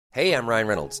Hey, I'm Ryan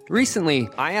Reynolds. Recently,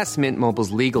 I asked Mint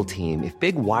Mobile's legal team if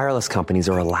big wireless companies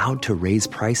are allowed to raise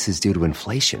prices due to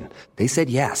inflation. They said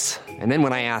yes. And then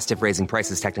when I asked if raising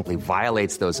prices technically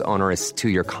violates those onerous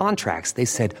two-year contracts, they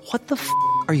said, "What the f***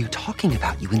 are you talking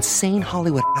about, you insane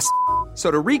Hollywood ass?" So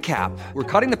to recap, we're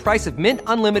cutting the price of Mint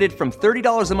Unlimited from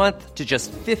 $30 a month to just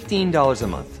 $15 a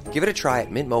month. Give it a try at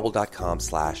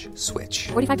mintmobile.com/switch.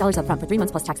 $45 up front for 3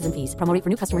 months plus taxes and fees. Promo rate for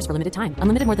new customers for limited time.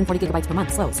 Unlimited more than 40 gigabytes per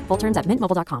month. Slows full terms at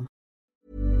mintmobile.com.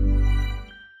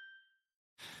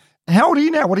 How old are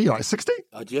you now? What are you, like 60?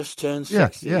 I just turned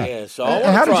 60, yeah. So I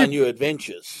want to try new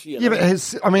adventures. You know? Yeah, but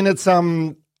it's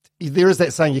there is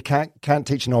that saying you can't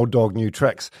teach an old dog new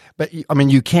tricks. But, you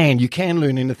can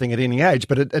learn anything at any age,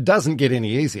 but it doesn't get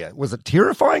any easier. Was it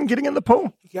terrifying getting in the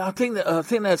pool? Yeah, I think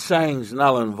that saying's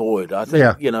null and void. I think,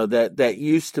 that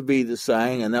used to be the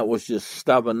saying, and that was just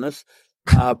stubbornness.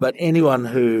 But anyone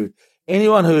who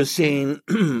has seen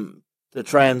the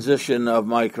transition of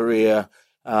my career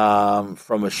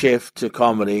from a chef to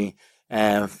comedy,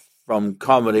 and from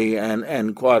comedy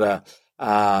and quite a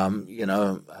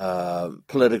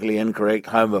politically incorrect,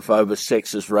 homophobic,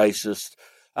 sexist, racist,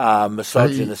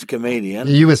 misogynist comedian.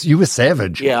 You were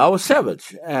savage. Yeah, I was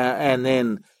savage, and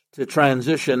then to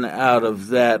transition out of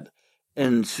that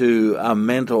into a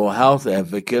mental health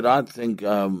advocate, I think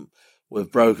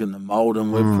we've broken the mold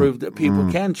and we've proved that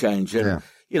people can change. And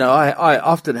I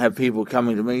often have people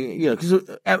coming to me, because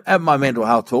at my mental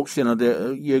health talks,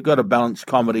 you've got to balance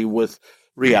comedy with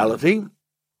reality,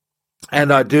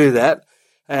 and I do that.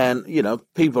 And,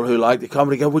 people who like the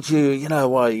comedy go, would you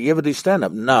ever do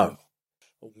stand-up? No.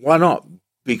 Why not?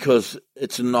 Because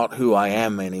it's not who I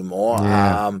am anymore.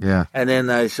 Yeah. And then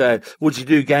they say, would you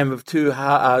do Game of Two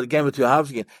Halves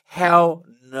again? Hell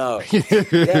no.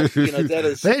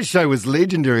 That show was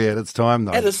legendary at its time,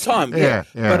 though. At its time, yeah.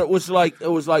 But it was like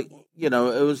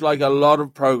a lot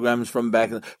of programs from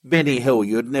back in Benny Hill.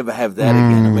 You'd never have that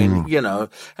again.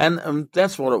 And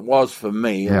that's what it was for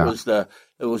me. Yeah.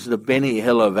 It was the Benny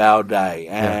Hill of our day,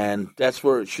 and that's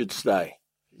where it should stay.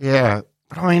 Yeah.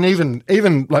 But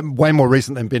even like way more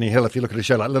recent than Benny Hill, if you look at a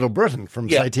show like Little Britain from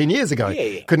say 10 years ago,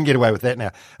 couldn't get away with that now.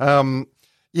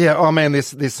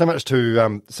 There's so much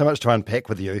to unpack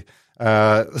with you.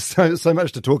 So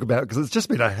much to talk about because it's just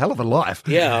been a hell of a life.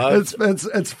 Yeah, it's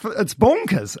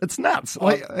bonkers. It's nuts.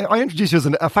 I introduced you as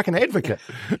a fucking advocate.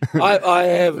 I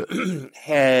have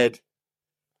had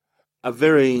a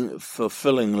very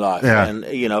fulfilling life, and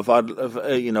if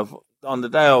on the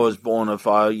day I was born, if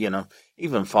I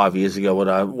even 5 years ago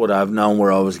would I have known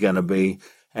where I was going to be,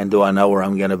 and do I know where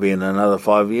I'm going to be in another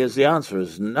 5 years? The answer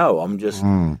is no. I'm just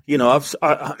I've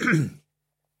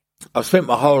spent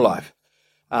my whole life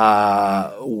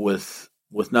with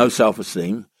no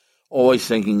self-esteem, always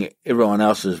thinking everyone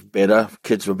else is better.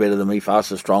 Kids were better than me,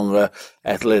 faster, stronger,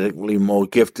 athletically more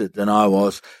gifted than I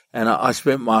was. And I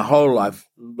spent my whole life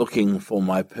looking for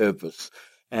my purpose.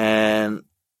 And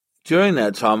during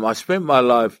that time, I spent my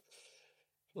life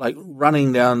like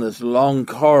running down this long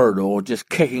corridor, just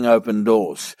kicking open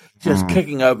doors,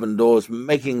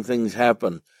 making things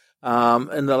happen.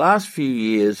 In the last few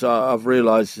years, I've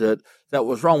realized that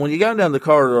was wrong. When you're going down the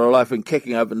corridor of life and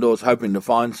kicking open doors, hoping to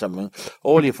find something,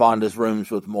 all you find is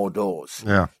rooms with more doors.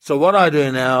 Yeah. So what I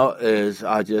do now is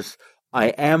I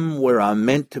am where I'm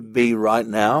meant to be right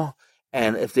now.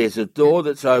 And if there's a door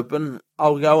that's open,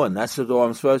 I'll go in. That's the door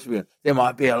I'm supposed to be in. There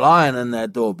might be a lion in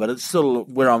that door, but it's still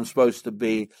where I'm supposed to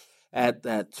be at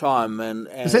that time. And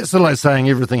is that still like saying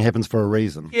everything happens for a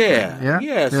reason?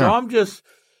 Yeah. So I'm just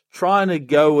trying to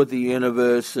go with the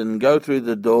universe and go through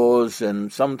the doors,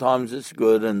 and sometimes it's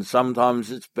good and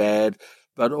sometimes it's bad,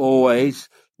 but always,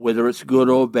 whether it's good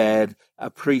or bad,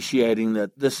 appreciating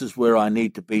that this is where I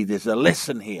need to be. There's a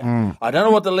lesson here. I don't know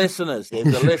what the lesson is.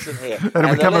 There's a lesson here.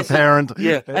 It'll become apparent.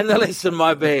 Yeah, and the lesson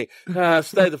might be,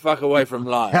 stay the fuck away from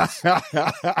lions.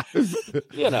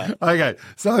 Okay,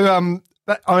 so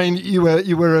but I mean, you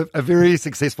were a very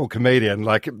successful comedian,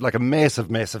 like a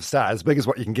massive star, as big as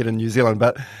what you can get in New Zealand.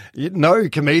 But no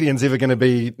comedian's ever going to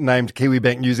be named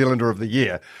Kiwibank New Zealander of the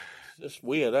Year. It's just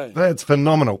weird, eh? That's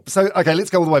phenomenal. So, okay,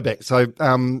 let's go all the way back. So,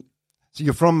 so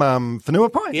you're from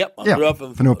Whenuapai? Yep, I grew up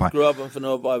in Whenuapai.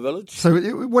 Whenuapai village. So,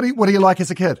 what do you like as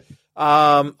a kid?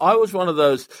 I was one of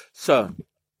those. So,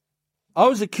 I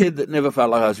was a kid that never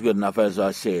felt like I was good enough, as I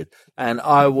said, and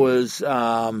I was,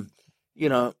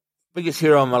 biggest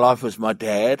hero in my life was my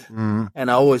dad,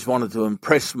 and I always wanted to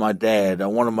impress my dad. I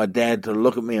wanted my dad to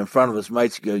look at me in front of his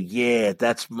mates and go, yeah,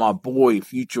 that's my boy,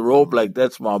 future All Black,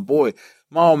 that's my boy.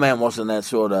 My old man wasn't that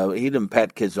sort of, he didn't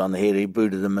pat kids on the head, he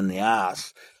booted them in the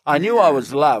ass. I knew I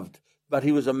was loved, but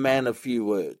he was a man of few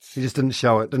words. He just didn't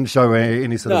show it. Didn't show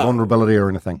any sort of vulnerability or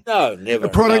anything. No, never. A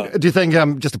product? No. Do you think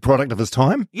just a product of his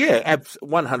time? Yeah,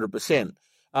 100%.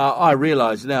 I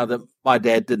realise now that my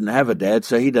dad didn't have a dad,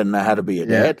 so he didn't know how to be a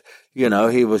dad. You know,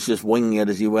 he was just winging it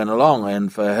as he went along,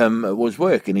 and for him it was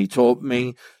work. And he taught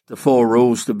me the 4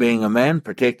 rules to being a man: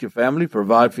 protect your family,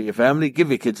 provide for your family, give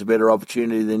your kids a better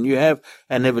opportunity than you have,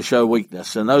 and never show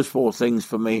weakness. And those 4 things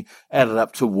for me added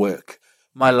up to work.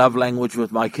 My love language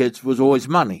with my kids was always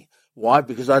money. Why?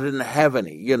 Because I didn't have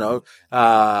any, we never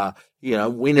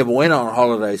went on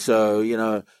holiday.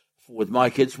 So, with my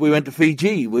kids, we went to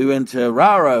Fiji, we went to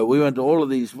Raro, we went to all of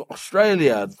these,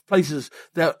 Australia, places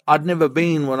that I'd never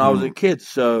been when I was a kid.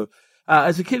 So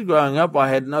as a kid growing up, I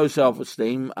had no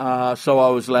self-esteem, so I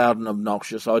was loud and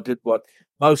obnoxious. I did what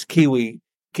most Kiwi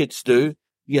kids do.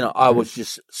 I was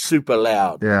just super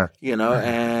loud,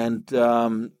 and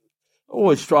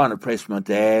always trying to impress my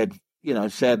dad.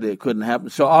 Sadly it couldn't happen.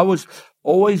 So I was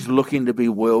always looking to be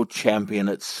world champion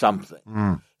at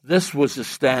something. This was the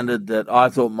standard that I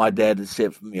thought my dad had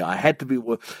set for me. I had to be,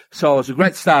 so I was a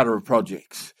great starter of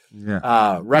projects.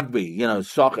 Rugby,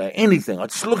 soccer, anything. I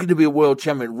was just looking to be a world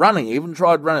champion. Running, even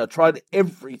tried running. I tried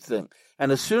everything.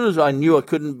 And as soon as I knew I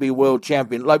couldn't be world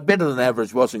champion, like better than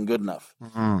average wasn't good enough.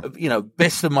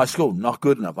 Best of my school, not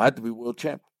good enough. I had to be world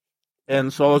champion.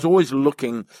 And so I was always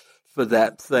looking for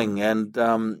that thing. And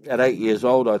at 8 years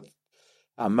old,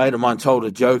 a mate of mine told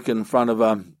a joke in front of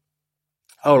a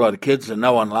whole lot of kids, and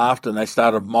no one laughed, and they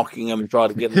started mocking him and tried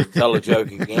to get him to tell a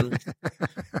joke again.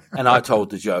 And I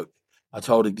told the joke. I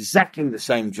told exactly the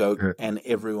same joke, and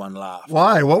everyone laughed.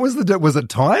 Why? What was was it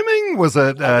timing? Was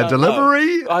it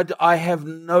delivery? I have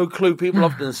no clue. People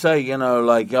often say, you're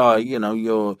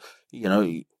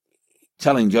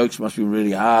telling jokes must be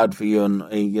really hard for you. And,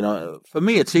 for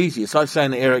me, it's easy. It's like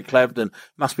saying to Eric Clapton,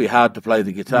 must be hard to play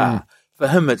the guitar. For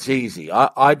him, it's easy.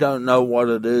 I don't know what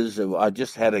it is. I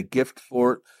just had a gift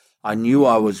for it. I knew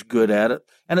I was good at it,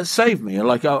 and it saved me.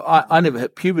 Like I never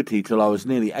hit puberty till I was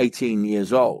nearly 18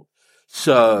 years old.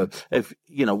 So if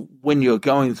when you're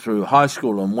going through high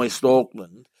school in West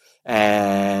Auckland,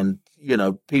 and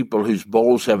people whose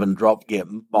balls haven't dropped get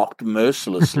mocked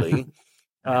mercilessly,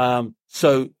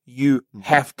 so you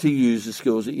have to use the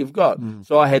skills that you've got.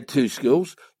 So I had 2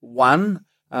 skills. One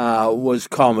was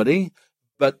comedy.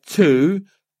 But 2,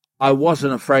 I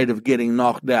wasn't afraid of getting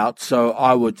knocked out, so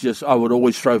I would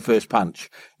always throw first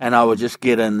punch, and I would just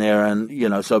get in there, and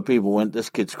so people went, this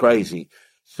kid's crazy.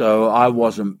 So I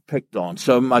wasn't picked on.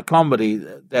 So my comedy,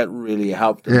 that really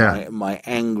helped. My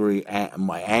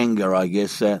anger, I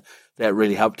guess, that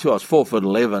really helped too. I was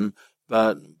 4'11",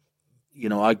 but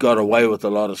I got away with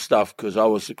a lot of stuff because I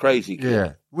was a crazy kid.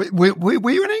 Yeah,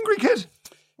 were you an angry kid?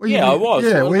 I was.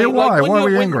 Yeah, why? Why were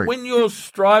you angry? When you're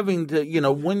striving to,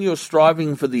 when you're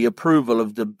striving for the approval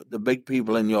of the big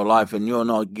people in your life and you're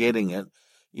not getting it,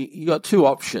 you got 2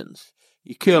 options.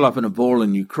 You curl up in a ball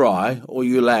and you cry, or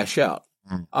you lash out.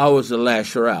 I was a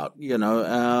lasher out,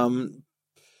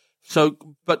 So,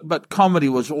 but comedy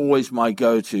was always my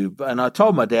go-to. And I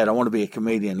told my dad I want to be a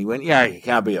comedian. He went, "Yeah, you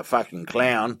can't be a fucking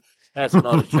clown. That's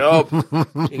not a job.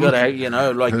 You got to, you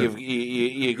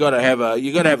got to have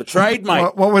a trade,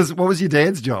 mate." What was your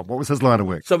dad's job? What was his line of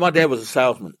work? So my dad was a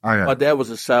salesman. Oh, yeah. My dad was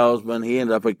a salesman. He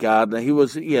ended up a gardener.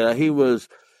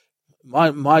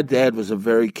 My dad was a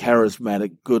very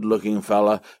charismatic, good-looking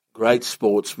fella, great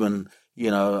sportsman. He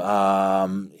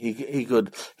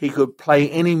could play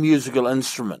any musical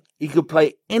instrument. He could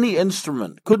play any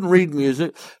instrument. Couldn't read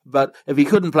music, but if he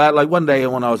couldn't play it, like one day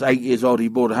when I was 8 years old, he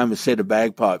brought home a set of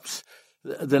bagpipes.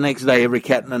 The next day, every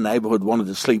cat in the neighborhood wanted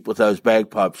to sleep with those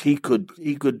bagpipes. He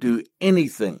could do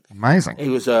anything. Amazing. He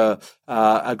was a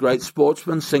great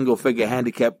sportsman, single-figure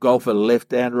handicap golfer,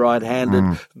 left-hand,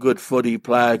 right-handed, good footy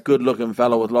player, good-looking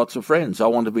fellow with lots of friends. I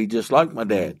wanted to be just like my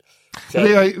dad. So,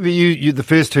 you the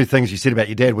first 2 things you said about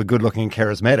your dad were good looking and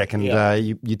charismatic, and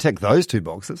you tick those 2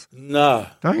 boxes. No.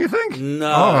 Don't you think?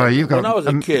 No. Oh, you've got. When I was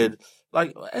a kid,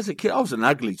 as a kid, I was an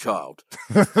ugly child.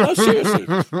 No, seriously.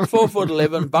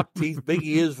 4'11", buck teeth, big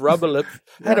ears, rubber lips,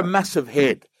 had a massive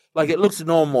head. Like, it looks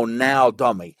normal now,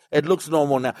 Dommy. It looks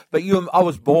normal now. But I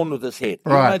was born with this head.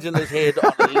 Right. Imagine this head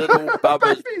on a little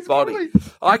bubba's body.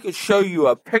 I could show you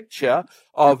a picture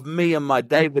of me and my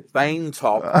David Bain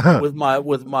top with my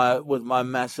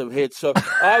massive head. So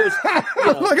I was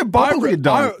like a bobblehead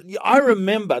dog. I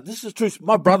remember, this is true,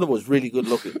 my brother was really good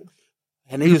looking.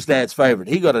 And he was Dad's favorite.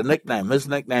 He got a nickname. His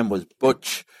nickname was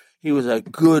Butch. He was a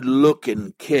good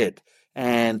looking kid.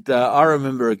 And I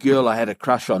remember a girl I had a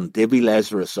crush on, Debbie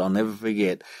Lazarus, I'll never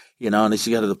forget. And I used to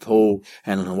go to the pool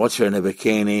and watch her in a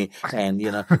bikini and,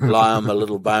 lie on my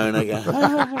little boner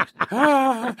going,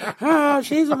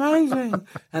 she's amazing.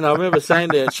 And I remember saying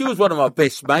to her, she was one of my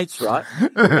best mates, right?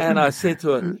 And I said to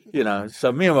her,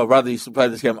 so me and my brother used to play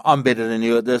this game, I'm better than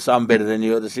you at this, I'm better than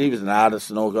you at this. He was an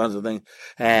artist and all kinds of things.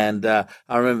 And I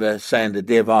remember saying to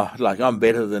Deb, I'm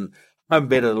better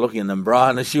looking than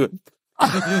Brian. And she went,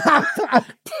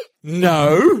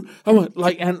 no. I went,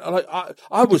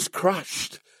 I was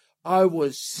crushed. I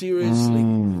was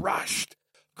seriously crushed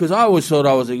because I always thought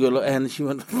I was a good look. And she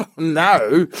went,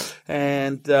 no.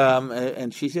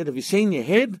 And she said, have you seen your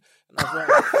head? And I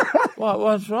was like,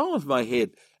 what's wrong with my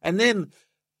head? And then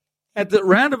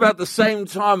round about the same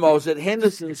time, I was at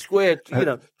Henderson Square,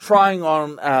 trying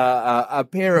on a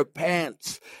pair of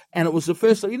pants. And it was the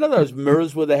first time, those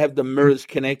mirrors where they have the mirrors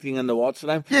connecting in the what's the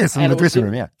name? Yes, in the dressing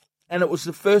room, yeah. And it was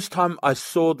the first time I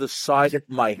saw the side of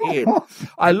my head.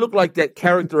 I looked like that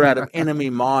character out of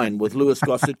Enemy Mine with Louis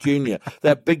Gossett Jr.,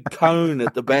 that big cone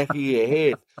at the back of your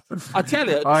head. I tell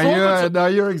you.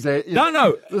 You're exaggerating.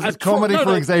 No. This is comedy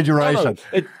for exaggeration.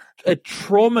 No. It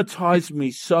traumatized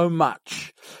me so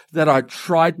much that I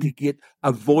tried to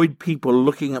avoid people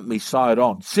looking at me side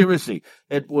on. Seriously,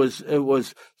 it was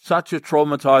such a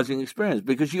traumatizing experience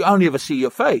because you only ever see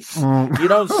your face. You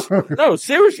don't. No,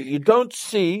 seriously, you don't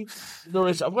see the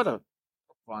rest. I've got to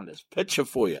find this picture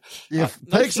for you. Yeah,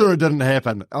 picture it didn't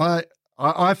happen.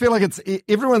 I feel like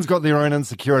everyone's got their own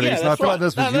insecurities. Yeah, and I feel like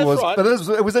this was yours, right. but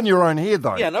it was in your own head,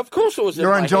 though. Yeah, and of course it was in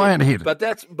your own giant head. But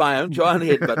that's my own giant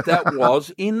head. But that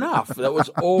was enough. That was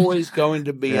always going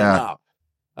to be enough.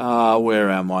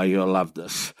 Where am I? You'll love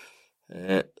this.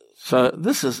 So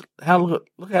this is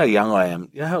look how young I am.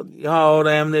 You know how old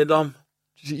I am there, Dom?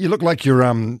 You look like you're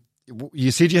you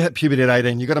said you hit puberty at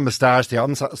 18. You got a moustache there.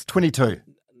 It's 22.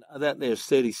 That there's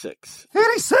 36.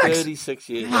 36? 36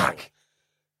 years old.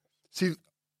 See,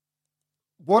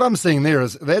 what I'm seeing there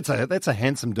is that's a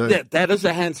handsome dude. That is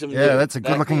a handsome dude. Yeah, that's a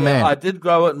good-looking man. I did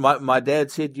grow it. My dad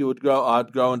said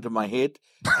I'd grow into my head,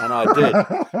 and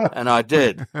I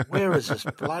did. Where is this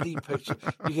bloody picture?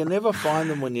 You can never find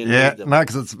them when you need them. No,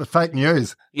 because it's fake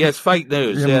news. Yeah, it's fake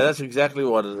news. Yeah, that's exactly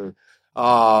what it is.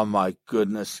 Oh, my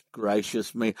goodness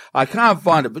gracious me. I can't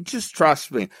find it, but just trust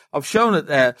me. I've shown it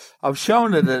at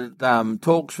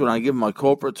talks when I give my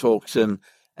corporate talks,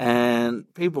 and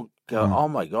people go, oh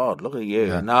my God, look at you.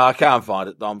 Yeah. No, I can't find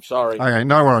it, Dom. Sorry. Okay,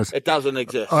 no worries. It doesn't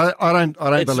exist. I don't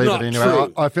believe it anyway.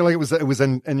 True. I feel like it was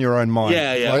in your own mind.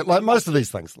 Yeah. Like most of these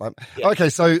things. Okay,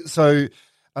 so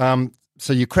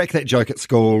you crack that joke at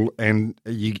school and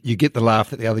you get the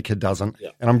laugh that the other kid doesn't. Yeah.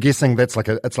 And I'm guessing it's like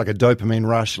a dopamine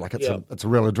rush, like it's a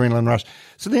real adrenaline rush.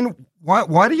 So then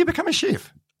why do you become a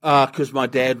chef? Because my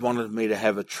dad wanted me to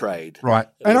have a trade. Right.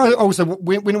 And also,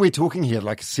 when are we talking here?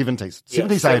 Like 70s?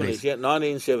 70s, 80s? Yeah,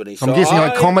 1970s. So I'm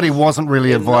guessing comedy wasn't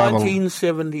really a viable... In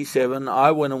 1977,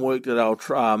 I went and worked at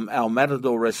our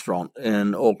Matador restaurant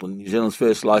in Auckland, New Zealand's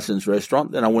first licensed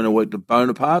restaurant. Then I went and worked at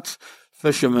Bonaparte's,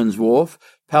 Fisherman's Wharf,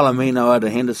 Palomino out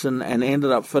of Henderson, and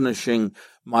ended up finishing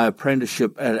my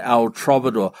apprenticeship at El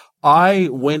Trovador. I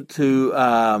went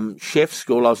to chef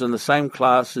school. I was in the same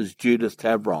class as Judith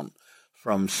Tabron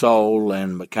from Seoul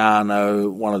and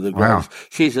Meccano, one of the girls. Wow.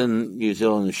 She's in New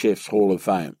Zealand Chefs Hall of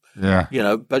Fame.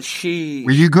 Yeah. But she...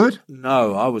 Were you good?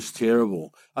 No, I was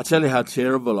terrible. I'll tell you how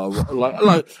terrible I was.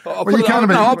 I'll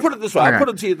put it this way. Okay. I'll put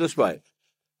it to you this way.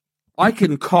 I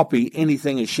can copy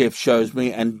anything a chef shows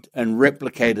me and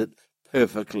replicate it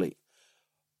perfectly.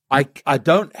 I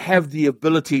don't have the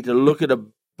ability to look at a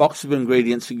box of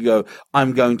ingredients and go,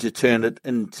 I'm going to turn it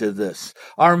into this.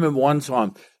 I remember one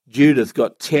time Judith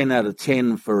got 10 out of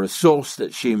 10 for a sauce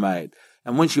that she made.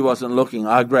 And when she wasn't looking,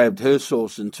 I grabbed her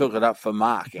sauce and took it up for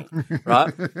marking,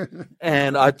 right?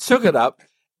 And I took it up,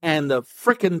 and the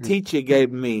frickin' teacher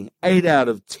gave me 8 out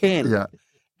of 10. Yeah.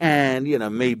 And,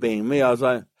 me being me, I was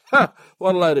like,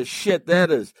 what a load of shit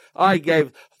that is.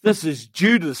 This is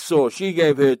Judith's sauce. She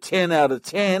gave her 10 out of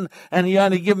 10, and you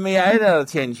only give me 8 out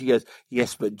of 10. She goes,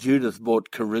 yes, but Judith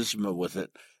brought charisma with it.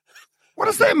 What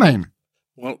does that mean?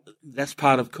 Well, that's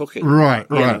part of cooking. Right.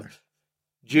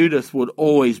 Judith would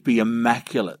always be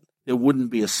immaculate. There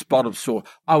wouldn't be a spot of sauce.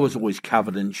 I was always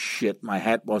covered in shit. My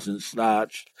hat wasn't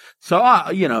starched. So,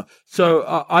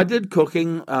 I did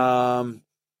cooking. I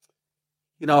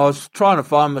was trying to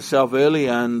find myself early,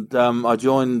 and I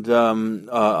joined,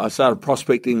 I started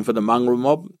prospecting for the mongrel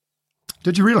mob.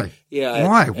 Did you really? Yeah.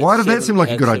 Why? Why did that seem like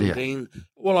a good 17. idea?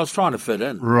 Well, I was trying to fit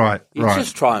in. Right. You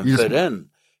just try and fit in.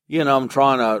 I'm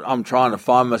trying to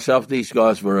find myself. These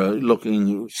guys were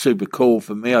looking super cool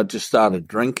for me. I just started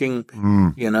drinking.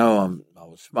 I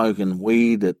was smoking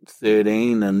weed at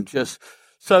 13, and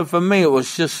so for me it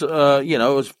was just, it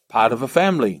was part of a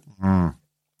family.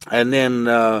 And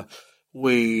then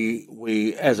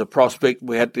we as a prospect,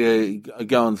 we had to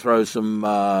go and throw some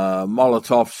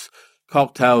Molotovs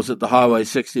cocktails at the Highway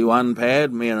 61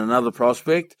 pad, me and another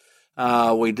prospect.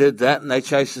 We did that, and they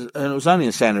chased us, and it was only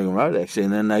in Sandringham Road, actually,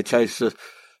 and then they chased us,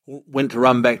 went to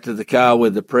run back to the car where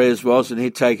the Prez was, and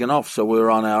he'd taken off, so we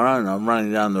were on our own. I'm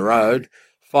running down the road,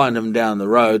 find him down the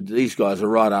road. These guys are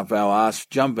right up our ass,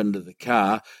 jump into the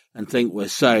car and think we're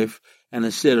safe, and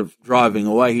instead of driving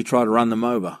away, he tried to run them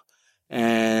over.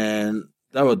 And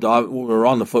they were diving, we were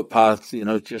on the footpath, and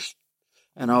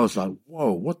I was like,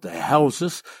 whoa, what the hell is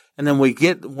this? And then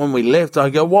when we left, I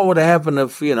go, what would have happened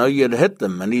if, you'd hit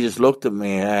them? And he just looked at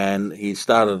me and he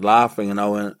started laughing, and I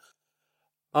went,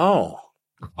 oh,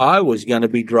 I was going to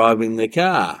be driving the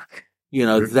car.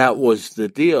 That was the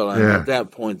deal. And at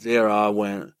that point there, I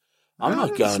went, I'm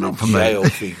not going to jail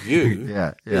for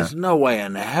you. There's no way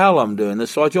in hell I'm doing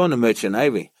this. So I joined the Merchant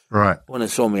Navy. Right. When I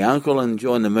saw my uncle, and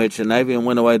joined the Merchant Navy and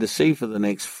went away to sea for the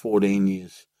next 14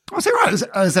 years. Oh, is that right?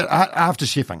 Is that after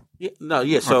chefing?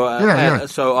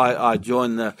 So I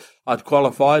joined I'd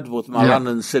qualified with my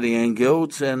London City and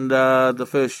Guilds, and the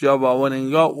first job I went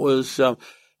and got was,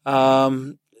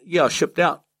 I shipped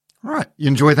out. Right. You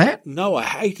enjoy that? No, I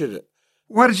hated it.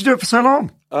 Why did you do it for so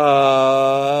long?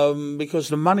 Because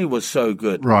the money was so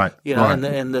good. Right.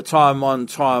 And the time on,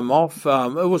 time off,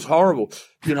 it was horrible.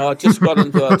 I just got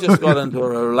into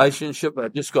a relationship. I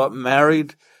just got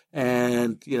married.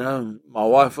 And, my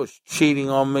wife was cheating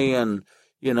on me, and,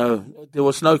 there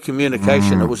was no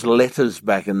communication. It was letters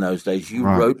back in those days. You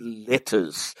wrote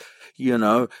letters, you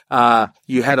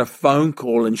had a phone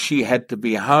call, and she had to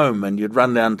be home, and you'd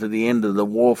run down to the end of the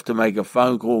wharf to make a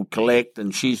phone call, collect,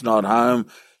 and she's not home.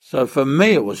 So for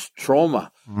me, it was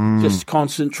trauma, just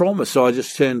constant trauma. So I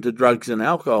just turned to drugs and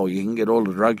alcohol. You can get all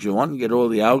the drugs you want, and get all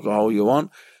the alcohol you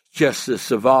want, just to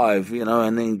survive,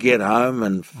 and then get home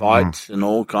and fights and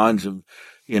all kinds of,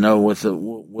 with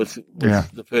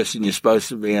the person you're supposed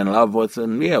to be in love with.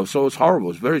 And so it was horrible. It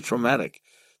was very traumatic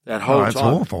that whole time. It's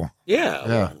awful.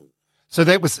 Yeah. So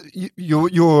that was,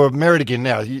 you're married again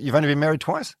now. You've only been married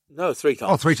twice? No, 3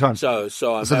 times. Oh, 3 times. So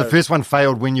the first one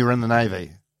failed when you were in the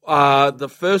Navy? The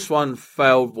first one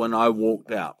failed when I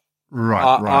walked out. Right.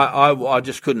 I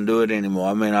just couldn't do it anymore.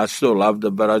 I mean, I still loved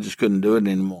her, but I just couldn't do it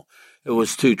anymore. It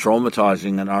was too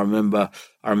traumatizing, and I remember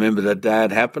the day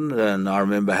it happened, and I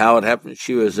remember how it happened.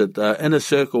 She was at the Inner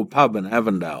Circle pub in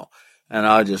Avondale, and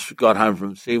I just got home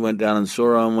from sea, went down and saw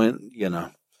her, and went,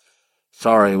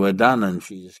 sorry, we're done. And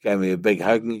she just gave me a big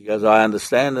hug, and she goes, I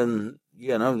understand, and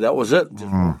that was it.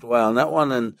 Just walked away on that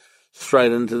one, and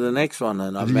straight into the next one.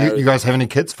 And I married. You guys have any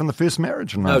kids from the first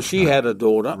marriage? No, she had a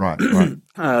daughter.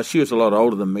 Right. She was a lot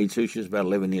older than me too. She was about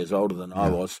 11 years older than I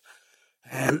was.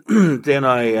 And then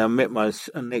I met my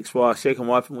next wife, second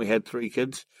wife, and we had 3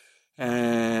 kids.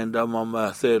 And I'm on my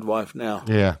 3rd wife now.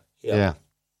 Yeah.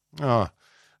 Oh,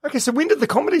 okay. So when did the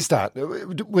comedy start?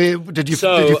 Did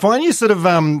you find you sort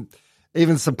of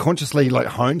even subconsciously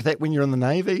honed that when you're in the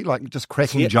Navy, just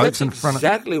cracking jokes in front of?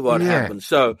 Exactly what happened.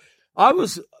 So I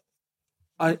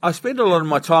spent a lot of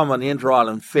my time on the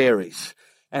inter-island ferries.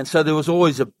 And so there was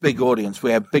always a big audience.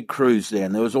 We had big crews there,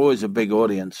 and there was always a big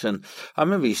audience. And I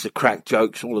remember I used to crack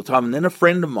jokes all the time. And then a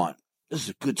friend of mine, this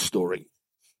is a good story,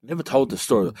 never told the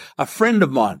story. A friend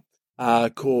of mine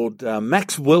called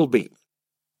Max Wilby.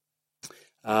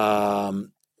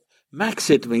 Max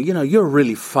said to me, you're a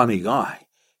really funny guy.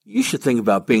 You should think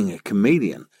about being a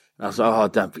comedian. And I was like, oh,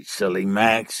 don't be silly,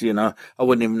 Max. I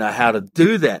wouldn't even know how to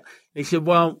do that. He said,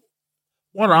 well,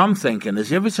 what I'm thinking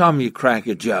is every time you crack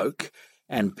a joke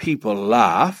and people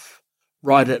laugh,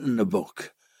 write it in the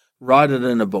book. Write it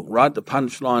in the book. Write the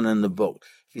punchline in the book.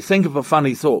 If you think of a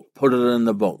funny thought, put it in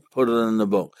the book. Put it in the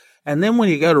book. And then when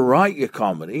you go to write your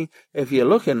comedy, if you're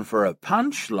looking for a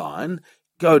punchline,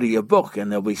 go to your book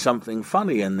and there'll be something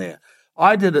funny in there.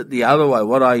 I did it the other way.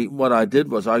 What I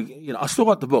did was I still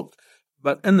got the book,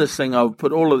 but in this thing I would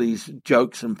put all of these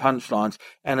jokes and punchlines,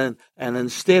 and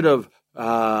instead of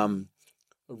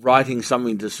writing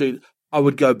something to suit, I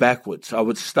would go backwards. I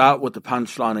would start with the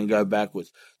punchline and go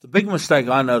backwards. The big mistake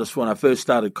I noticed when I first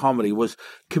started comedy was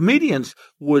comedians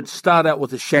would start out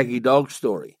with a Shaggy Dog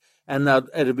story, and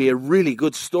it'd be a really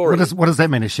good story. What does that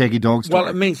mean, a Shaggy Dog story?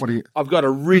 Well, it means I've got a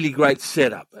really great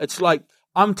setup. It's like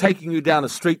I'm taking you down a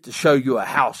street to show you a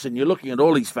house, and you're looking at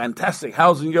all these fantastic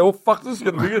houses, and you go, oh, fuck, this is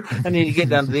going to be good. And then you get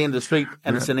down to the end of the street,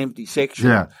 and it's an empty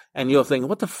section, and you're thinking,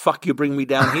 what the fuck you bring me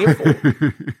down here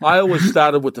for? I always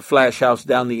started with the flash house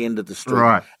down the end of the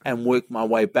street and worked my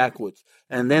way backwards.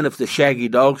 And then if the Shaggy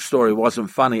Dog story wasn't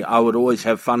funny, I would always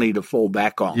have funny to fall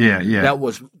back on. That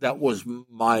was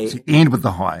my... So end with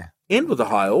the high. End with the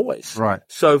high, always. Right.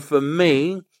 So for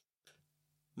me,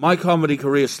 my comedy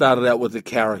career started out with the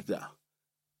character.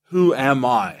 Who am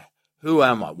I? Who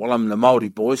am I? Well, I'm the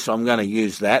Māori boy, so I'm going to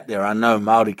use that. There are no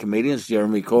Māori comedians,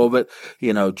 Jeremy Corbett,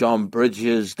 John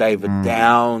Bridges, David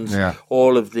Downs,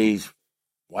 all of these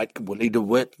white, Willie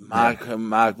DeWitt, Mark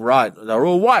Wright. They're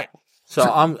all white. So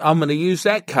I'm going to use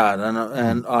that card.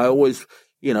 And I always,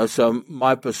 so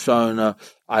my persona,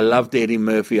 I loved Eddie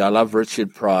Murphy. I love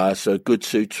Richard Pryor. So good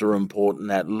suits are important.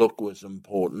 That look was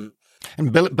important.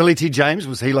 And Billy T. James,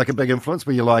 was he like a big influence?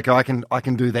 Were you like, I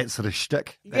can do that sort of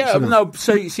shtick?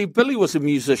 So you see, Billy was a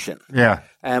musician. Yeah.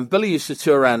 And Billy used to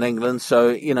tour around England,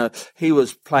 so, he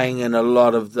was playing in a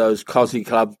lot of those Cosy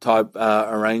Club type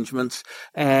arrangements.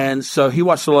 And so he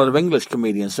watched a lot of English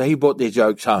comedians, so he brought their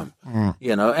jokes home,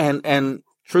 and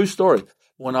true story.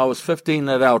 When I was 15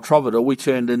 at our Troubadour, we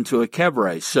turned into a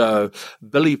cabaret. So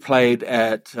Billy played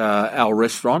at our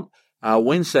restaurant.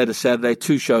 Wednesday to Saturday,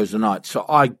 2 shows a night. So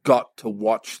I got to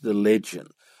watch the legend.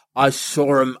 I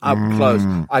saw him up close.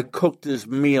 I cooked his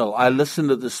meal. I listened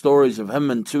to the stories of him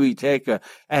and Tui Teka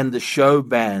and the show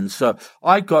band. So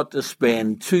I got to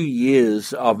spend 2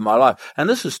 years of my life. And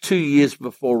this is 2 years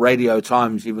before Radio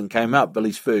Times even came out,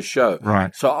 Billy's first show.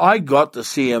 Right. So I got to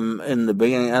see him in the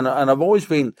beginning. And I've always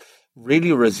been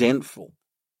really resentful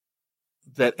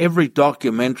that every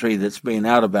documentary that's been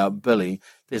out about Billy,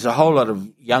 there's a whole lot of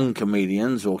young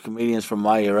comedians or comedians from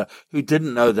my era who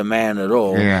didn't know the man at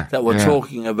all that were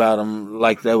talking about him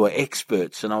like they were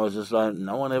experts. And I was just like,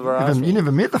 no one ever asked me. You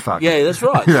never met the fucker. Yeah, that's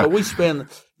right. So we spend,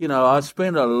 I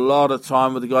spent a lot of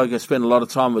time with the guy. I spent a lot of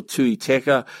time with Tui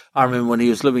Teka. I remember when he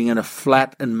was living in a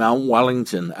flat in Mount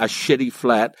Wellington, a shitty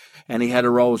flat, and he had a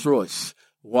Rolls Royce.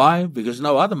 Why? Because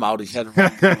no other Māoris had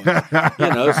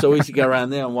it. So we used to go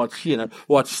around there and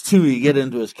watch Tui get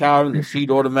into his car and the seat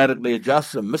automatically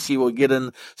adjusts and Missy would get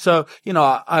in. So,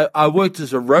 I worked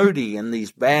as a roadie in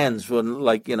these bands when,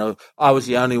 I was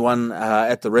the only one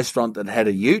at the restaurant that had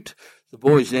a ute. The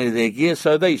boys needed their gear,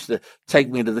 so they used to take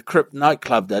me to the Crip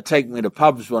nightclub. They'd take me to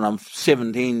pubs when I'm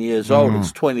 17 years old.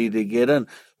 It's 20 to get in.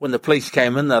 When the police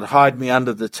came in, they'd hide me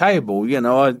under the table.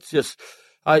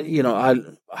 I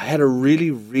had a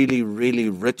really, really, really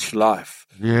rich life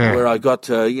where I got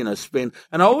to, spend,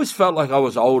 and I always felt like I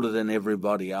was older than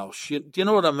everybody else. Do you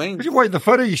know what I mean? Wait, the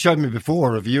photo you showed me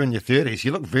before of you in your 30s,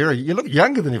 you look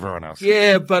younger than everyone else.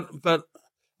 Yeah, but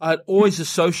I'd always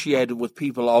associated with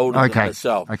people older than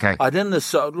myself. Okay. I didn't,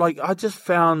 I just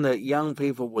found that young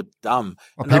people were dumb.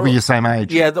 Well, people your same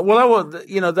age. Yeah, they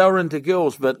were into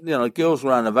girls, but, girls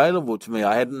were unavailable to me.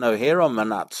 I had no hair on my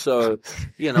nuts, so,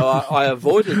 I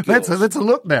avoided girls. That's a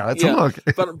look now. It's a look.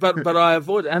 but I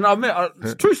avoided, and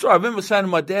it's a true story. I remember saying to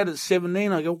my dad at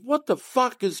 17, I go, what the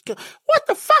fuck is going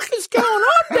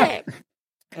on, Dad?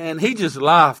 And he just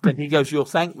laughed, and he goes, you'll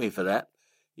thank me for that.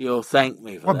 You'll thank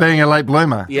me for that. Being a late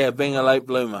bloomer? Yeah, being a late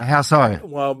bloomer. How so?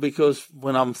 Well, because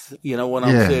when I'm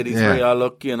 33, I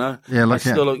look, I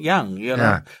still look young,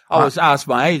 I was asked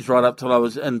my age right up till I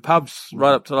was in pubs,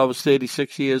 right up till I was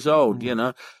 36 years old,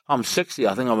 I'm 60.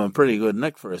 I think I'm in pretty good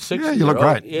nick for a 60. Yeah, you look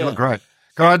great. Yeah. You look great.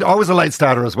 God, I was a late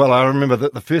starter as well. I remember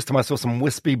that the first time I saw some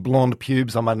wispy blonde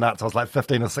pubes on my nuts, I was like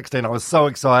 15 or 16. I was so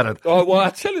excited. Oh, well,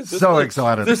 I tell you,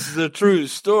 excited. This is a true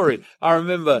story. I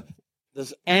remember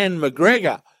this Anne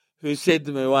McGregor, who said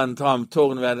to me one time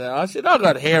talking about it, I said, I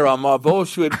got hair on my balls.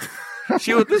 She would, this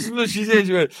is what she said.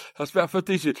 She went, I was about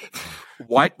 15. She went,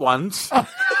 white ones. I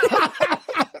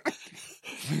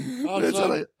was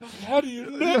like, how do you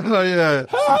know? Oh, yeah.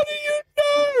 How do you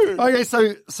know? Okay,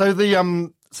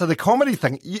 so the comedy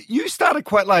thing, you started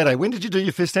quite late, eh? When did you do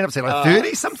your first stand-up set? Like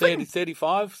 30 something?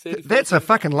 35. That's a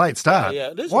fucking late start. Yeah,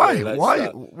 it is. Why? Really late Why?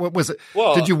 start. What was it?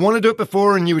 Well, did you want to do it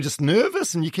before and you were just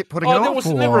nervous and you kept putting it off? There was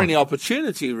never any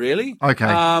opportunity, really.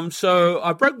 Okay. So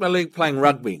I broke my leg playing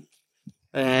rugby,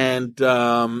 and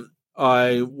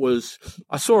I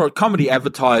saw a comedy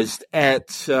advertised at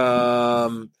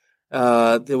there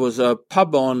was a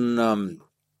pub on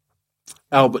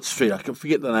Albert Street. I can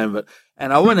forget the name of it.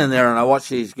 And I went in there and I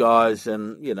watched these guys,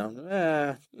 and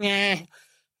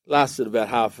lasted about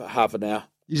half an hour.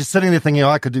 You're just sitting there thinking,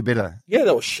 I could do better. Yeah,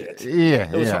 they were shit.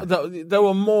 Yeah, They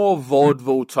were more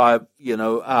vaudeville type,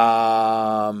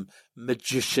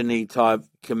 magician-y type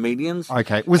comedians.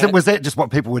 Okay. Was that just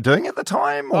what people were doing at the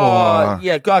time? Or?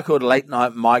 Yeah, a guy called Late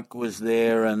Night Mike was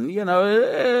there, and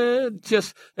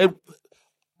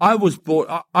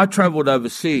I travelled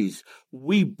overseas.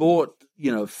 We bought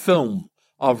film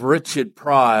of Richard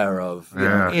Pryor, of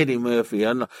Eddie Murphy,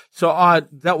 and so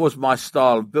that was my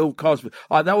style of Bill Cosby.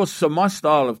 My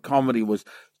style of comedy was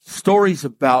stories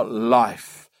about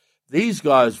life. These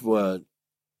guys were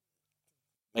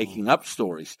making up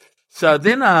stories. So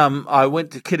then I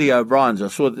went to Kitty O'Brien's. I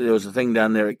saw that there was a thing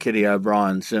down there at Kitty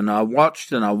O'Brien's, and I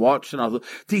watched, and I thought,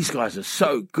 these guys are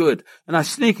so good. And I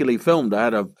sneakily filmed. I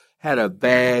had a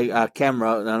bag, a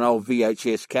camera, an old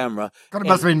VHS camera. God, it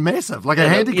must have been massive, like a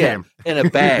handycam. In a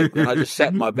bag. And I just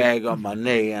sat my bag on my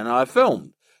knee and I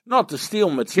filmed. Not to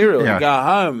steal material and go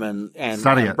home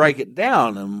and break it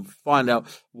down and find out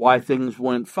why things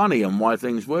weren't funny and why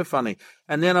things were funny.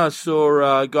 And then I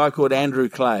saw a guy called Andrew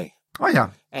Clay. Oh,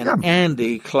 yeah. And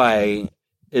Andy Clay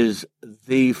is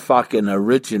the fucking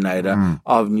originator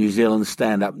of New Zealand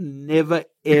stand-up. Never,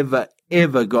 ever,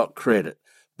 ever got credit.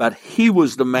 But he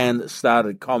was the man that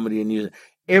started comedy in New Zealand.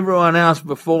 Everyone else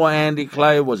before Andy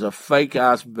Clay was a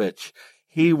fake-ass bitch.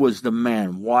 He was the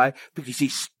man. Why? Because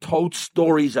he told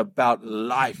stories about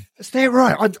life. Is that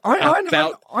right?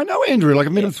 I know Andrew. Like I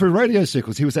met him through radio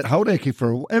circles. He was at Hauraki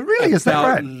for a while. Really, is that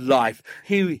right? Life.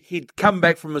 He'd come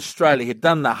back from Australia. He'd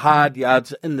done the hard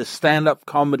yards in the stand-up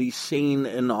comedy scene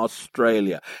in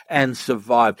Australia and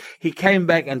survived. He came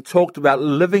back and talked about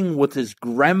living with his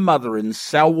grandmother in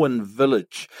Selwyn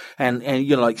Village and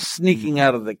like sneaking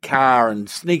out of the car and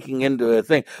sneaking into her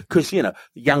thing because,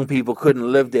 young people couldn't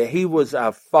live there. He was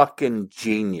a fucking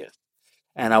genius.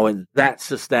 And I went,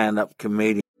 that's a stand-up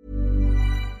comedian.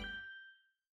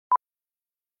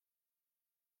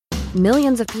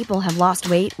 Millions of people have lost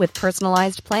weight with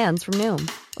personalized plans from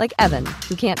Noom. Like Evan,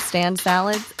 who can't stand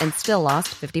salads and still lost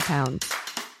 50 pounds.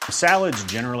 Salads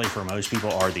generally for most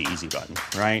people are the easy button,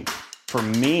 right? For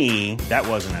me, that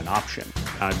wasn't an option.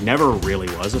 I never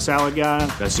really was a salad guy.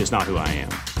 That's just not who I am.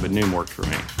 But Noom worked for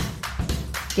me.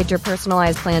 Get your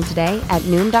personalized plan today at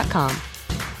Noom.com.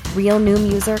 Real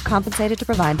Noom user compensated to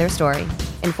provide their story.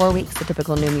 In 4 weeks, the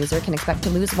typical Noom user can expect to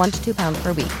lose 1 to 2 pounds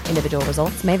per week. Individual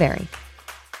results may vary.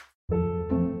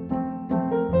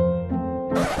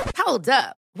 Hold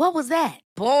up. What was that?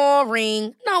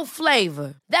 Boring. No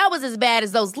flavor. That was as bad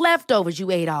as those leftovers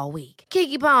you ate all week.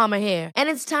 Keke Palmer here. And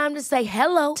it's time to say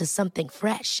hello to something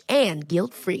fresh and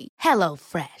guilt-free. Hello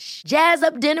Fresh. Jazz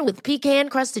up dinner with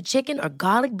pecan-crusted chicken or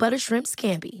garlic butter shrimp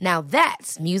scampi. Now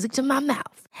that's music to my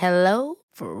mouth. Hello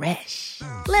Fresh.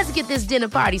 Let's get this dinner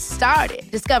party started.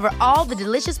 Discover all the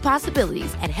delicious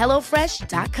possibilities at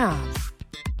HelloFresh.com.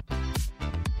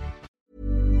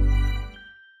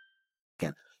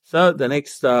 So the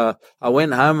next, I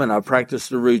went home and I practiced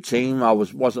the routine. I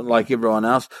wasn't like everyone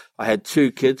else. I had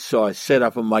 2 kids, so I set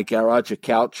up in my garage a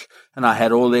couch and I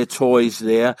had all their toys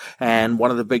there. And one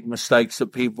of the big mistakes that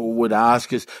people would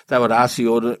ask is they would ask the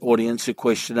audience a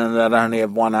question and they'd only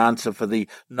have one answer for the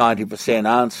 90%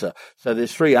 answer. So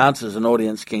there's 3 answers an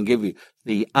audience can give you.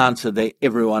 The answer that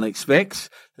everyone expects,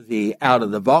 the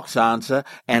out-of-the-box answer,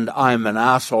 and I'm an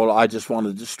asshole, I just want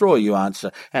to destroy you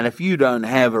answer. And if you don't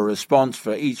have a response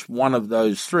for each one of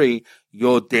those 3,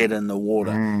 you're dead in the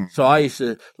water. So I used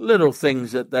to, little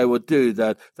things that they would do,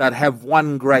 that they'd have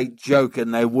one great joke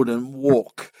and they wouldn't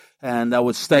walk. And they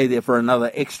would stay there for another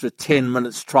extra 10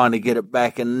 minutes trying to get it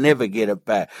back and never get it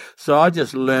back. So I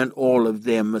just learned all of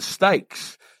their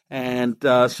mistakes. And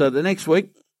so the next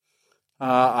week,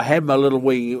 I had my little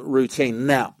wee routine.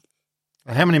 Now,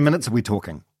 how many minutes are we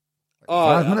talking?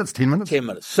 5 minutes, 10 minutes? 10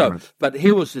 minutes. So, but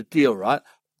here was the deal, right?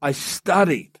 I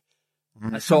studied.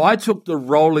 So I took the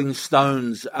Rolling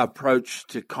Stones approach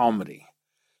to comedy.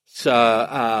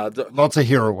 So, lots of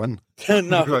heroin.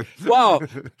 No, well,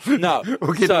 no.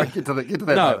 We'll get to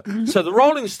that. No. So the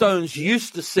Rolling Stones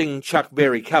used to sing Chuck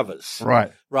Berry covers.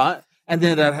 Right. And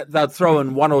then they'd throw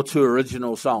in 1 or 2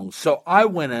 original songs. So I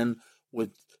went in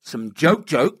with some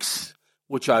jokes,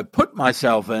 which I put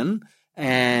myself in,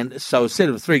 and so instead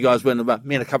of 3 guys went about,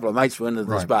 me and a couple of mates went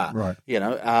into this bar. Right.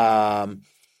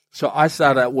 So I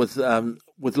started out with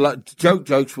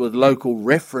jokes with local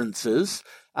references,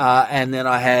 and then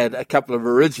I had a couple of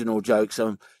original jokes.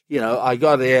 I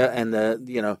got there, and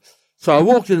so I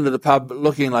walked into the pub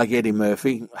looking like Eddie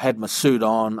Murphy, had my suit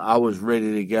on, I was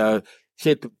ready to go.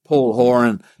 Said to Paul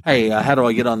Horan, hey, how do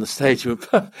I get on the stage? You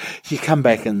come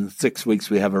back in 6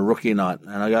 weeks, we have a rookie night.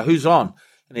 And I go, who's on?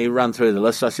 And he ran through the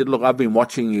list. I said, look, I've been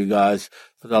watching you guys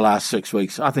for the last 6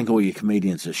 weeks. I think all your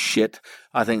comedians are shit.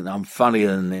 I think I'm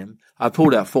funnier than them. I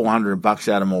pulled out $400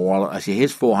 out of my wallet. I said,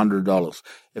 here's $400.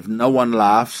 If no one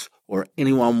laughs or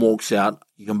anyone walks out,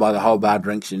 you can buy the whole bar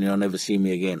drinks and you'll never see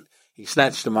me again. He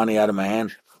snatched the money out of my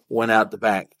hand, went out the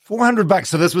back. $400.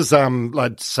 So this was,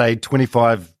 like, say,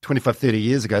 25, 30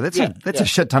 years ago. That's a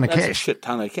shit ton of cash. That's a shit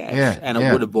ton of cash. Yeah, and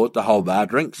it would have bought the whole bar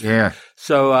drinks. Yeah.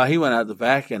 So he went out the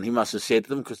back and he must have said to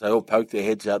them, because they all poked their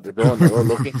heads out the door and they're all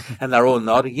looking and they're all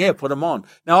nodding, yeah, put them on.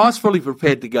 Now, I was fully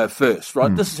prepared to go first,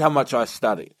 right? This is how much I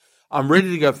studied. I'm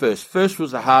ready to go first. First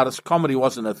was the hardest. Comedy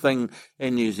wasn't a thing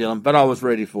in New Zealand, but I was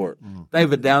ready for it.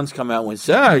 David Downs come out and went,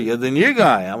 so you're the new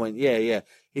guy. I went, yeah.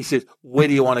 He said, where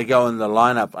do you want to go in the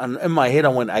lineup? And in my head, I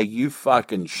went, are you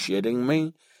fucking shitting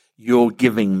me? You're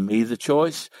giving me the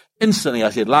choice? Instantly, I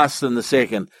said, last and the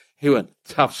second. He went,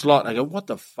 tough slot. And I go, what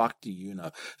the fuck do you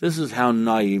know? This is how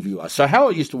naive you are. So how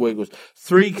it used to work was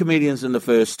 3 comedians in the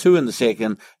first, 2 in the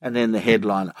second, and then the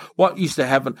headliner. What used to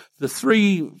happen, the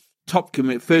 3 top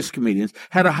first comedians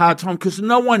had a hard time because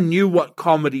no one knew what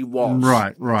comedy was.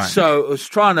 Right. So it was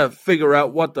trying to figure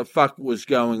out what the fuck was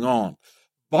going on.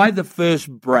 By the first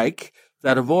break,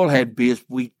 that have all had beers,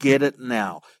 we get it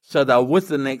now. So they're with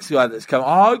the next guy that's coming.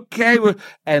 Okay.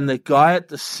 And the guy at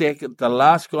the second, the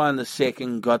last guy in the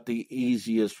second got the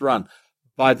easiest run.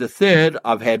 By the third,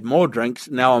 I've had more drinks.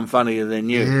 Now I'm funnier than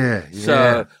you. Yeah.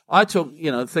 So I took,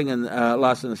 thinking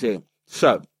last and the second.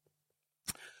 So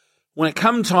when it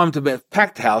come time to be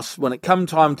packed house, when it come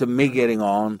time to me getting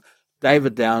on,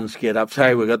 David Downs get up, say,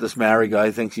 hey, we've got this Maori guy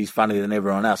who thinks he's funnier than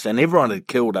everyone else. And everyone had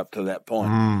killed up to that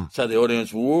point. So the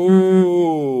audience,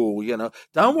 whoa,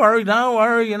 don't worry,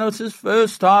 it's his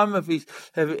first time. If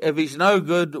he's no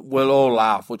good, we'll all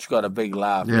laugh, which got a big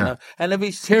laugh, And if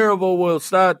he's terrible, we'll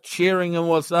start cheering and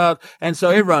and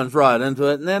so everyone's right into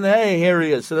it. And then, hey, here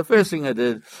he is. So the first thing I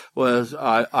did was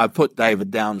I put David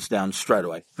Downs down straight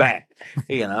away. Bang.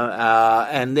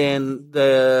 And then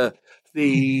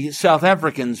the South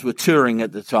Africans were touring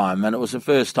at the time, and it was the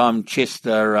first time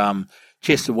Chester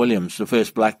Williams, the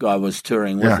first black guy, was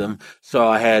touring with them. So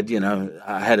I had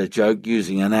a joke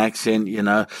using an accent, see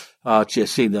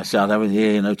the South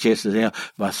Africans, Chester's here,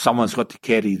 but someone's got to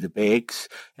carry the bags,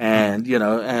 and,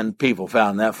 and people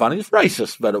found that funny. It's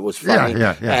racist, but it was funny.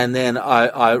 Yeah. And then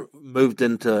I moved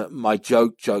into my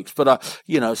jokes, but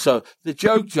so the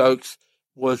jokes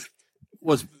was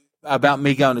about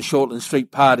me going to Shortland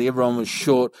Street party. Everyone was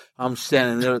short. I'm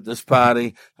standing there at this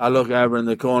party. I look over in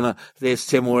the corner. There's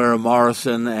Temuera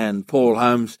Morrison and Paul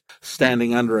Holmes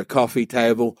standing under a coffee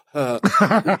table. That's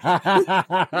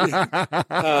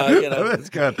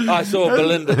good. I saw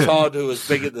Belinda Todd, who was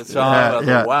big at the time. I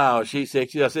thought, wow, she's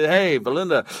sexy. I said, hey,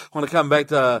 Belinda, want to come back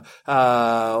to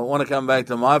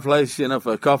my place,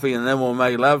 for coffee, and then we'll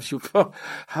make love? She,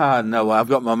 no, I've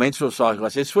got my menstrual cycle. I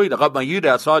said, sweet, I got my ute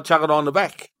outside, chuck it on the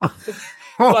back.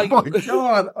 Oh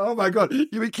my God.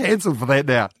 You'll be cancelled for that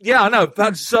now. Yeah, I know.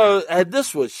 But so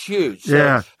this was huge.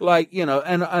 So,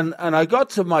 and I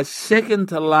got to my second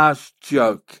to last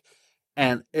joke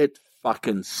and it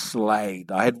fucking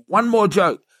slayed. I had one more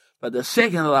joke, but the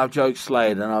second to last joke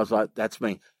slayed. And I was like, that's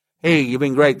me. Hey, you've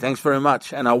been great. Thanks very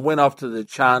much. And I went off to the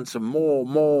chants of more.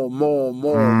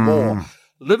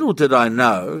 Little did I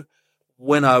know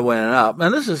when I went up,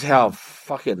 and this is how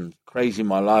fucking crazy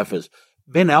my life is.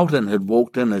 Ben Elton had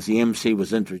walked in as the MC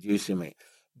was introducing me.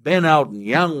 Ben Elton,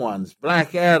 Young Ones,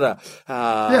 Blackadder.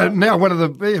 Now one of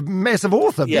the massive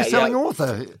author, best-selling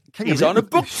author. He's on a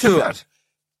book tour.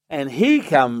 And he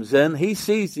comes in, he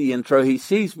sees the intro, he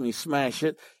sees me smash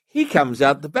it. He comes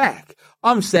out the back.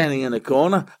 I'm standing in the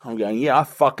corner. I'm going, yeah, I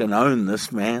fucking own this,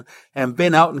 man. And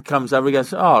Ben Elton comes over and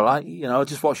goes, oh, right, I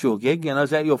just watched your gig.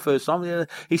 Is that your first time?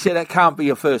 He said, that can't be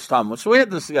your first time. So we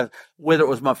had this, whether it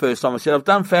was my first time. I said, I've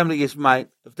done Family Guest, mate.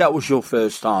 If that was your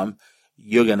first time,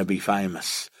 you're going to be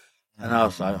famous. And I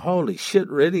was like, holy shit,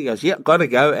 really? He goes, yeah, got to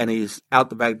go. And he's out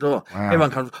the back door. Wow.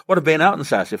 Everyone comes, what did Ben Elton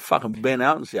say? I said, fucking Ben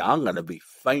Elton said, I'm going to be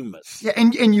famous. Yeah,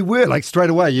 and you were, like, straight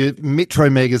away, Metro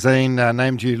Magazine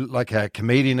named you, like, a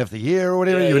Comedian of the Year or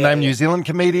whatever. You were named New Zealand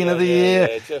Comedian of the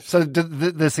Year. So did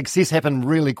the success happen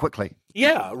really quickly?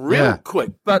 Yeah, real quick.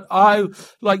 But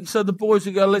so the boys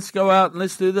would go, let's go out and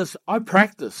let's do this. I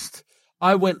practiced.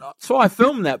 I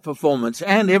filmed that performance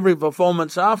and every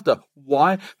performance after.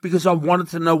 Why? Because I wanted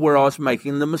to know where I was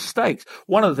making the mistakes.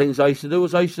 One of the things I used to do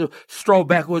was I used to stroll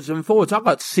backwards and forwards. I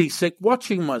got seasick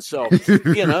watching myself.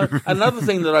 Another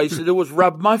thing that I used to do was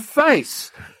rub my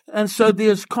face. And so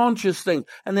there's conscious thing.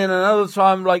 And then another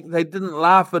time, like, they didn't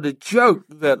laugh at a joke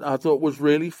that I thought was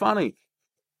really funny.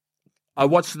 I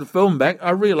watched the film back. I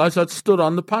realized I'd stood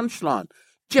on the punchline.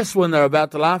 just when they're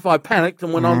about to laugh, I panicked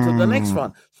and went on to the next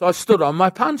one. So I stood on my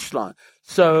punchline.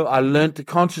 So I learned to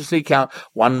consciously count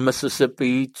 1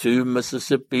 Mississippi, 2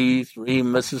 Mississippi, 3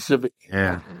 Mississippi.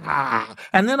 Yeah.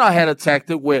 And then I had a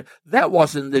tactic where that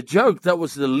wasn't the joke, that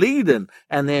was the lead-in.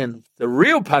 And then the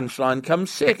real punchline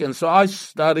comes second. So I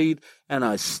studied and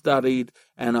I studied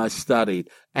and I studied.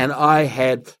 And I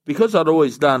had, because I'd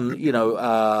always done,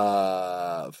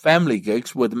 family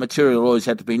gigs where the material always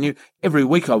had to be new, every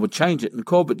week I would change it. And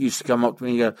Corbett used to come up to me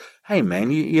and go, hey, man,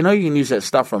 you know you can use that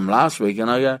stuff from last week. And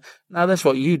I go, no, that's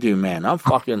what you do, man. I'm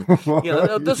fucking,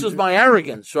 this is my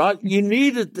arrogance, right? You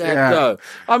needed that, though.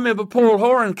 I remember Paul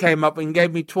Horan came up and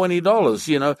gave me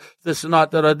 $20, this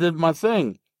night that I did my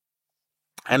thing.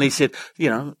 And he said,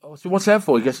 I said, what's that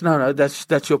for? He goes, no,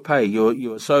 that's your pay.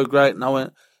 You were so great. And I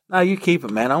went, no, you keep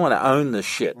it, man. I want to own this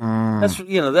shit. That's,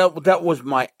 that was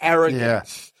my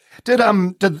arrogance. Yeah.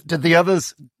 Did the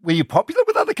others, were you popular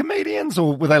with other comedians,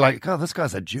 or were they like, oh, this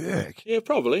guy's a jerk? Yeah,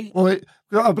 probably. Well,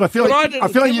 but I feel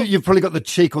like you've probably got the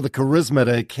cheek or the charisma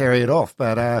to carry it off.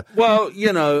 But well,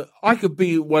 I could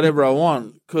be whatever I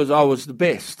want because I was the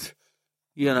best.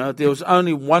 There was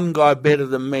only one guy better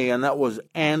than me, and that was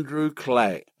Andrew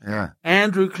Clay. Yeah.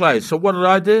 Andrew Clay. So what did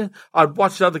I do? I'd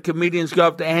watch other comedians go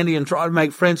up to Andy and try to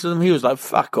make friends with him. He was like,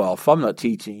 fuck off. I'm not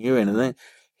teaching you anything.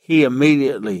 He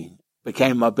immediately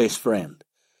became my best friend.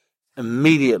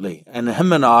 Immediately. And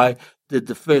him and I did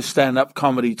the first stand-up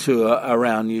comedy tour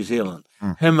around New Zealand.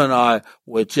 Him and I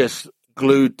were just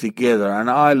glued together, and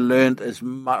I learned as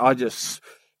much. I just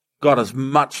got as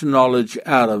much knowledge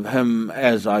out of him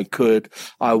as I could.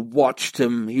 I watched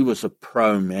him. He was a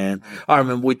pro, man. I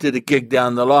remember we did a gig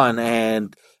down the line,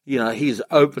 and, he's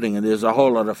opening, and there's a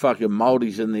whole lot of fucking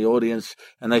Māoris in the audience,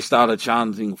 and they started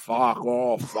chanting, fuck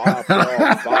off, fuck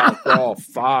off, fuck off,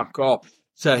 fuck off.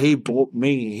 So he brought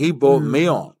me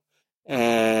on.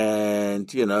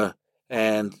 And,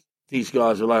 and these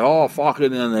guys were like, oh, fuck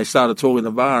it. And they started talking in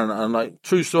the bar, and I'm like,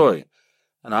 true story.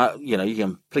 And I, you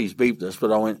can please beep this,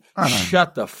 but I went,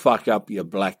 shut the fuck up, you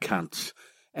black cunts.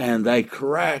 And they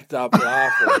cracked up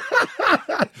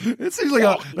laughing. It seems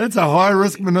like that's a high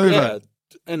risk maneuver. Yeah.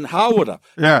 And Howard,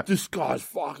 yeah, this guy's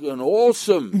fucking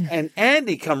awesome. And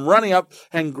Andy come running up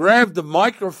and grabbed the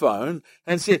microphone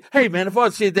and said, hey, man, if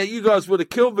I'd said that, you guys would have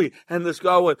killed me. And this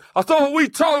guy went, I thought we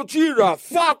told you to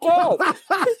fuck off.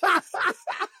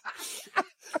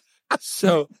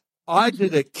 So I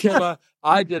did a killer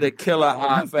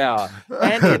half hour.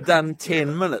 Andy had done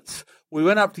 10 minutes. We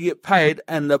went up to get paid,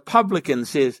 and the publican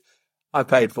says, I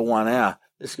paid for 1 hour.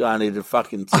 This guy needed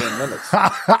fucking 10 minutes.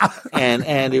 And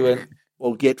Andy went,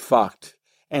 well, get fucked.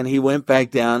 And he went back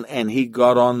down, and he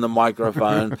got on the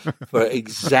microphone for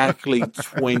exactly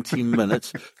 20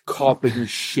 minutes, copying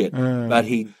shit. But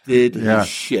he did his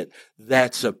shit.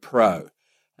 That's a pro.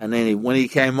 And then when he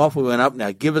came off, we went up,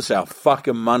 now give us our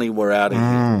fucking money, we're out of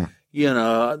here.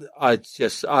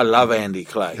 I love Andy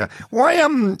Clay. Yeah. Why,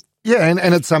 yeah,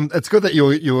 and it's good that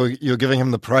you're giving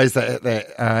him the praise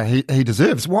that he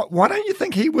deserves. Why don't you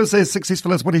think he was as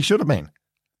successful as what he should have been?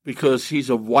 Because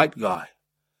he's a white guy.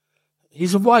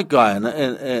 He's a white guy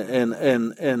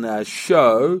in a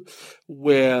show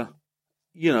where,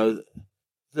 the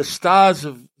stars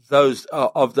of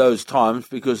those times,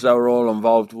 because they were all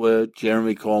involved, were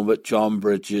Jeremy Corbett, John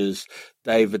Bridges,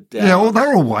 David Dow. Yeah, well,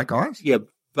 they're all white guys. Yeah,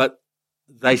 but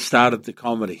they started the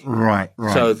comedy. Right.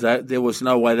 So there was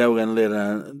no way they were going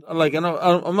to let and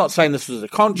I'm not saying this was a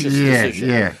conscious decision.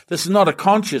 Yeah. This is not a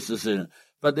conscious decision,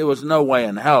 but there was no way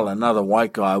in hell another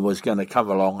white guy was going to come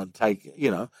along and take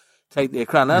their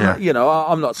crown. And,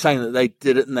 I'm not saying that they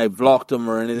did it and they blocked them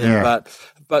or anything,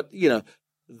 but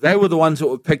they were the ones that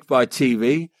were picked by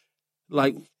TV.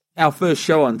 Like, our first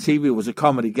show on TV was a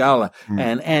comedy gala,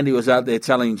 and Andy was out there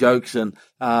telling jokes, and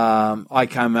I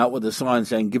came out with a sign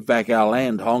saying, give back our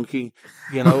land, honky,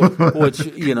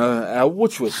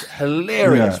 which was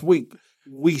hilarious. Yeah.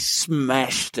 We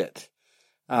smashed it.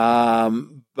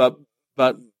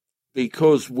 But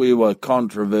because we were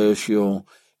controversial,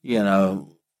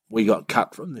 we got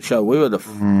cut from the show. We were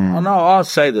I'll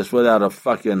say this without a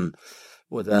fucking...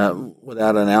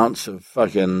 Without an ounce of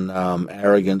fucking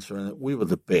arrogance or anything, we were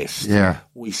the best. Yeah.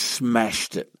 We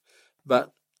smashed it.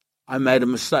 But I made a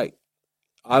mistake.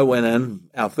 I went in,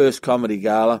 our first comedy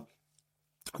gala,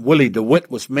 Willie DeWitt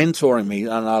was mentoring me,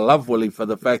 and I love Willie for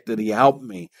the fact that he helped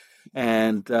me.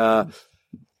 And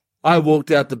I walked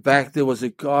out the back. There was a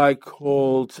guy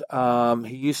called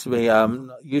he used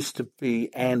to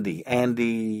be Andy.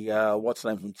 What's his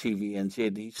name from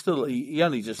TVNZ? He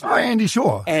only just Andy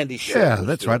Shaw. Andy Shaw. Yeah,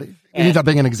 that's right. He ended up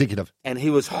being an executive. And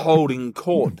he was holding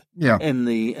court in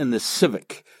the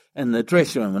Civic. in the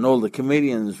dressing room, and all the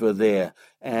comedians were there.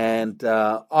 And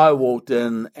I walked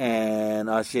in and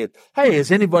I said, "Hey,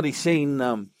 has anyone seen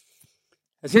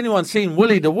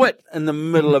Willie DeWitt in the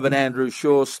middle of an Andrew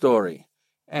Shaw story?"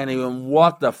 And he went,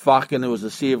 "What the fuck?" And there was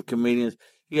a sea of comedians.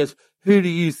 He goes, "Who do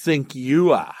you think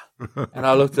you are?" And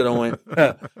I looked at him and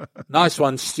went, "Nice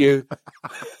one, Stu."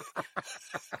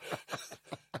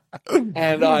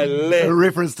 And I left. A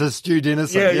reference to Stu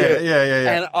Dennison.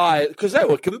 Yeah. And because they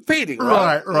were competing,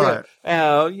 right?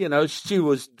 Right. Stu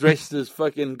was dressed as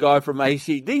fucking guy from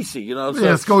AC/DC,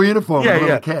 So, school uniform.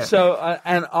 Yeah. Cat. So,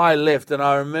 and I left, and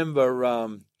I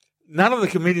remember none of the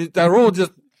comedians, they were all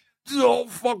just, "Oh,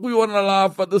 fuck, we want to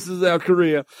laugh, but this is our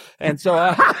career." And so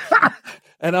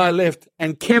I left,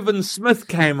 and Kevin Smith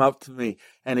came up to me,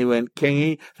 and he went,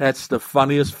 "Kingy, that's the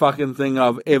funniest fucking thing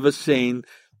I've ever seen,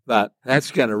 but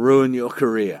that's going to ruin your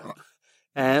career."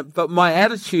 But my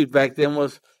attitude back then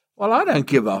was, well, I don't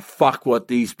give a fuck what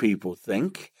these people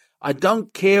think. I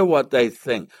don't care what they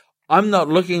think. I'm not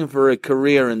looking for a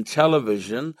career in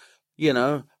television.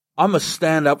 I'm a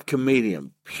stand-up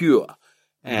comedian, pure.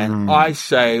 And I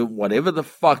say whatever the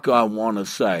fuck I want to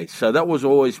say. So that was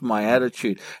always my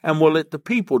attitude. And we'll let the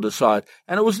people decide.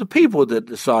 And it was the people that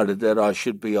decided that I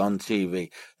should be on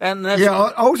TV. And that's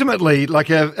ultimately,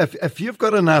 like if you've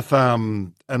got enough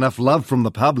love from the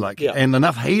public and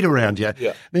enough heat around you,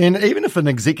 then even if an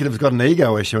executive's got an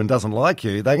ego issue and doesn't like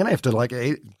you, they're going to have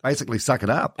to basically suck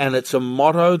it up. And it's a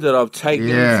motto that I've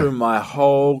taken through my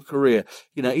whole career.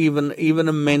 Even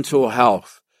in mental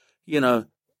health,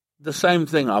 the same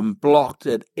thing. I'm blocked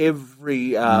at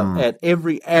every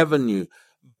avenue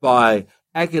by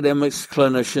academics,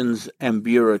 clinicians, and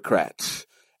bureaucrats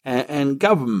and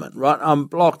government. Right, I'm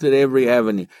blocked at every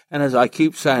avenue. And as I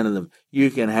keep saying to them, you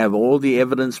can have all the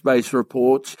evidence-based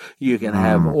reports, you can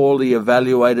have all the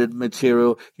evaluated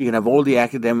material, you can have all the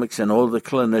academics and all the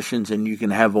clinicians, and you can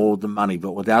have all the money.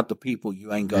 But without the people,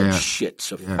 you ain't got shit.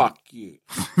 So fuck you.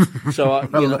 So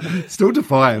still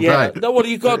defiant. Right? No, what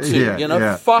do you got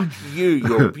to? Fuck you,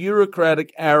 your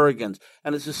bureaucratic arrogance.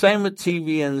 And it's the same with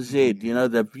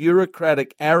TVNZ. The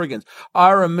bureaucratic arrogance. I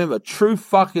remember, true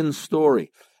fucking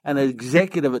story. An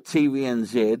executive at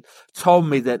TVNZ told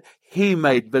me that he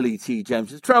made Billy T.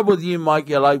 James. The trouble with you, Mike,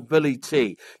 you're like Billy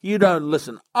T. You don't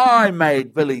listen. I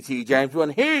made Billy T. James. When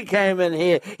he came in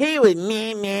here, he was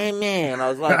meh. And I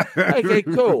was like, okay,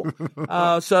 cool.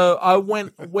 So I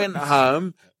went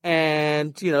home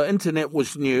and, internet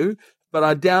was new. But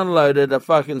I downloaded a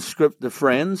fucking script of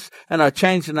Friends, and I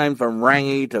changed the name from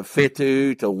Rangy to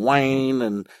Fetu to Wayne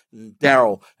and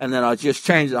Daryl. And then I just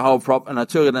changed the whole prop, and I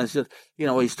took it and I said,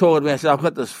 he's talking to me. I said, I've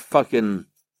got this fucking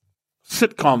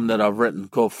sitcom that I've written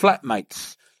called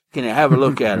Flatmates. Can you have a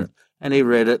look at it? And he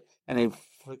read it, and he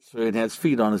flicked through it and had his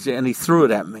feet on his head, and he threw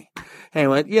it at me. And he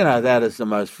went, that is the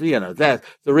most, that's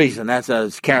the reason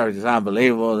those characters are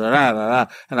unbelievable. And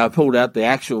I pulled out the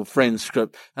actual Friends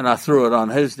script and I threw it on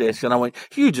his desk and I went,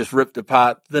 you just ripped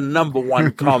apart the number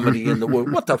one comedy in the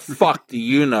world. What the fuck do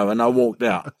you know? And I walked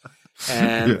out.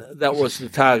 And that was the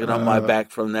target on my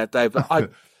back from that day. But I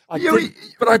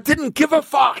didn't give a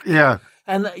fuck. Yeah.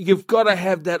 And you've got to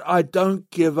have that I don't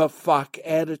give a fuck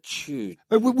attitude.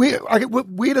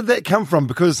 Where did that come from?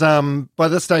 Because by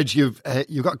this stage you've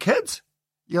got kids,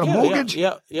 you got a mortgage.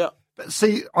 Yeah. But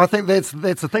see, I think that's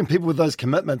the thing. People with those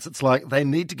commitments, it's like they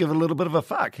need to give a little bit of a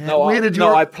fuck.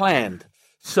 I planned.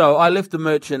 So I left the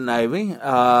Merchant Navy.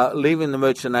 Leaving the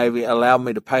Merchant Navy allowed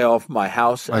me to pay off my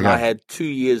house, and I had 2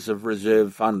 years of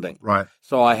reserve funding. Right.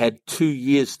 So I had 2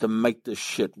 years to make this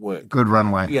shit work. Good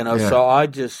runway. So I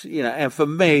just, and for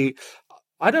me,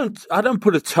 I don't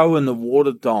put a toe in the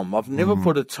water, Dom. I've never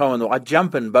put a toe in the water. I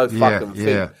jump in both fucking feet.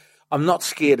 Yeah. I'm not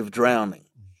scared of drowning.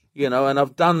 And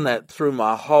I've done that through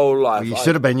my whole life. Well, you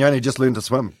should have been. You only just learned to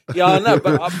swim. Yeah, I know,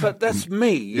 but that's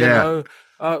me, you know.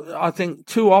 I think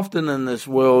too often in this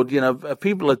world,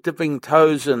 people are dipping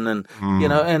toes in,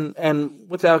 and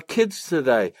with our kids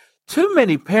today, too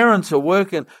many parents are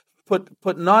working, put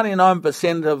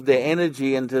 99% of their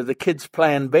energy into the kids'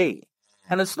 plan B.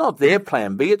 And it's not their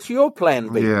plan B, it's your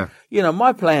plan B. Yeah.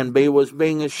 My plan B was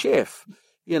being a chef,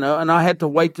 and I had to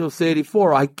wait till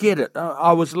 34. I get it.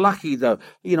 I was lucky though.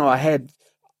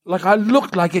 I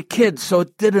looked like a kid, so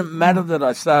it didn't matter that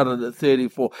I started at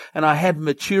 34. And I had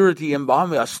maturity in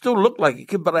behind me. I still looked like a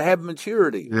kid, but I had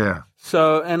maturity. Yeah.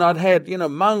 So, and I'd had,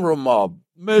 mongrel mob,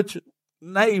 Merchant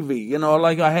Navy,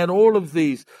 I had all of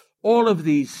these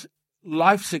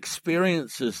life's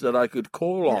experiences that I could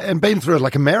call on. And been through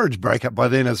like a marriage breakup by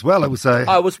then as well, I would say.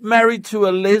 I was married to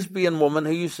a lesbian woman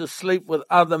who used to sleep with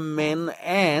other men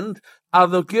and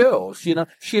other girls.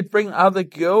 She'd bring other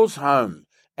girls home.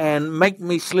 and make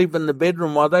me sleep in the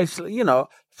bedroom while they sleep,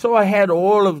 So I had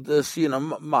all of this,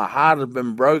 my heart had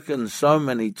been broken so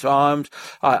many times.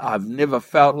 I've never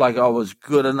felt like I was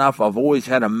good enough. I've always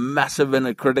had a massive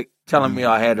inner critic telling me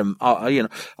I had him.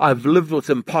 I've lived with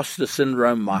imposter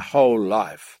syndrome my whole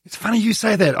life. It's funny you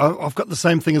say that. I've got the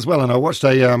same thing as well. And I watched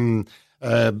a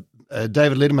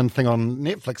David Letterman thing on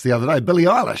Netflix the other day. Billie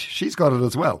Eilish, she's got it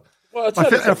as well. Well,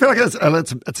 I feel like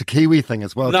it's a Kiwi thing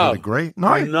as well, to a degree.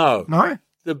 No.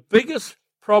 The biggest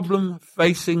problem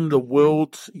facing the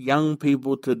world's young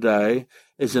people today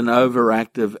is an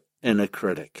overactive inner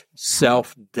critic,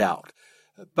 self-doubt.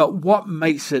 But what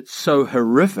makes it so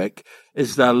horrific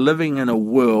is they're living in a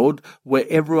world where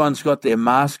everyone's got their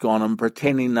mask on and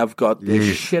pretending they've got their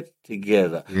shit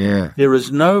together. Yeah. There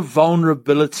is no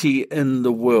vulnerability in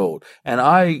the world. And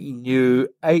I knew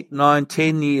 8, 9,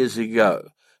 10 years ago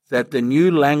that the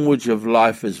new language of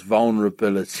life is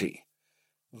vulnerability.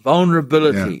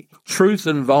 Vulnerability. Yeah. Truth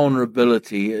and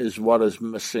vulnerability is what is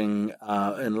missing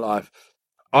in life.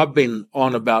 I've been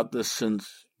on about this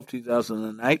since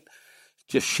 2008.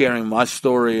 Just sharing my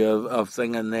story of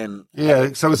thing, and then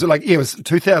so it was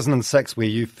 2006 where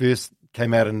you first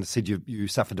came out and said you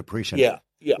suffered depression. Yeah.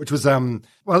 Which was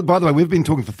well, by the way, we've been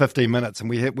talking for 15 minutes and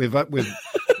we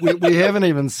haven't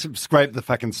even scraped the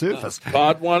fucking surface.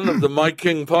 Part 1 of the Mike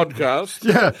King podcast.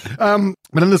 Yeah.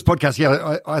 But in this podcast,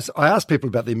 I asked people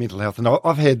about their mental health, and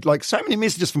I've had like so many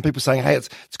messages from people saying, "Hey, it's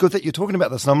good that you're talking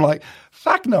about this." And I'm like,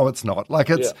 "Fuck no, it's not."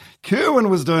 Like Kerwin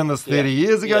was doing this 30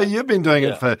 years ago. You've been doing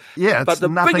it for it's But the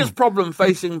nothing. biggest problem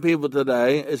facing people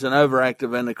today is an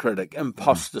overactive inner critic,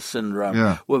 imposter syndrome.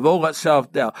 Yeah. We've all got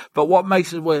self-doubt. But what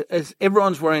makes it worse is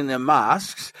everyone's wearing their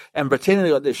masks and pretending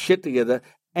they got their shit together.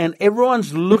 And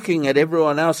everyone's looking at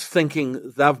everyone else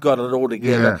thinking they've got it all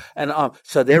together. Yeah. And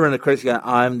so they're in a crisis going,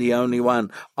 I'm the only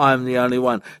one. I'm the only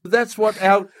one. That's what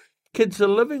our kids are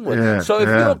living with. Yeah, so if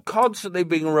you're constantly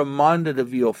being reminded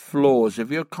of your flaws, if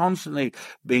you're constantly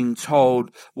being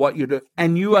told what you do,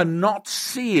 and you are not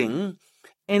seeing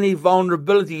any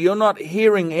vulnerability, you're not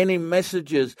hearing any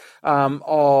messages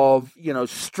of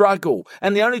struggle,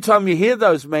 and the only time you hear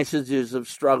those messages of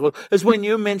struggle is when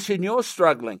you mention you're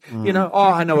struggling.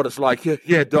 I know what it's like.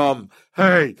 Yeah, Dom,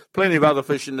 hey, plenty of other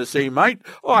fish in the sea, mate.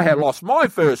 I had lost my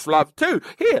first love too.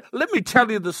 Here, let me tell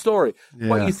you the story.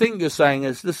 What you think you're saying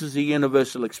is this is a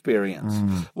universal experience.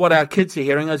 What our kids are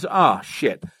hearing is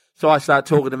shit. So I start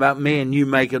talking about me, and you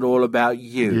make it all about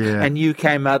you. Yeah. And you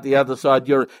came out the other side.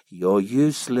 You're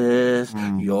useless.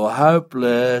 You're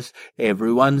hopeless.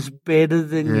 Everyone's better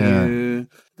than you.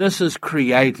 This has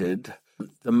created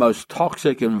the most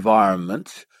toxic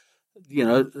environment,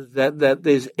 that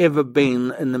there's ever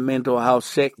been in the mental health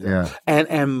sector. Yeah.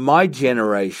 And my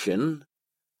generation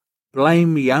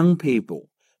blame young people.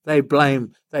 They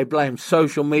blame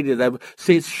social media.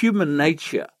 See, it's human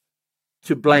nature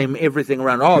to blame everything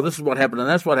around. Oh, this is what happened and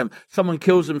that's what happened. Someone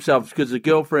kills themselves because the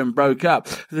girlfriend broke up.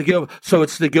 So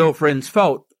it's the girlfriend's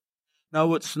fault.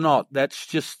 No, it's not. That's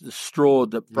just the straw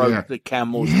that broke the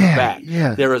camel's back.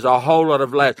 Yeah. There is a whole lot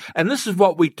of layers. And this is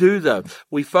what we do, though.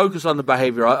 We focus on the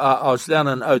behavior. I was down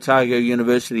in Otago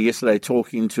University yesterday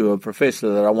talking to a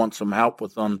professor that I want some help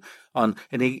with and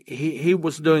he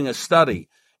was doing a study.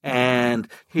 And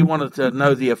he wanted to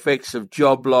know the effects of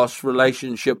job loss,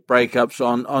 relationship breakups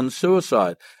on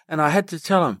suicide. And I had to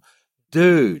tell him,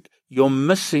 dude, you're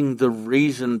missing the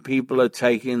reason people are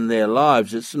taking their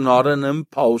lives. It's not an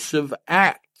impulsive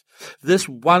act. This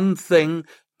one thing,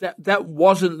 that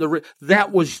wasn't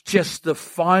that was just the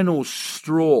final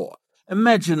straw.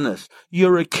 Imagine this.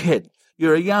 You're a kid.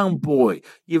 You're a young boy.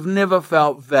 You've never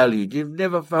felt valued. You've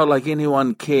never felt like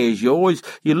anyone cares. You're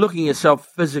looking at yourself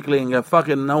physically and go,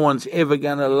 fucking no one's ever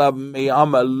going to love me.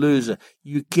 I'm a loser.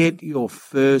 You get your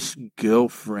first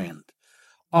girlfriend.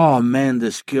 Oh man,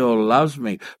 this girl loves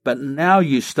me. But now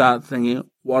you start thinking,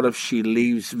 what if she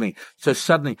leaves me? So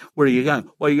suddenly, where are you going?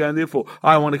 What are you going there for?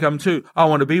 I want to come too. I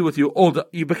want to be with you.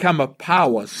 You become a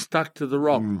power stuck to the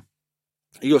rock.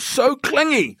 You're so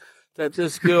clingy that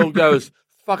this girl goes,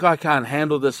 fuck, I can't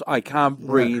handle this, I can't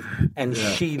breathe, and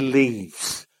she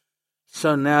leaves.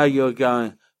 So now you're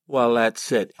going, well,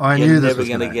 that's it. You're never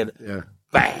going to get it. Yeah.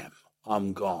 Bam,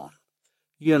 I'm gone.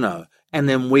 And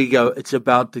then we go, it's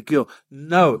about the girl.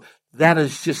 No, that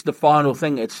is just the final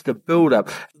thing. It's the build-up.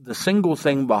 The single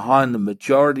thing behind the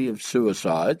majority of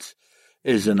suicides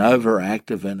is an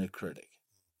overactive inner critic.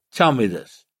 Tell me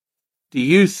this. Do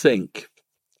you think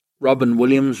Robin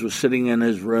Williams was sitting in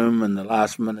his room in the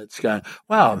last minutes going,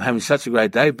 wow, I'm having such a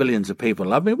great day. Billions of people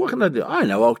love me. What can I do? I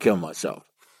know, I'll kill myself.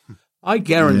 I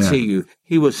guarantee you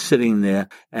he was sitting there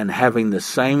and having the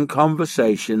same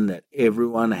conversation that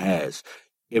everyone has.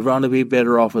 Everyone will be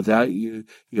better off without you.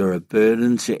 You're a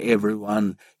burden to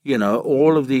everyone.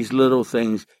 All of these little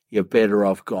things, you're better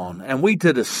off gone. And we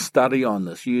did a study on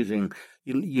this using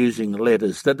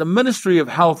letters that the Ministry of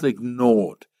Health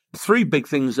ignored. 3 big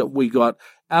things that we got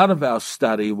out of our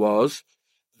study was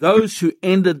those who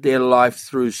ended their life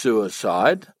through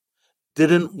suicide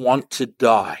didn't want to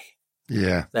die.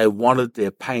 Yeah. They wanted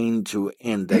their pain to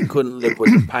end. They couldn't live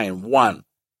with the pain. 1,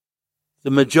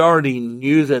 the majority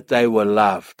knew that they were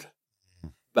loved,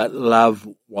 but love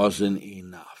wasn't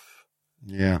enough.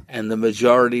 Yeah. And the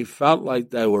majority felt like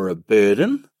they were a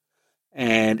burden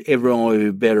and everyone would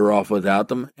be better off without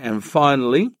them. And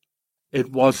finally,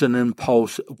 it wasn't an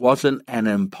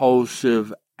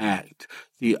impulsive act.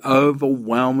 The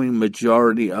overwhelming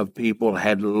majority of people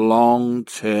had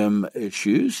long-term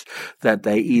issues that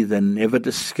they either never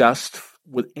discussed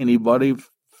with anybody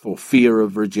for fear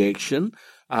of rejection.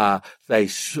 They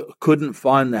couldn't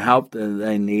find the help that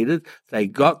they needed. They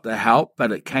got the help,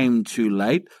 but it came too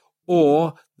late,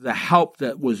 or the help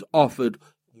that was offered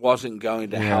wasn't going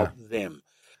to help them.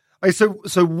 Hey, so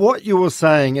what you were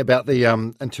saying about the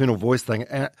internal voice thing,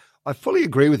 I fully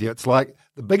agree with you. It's like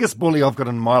the biggest bully I've got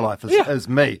in my life is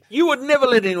me. You would never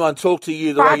let anyone talk to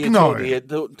you the way you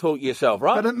talk to yourself,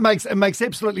 right? But it makes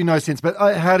absolutely no sense. But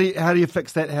how do you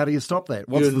fix that? How do you stop that?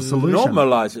 What's the solution?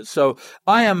 Normalize it. So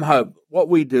I Am Hope, what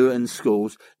we do in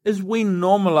schools is we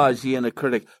normalize the inner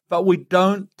critic, but we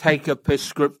don't take a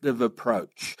prescriptive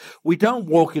approach. We don't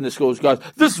walk into schools and go,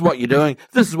 this is what you're doing,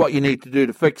 this is what you need to do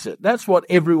to fix it. That's what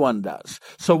everyone does.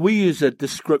 So we use a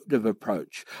descriptive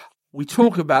approach. We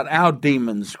talk about our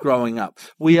demons growing up.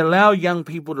 We allow young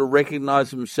people to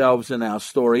recognize themselves in our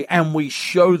story, and we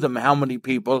show them how many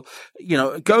people,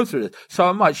 go through it. So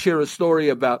I might share a story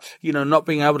about, not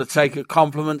being able to take a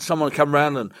compliment. Someone come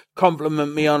around and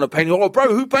compliment me on a painting. Oh, bro,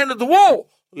 who painted the wall?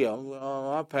 Yeah,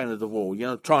 well, I painted the wall,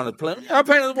 trying to play. I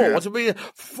painted the wall. What's it mean?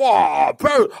 Oh,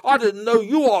 bro, I didn't know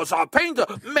you was a painter.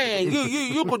 Man,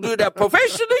 you could do that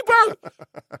professionally, bro.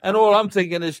 And all I'm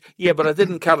thinking is, yeah, but I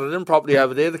didn't color it in properly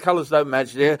over there. The colors don't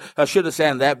match there. I should have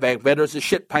sanded that back better. It's a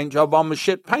shit paint job. I'm a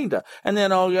shit painter. And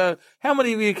then I'll go, how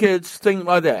many of you kids think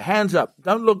like that? Hands up.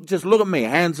 Don't look, just look at me.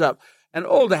 Hands up. And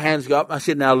all the hands go up. I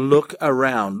said, now look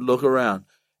around. Look around.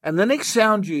 And the next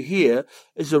sound you hear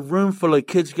is a room full of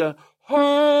kids go, holy,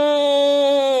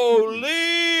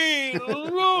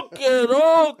 look at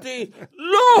all the,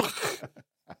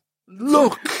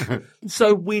 look.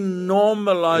 So we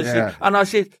normalize it. And I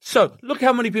said, so look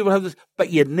how many people have this, but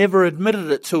you never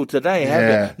admitted it till today,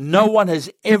 have you? No one has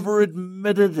ever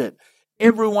admitted it.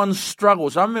 Everyone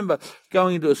struggles. I remember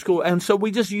going into a school, and so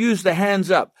we just use the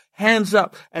hands up, and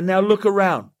now look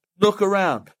around, and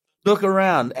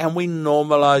we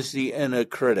normalize the inner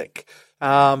critic.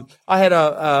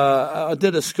 I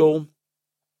did a school.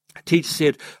 A teacher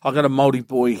said, I've got a Māori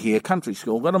boy here, country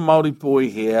school, got a Māori boy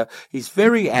here. He's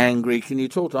very angry. Can you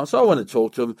talk to him? So I went to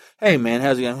talk to him. Hey, man,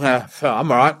 how's it going?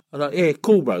 I'm all right. I was like, yeah,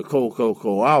 cool, bro. Cool.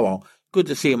 Oh, well, good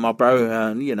to see you, my bro.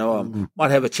 And, I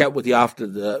might have a chat with you after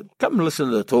come and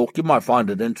listen to the talk. You might find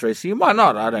it interesting. You might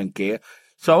not. I don't care.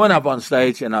 So I went up on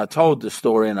stage and I told the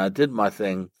story and I did my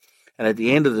thing. And at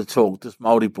the end of the talk, this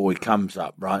Māori boy comes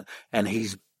up, right? And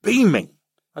he's beaming.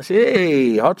 I said,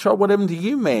 hey, Hotshot, what happened to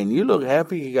you, man? You look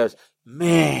happy. He goes,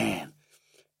 man,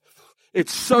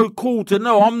 it's so cool to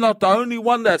know I'm not the only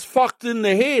one that's fucked in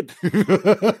the head.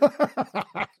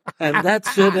 And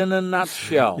that's it in a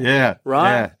nutshell. Yeah.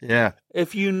 Right? Yeah.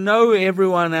 If you know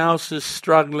everyone else is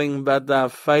struggling but they're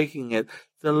faking it,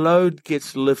 the load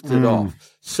gets lifted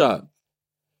off. So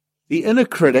the inner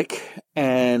critic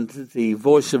and the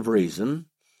voice of reason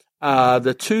are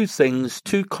the two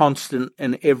constant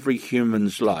in every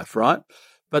human's life, right?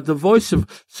 But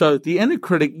the inner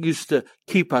critic used to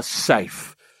keep us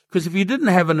safe. Because if you didn't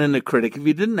have an inner critic, if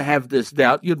you didn't have this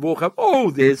doubt, you'd walk up, oh,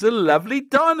 there's a lovely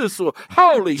dinosaur.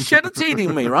 Holy shit, it's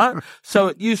eating me, right? So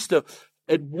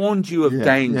it warned you of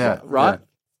danger, right?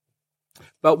 Yeah.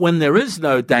 But when there is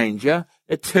no danger,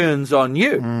 it turns on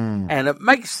you and it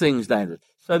makes things dangerous.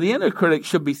 So the inner critic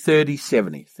should be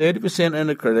 30-70. 30%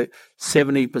 inner critic,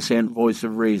 70% voice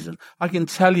of reason. I can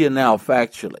tell you now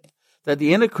factually that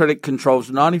the inner critic controls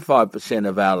 95%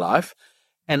 of our life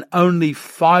and only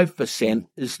 5%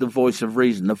 is the voice of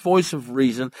reason. The voice of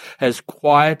reason has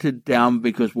quieted down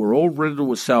because we're all riddled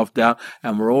with self-doubt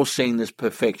and we're all seeing this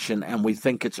perfection and we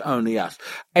think it's only us.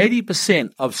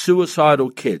 80% of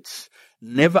suicidal kids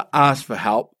never ask for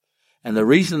help And the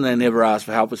reason they never ask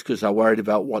for help is because they're worried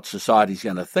about what society's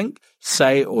going to think,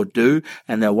 say, or do,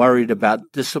 and they're worried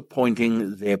about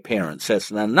disappointing their parents. That's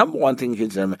the number one thing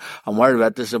kids say. I'm worried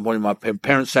about disappointing my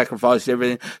parents. Sacrificed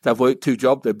everything. They've worked 2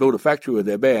 jobs. They built a factory with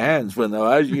their bare hands when they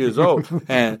were 8 years old,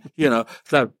 and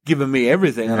they've given me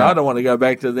everything, and I don't want to go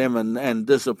back to them and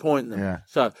disappoint them. Yeah.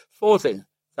 So, 4th thing,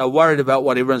 they're worried about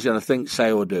what everyone's going to think,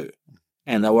 say, or do.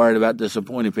 And they're worried about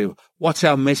disappointing people. What's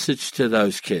our message to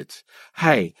those kids?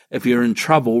 Hey, if you're in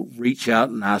trouble, reach out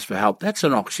and ask for help. That's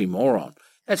an oxymoron.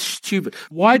 That's stupid.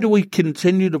 Why do we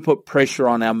continue to put pressure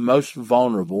on our most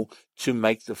vulnerable to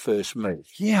make the first move?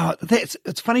 Yeah,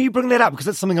 it's funny you bring that up because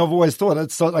it's something I've always thought.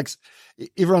 It's like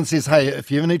everyone says, hey,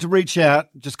 if you ever need to reach out,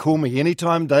 just call me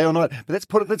anytime, day or night.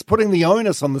 But that's putting the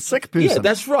onus on the sick person. Yeah,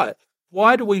 that's right.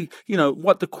 Why do we,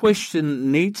 what the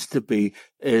question needs to be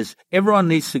is everyone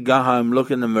needs to go home,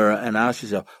 look in the mirror and ask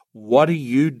yourself, what are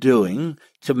you doing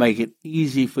to make it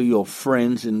easy for your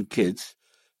friends and kids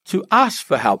to ask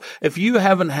for help? If you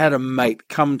haven't had a mate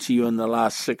come to you in the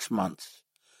last 6 months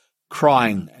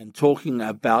crying and talking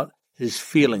about his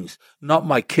feelings, not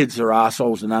my kids are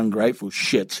assholes and ungrateful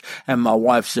shits and my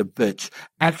wife's a bitch,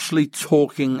 actually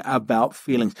talking about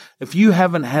feelings. If you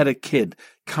haven't had a kid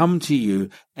come to you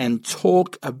and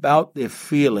talk about their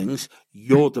feelings,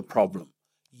 you're the problem.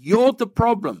 You're the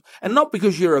problem. And not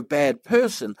because you're a bad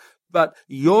person, but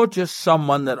you're just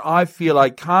someone that I feel I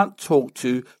can't talk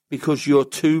to because you're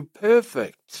too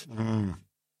perfect. And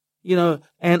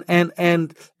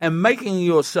making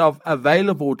yourself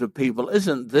available to people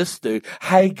isn't this, dude.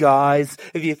 Hey guys,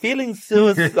 if you're feeling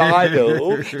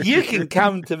suicidal, you can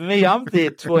come to me. I'm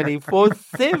there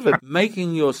 24/7.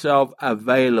 Making yourself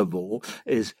available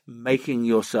is making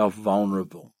yourself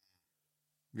vulnerable.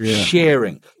 Yeah.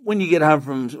 Sharing. When you get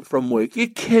home from work, your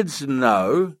kids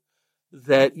know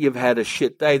that you've had a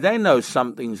shit day. They know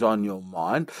something's on your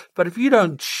mind. But if you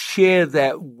don't share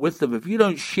that with them, if you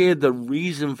don't share the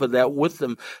reason for that with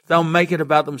them, they'll make it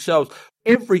about themselves.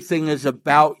 Everything is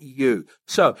about you.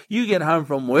 So you get home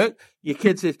from work, your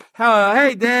kid says,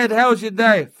 hey, Dad, how was your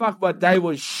day? Fuck, my day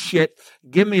was shit.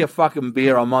 Give me a fucking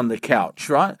beer. I'm on the couch,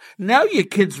 right? Now your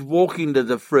kid's walking to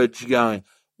the fridge going,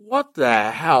 what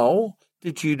the hell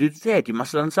did you do to Dad? You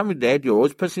must have done something, Dad. You're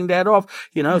always pissing Dad off.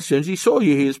 As soon as he saw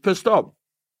you, he was pissed off.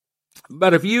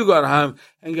 But if you got home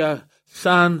and go,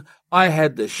 son, I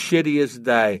had the shittiest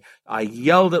day. I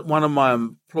yelled at one of my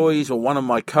employees or one of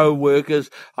my co-workers.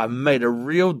 I made a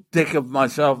real dick of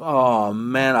myself. Oh,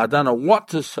 man, I don't know what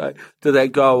to say to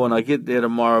that guy when I get there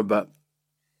tomorrow. But,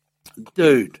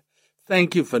 dude,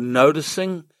 thank you for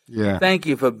noticing. Yeah. Thank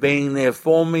you for being there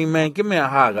for me, man. Give me a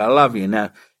hug. I love you.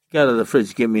 Now, go to the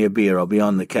fridge, get me a beer. I'll be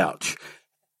on the couch.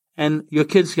 And your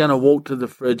kid's going to walk to the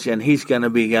fridge and he's going to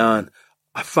be going,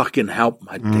 I fucking helped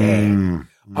my dad.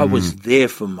 I was there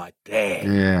for my dad.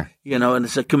 Yeah. And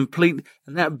it's a complete,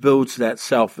 and that builds that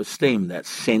self-esteem, that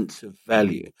sense of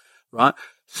value, right?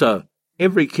 So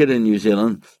every kid in New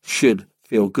Zealand should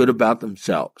feel good about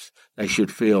themselves. They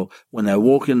should feel, when they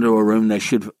walk into a room, they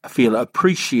should feel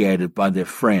appreciated by their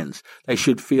friends. They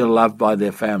should feel loved by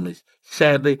their families.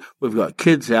 Sadly, we've got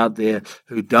kids out there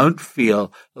who don't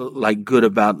feel like good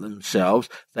about themselves.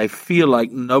 They feel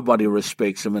like nobody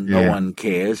respects them and no one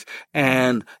cares.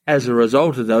 And as a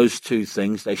result of those two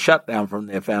things, they shut down from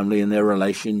their family and their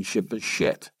relationship is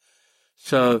shit.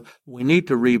 So we need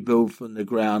to rebuild from the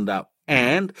ground up.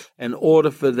 And in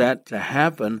order for that to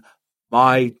happen,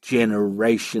 my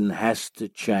generation has to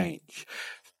change.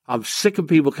 I'm sick of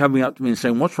people coming up to me and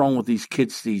saying, what's wrong with these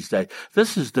kids these days?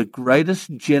 This is the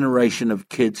greatest generation of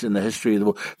kids in the history of the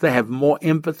world. They have more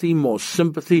empathy, more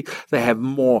sympathy. They have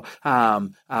more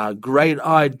great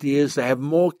ideas. They have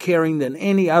more caring than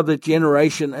any other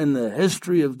generation in the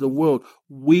history of the world.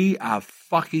 We are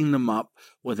fucking them up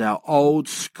with our old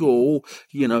school,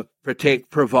 protect,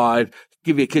 provide,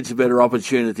 give your kids a better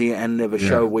opportunity and never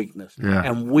show weakness. Yeah.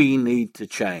 And we need to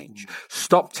change.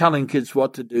 Stop telling kids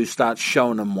what to do. Start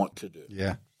showing them what to do.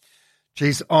 Yeah.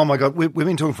 Jeez. Oh, my God. We've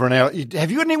been talking for an hour.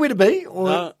 Have you got anywhere to be?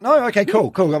 Or... No? Okay,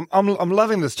 cool. I'm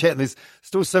loving this chat. And there's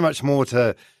still so much more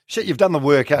to... Shit, you've done the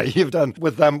work, You've done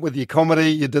with your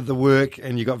comedy, you did the work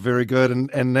and you got very good.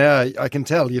 And now I can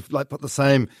tell you've put the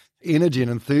same energy and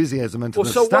enthusiasm into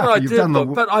this stuff.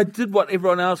 But I did what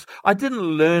everyone else... I didn't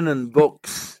learn in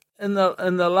books. In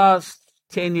the last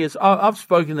 10 years, I've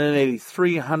spoken to nearly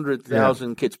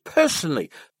 300,000 kids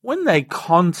personally. When they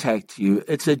contact you,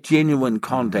 it's a genuine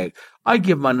contact. I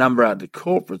give my number out to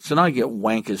corporates and I get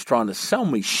wankers trying to sell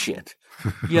me shit.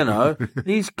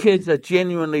 These kids are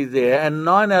genuinely there, and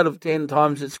 9 out of 10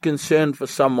 times it's concern for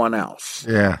someone else.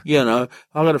 Yeah. I've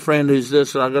got a friend who's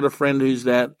this and I've got a friend who's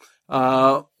that.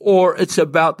 or it's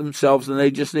about themselves and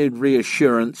they just need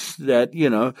reassurance that,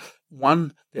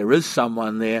 one, there is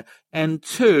someone there, and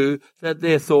two, that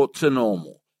their thoughts are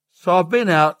normal. So I've been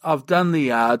out, I've done the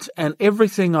yards, and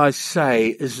everything I say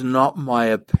is not my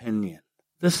opinion.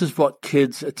 This is what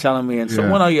kids are telling me. And so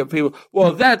when I get people,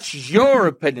 well, that's your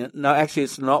opinion. No, actually,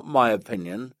 it's not my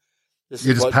opinion.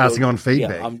 You're just passing on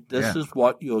feedback. This is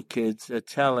what your kids are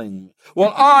telling me.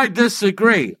 Well, I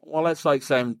disagree. Well, that's like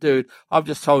saying, dude, I've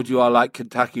just told you I like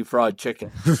Kentucky Fried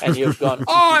Chicken. And you've gone,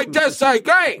 I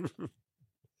disagree.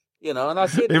 And I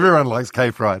said... Everyone likes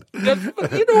K-Fried. You know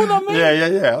what I mean?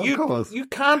 Yeah, of course. You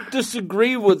can't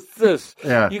disagree with this.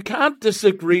 Yeah. You can't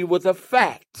disagree with a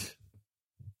fact.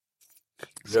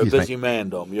 You're a busy man,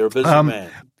 Dom. You're a busy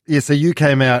man. Yeah, so you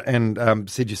came out and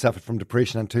said you suffered from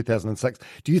depression in 2006.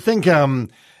 Do you think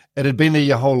it had been there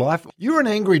your whole life? You were an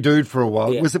angry dude for a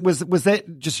while. Yeah. Was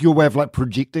that just your way of like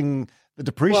projecting the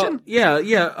depression? Well,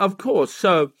 yeah, of course.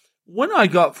 So when I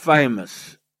got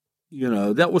famous,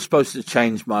 that was supposed to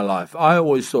change my life. I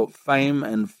always thought fame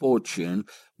and fortune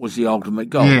was the ultimate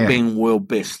goal, being world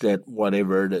best at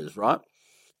whatever it is, right?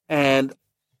 And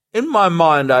in my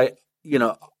mind, I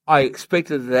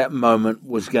expected that moment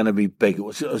was going to be big. It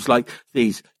was like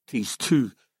these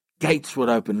two gates would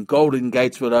open, golden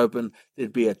gates would open.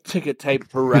 There'd be a ticker tape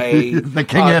parade. The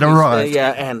king had arrived.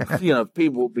 Yeah, and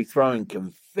people would be throwing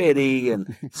confetti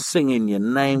and singing your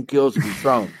name. Girls would be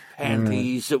throwing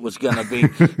panties. It was going to be.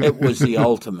 It was the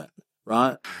ultimate,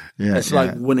 right? Yeah, it's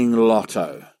like winning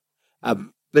lotto, $1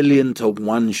 billion to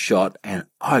one shot, and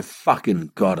I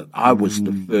fucking got it. I was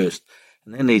the first.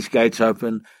 And then these gates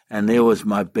open, and there was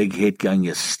my big head going,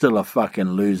 you're still a fucking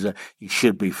loser. You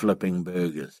should be flipping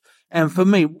burgers. And for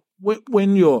me,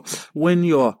 when your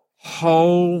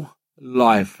whole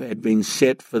life had been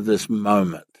set for this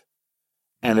moment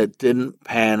and it didn't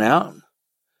pan out,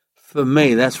 for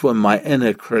me, that's when my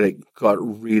inner critic got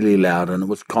really loud and it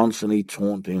was constantly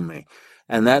taunting me.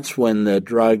 And that's when the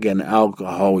drug and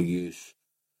alcohol use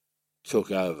took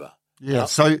over. Yeah,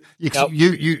 so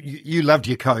you loved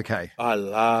your Coke, eh? I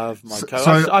love my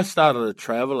Coke. I started a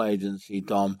travel agency,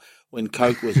 Dom, when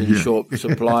Coke was in short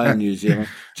supply in New Zealand,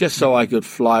 just so I could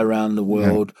fly around the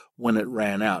world when it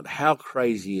ran out. How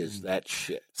crazy is that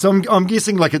shit? So I'm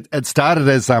guessing like it started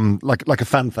as like a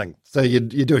fun thing. So you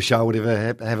do a show, whatever,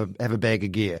 have a bag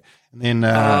of gear, and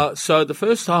then so the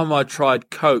first time I tried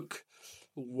Coke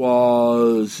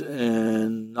was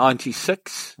in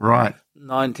 96, right?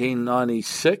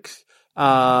 1996.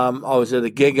 I was at a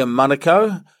gig in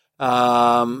Monaco.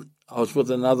 I was with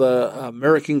another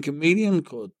American comedian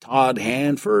called Todd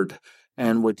Hanford,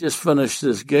 and we just finished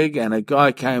this gig, and a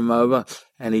guy came over,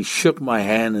 and he shook my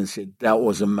hand and said, that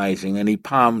was amazing, and he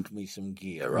palmed me some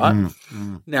gear, right?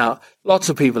 Now, lots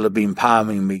of people have been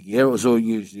palming me gear. It was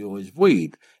usually always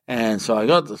weed. And so I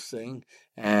got this thing,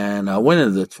 and I went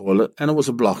into the toilet, and it was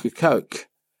a block of Coke.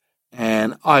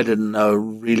 And I didn't know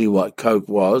really what Coke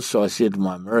was, so I said to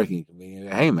my American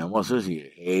comedian, hey, man, what's this here?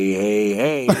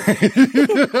 Hey.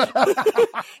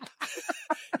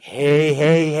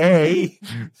 hey.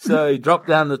 So he dropped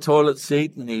down the toilet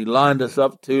seat, and he lined us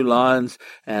up 2 lines,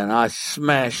 and I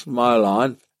smashed my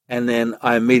line, and then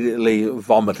I immediately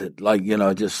vomited,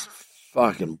 just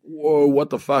fucking, whoa, what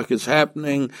the fuck is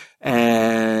happening?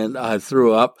 And I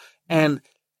threw up. And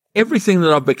everything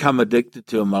that I've become addicted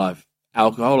to in my life,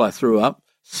 alcohol, I threw up.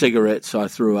 Cigarettes, I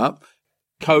threw up.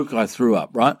 Coke, I threw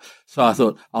up, right? So I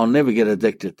thought, I'll never get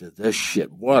addicted to this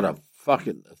shit. What a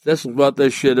fucking, if this is what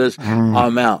this shit is,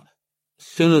 I'm out. As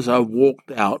soon as I walked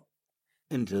out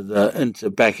into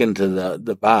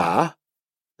the bar,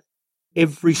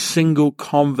 every single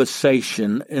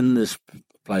conversation in this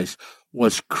place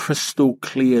was crystal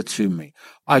clear to me.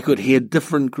 I could hear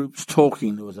different groups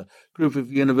talking. There was a group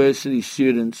of university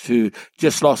students who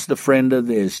just lost a friend of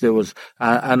theirs. There was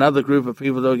another group of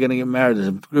people that were going to get married. There's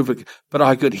a group but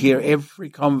I could hear every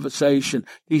conversation.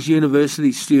 These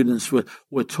university students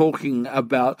were talking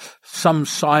about some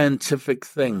scientific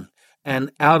thing.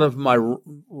 And out of my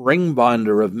ring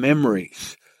binder of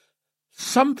memories,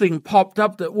 something popped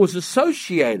up that was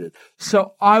associated.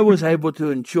 So I was able to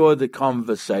enjoy the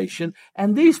conversation.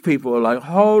 And these people were like,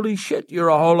 holy shit, you're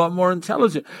a whole lot more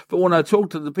intelligent. But when I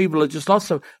talked to the people that just lost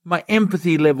them, my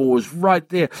empathy level was right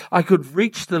there. I could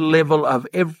reach the level of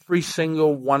every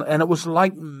single one. And it was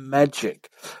like magic.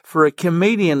 For a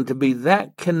comedian to be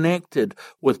that connected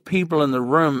with people in the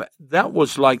room, that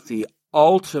was like the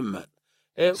ultimate.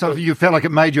 So you felt like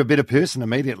it made you a better person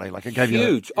immediately? Like it gave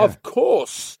huge, you... of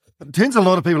course. It turns a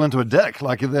lot of people into a dick.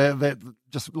 Like that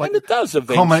just like and it does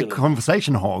eventually.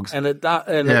 Conversation hogs. And it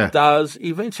does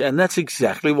eventually. And that's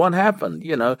exactly what happened.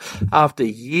 After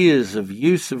years of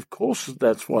use, of course,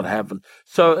 that's what happened.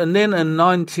 So, and then in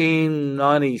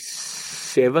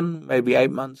 1997, maybe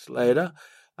 8 months later,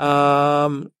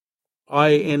 I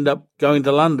end up going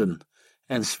to London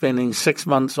and spending 6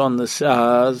 months on the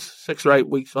 6 or 8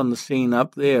 weeks on the scene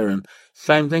up there. And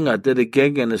same thing, I did a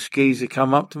gig and a geezer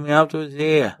come up to me afterwards.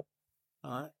 Yeah.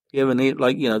 All right. You ever need,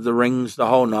 the rings, the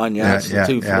whole 9 yards, the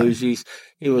two floozies.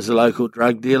 He was a local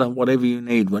drug dealer. Whatever you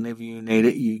need, whenever you need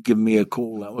it, you give me a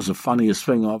call. That was the funniest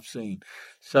thing I've seen.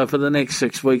 So for the next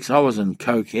 6 weeks, I was in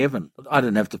coke heaven. I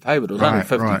didn't have to pay, but it was only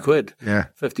 50 quid. Yeah.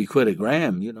 50 quid a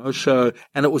gram, So,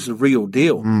 and it was the real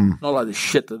deal. Not like the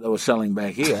shit that they were selling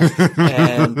back here.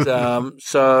 And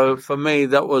so for me,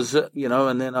 that was,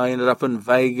 and then I ended up in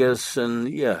Vegas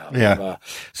and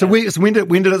So when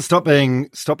did it stop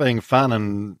being fun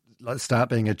and start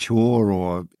being a chore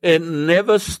or? It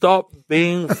never stopped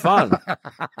being fun.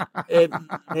 It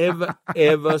never,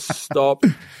 ever stopped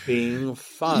being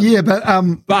fun. Yeah, but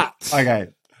okay.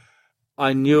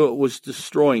 I knew it was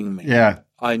destroying me. Yeah.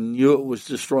 I knew it was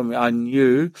destroying me. I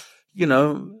knew,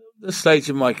 the stage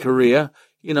of my career,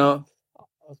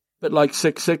 but like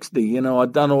 660,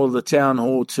 I'd done all the town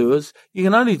hall tours. You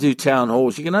can only do town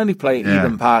halls. You can only play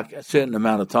Eden Park a certain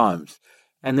amount of times.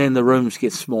 And then the rooms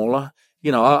get smaller.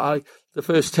 The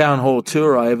first town hall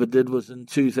tour I ever did was in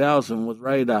 2000 with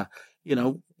Radar.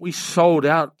 We sold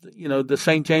out, the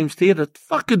St. James Theatre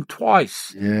fucking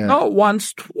twice. Yeah. Not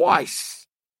once, twice.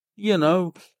 We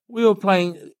were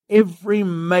playing every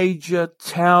major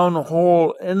town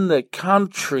hall in the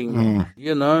country,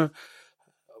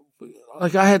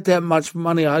 Like I had that much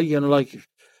money,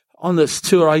 on this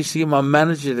tour, I used to get my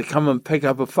manager to come and pick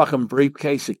up a fucking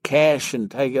briefcase of cash and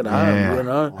take it home,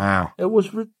 Wow. It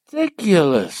was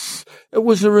ridiculous. It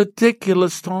was a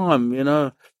ridiculous time,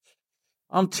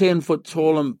 I'm 10 foot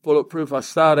tall and bulletproof. I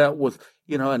start out with,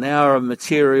 an hour of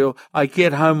material. I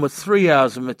get home with 3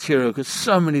 hours of material because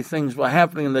so many things were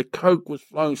happening and the coke was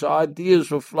flowing, so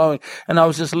ideas were flowing, and I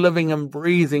was just living and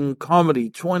breathing comedy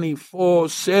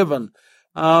 24/7.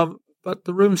 But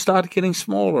the room started getting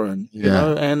smaller, and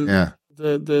the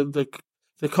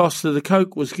cost of the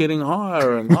coke was getting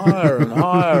higher and higher and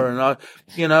higher, and I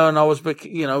was,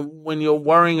 when you're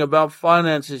worrying about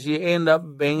finances, you end up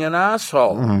being an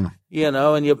asshole, and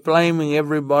you're blaming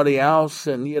everybody else,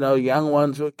 and young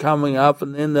ones were coming up,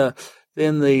 and then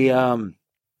the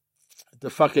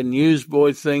fucking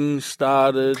newsboy thing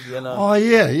started, Oh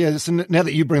yeah. So now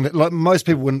that you bring that, like most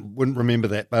people wouldn't remember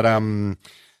that, but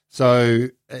So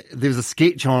there was a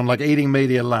sketch on like eating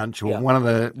media lunch or one of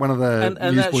the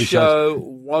and that show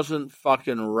wasn't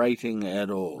fucking rating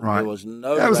at all. Right. There was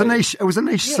no. It was a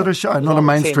niche sort of show, not a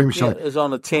mainstream show. It was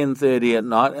on at 10:30 at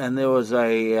night, and there was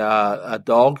a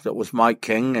dog that was Mike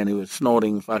King, and he was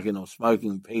snorting fucking or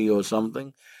smoking pee or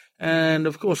something, and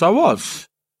of course I was.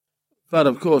 But,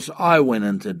 of course, I went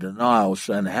into denial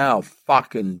saying, how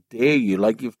fucking dare you?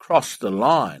 Like, you've crossed the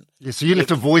line. Yeah, so you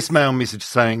left a voicemail message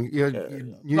saying...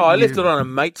 No, I left it on a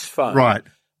mate's phone. Right.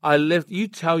 You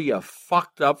tell your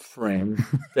fucked up friend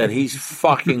that he's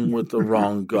fucking with the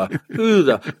wrong guy.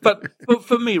 But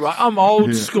for me, right, I'm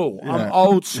old school. Yeah. I'm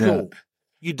old school. Yeah.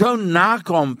 You don't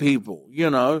knock on people,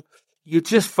 You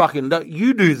just fucking don't.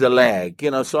 You do the lag,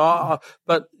 So,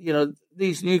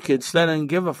 these new kids, they don't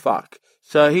give a fuck.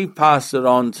 So he passed it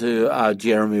on to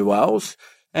Jeremy Wells,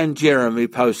 and Jeremy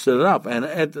posted it up. And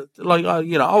I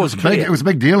was clear. It was a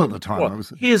big deal at the time.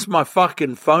 Here's my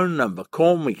fucking phone number.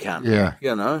 Call me, cunt. Yeah.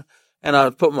 And I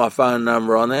put my phone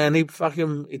number on there, and he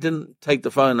didn't take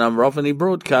the phone number off, and he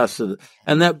broadcasted it.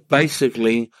 And that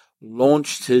basically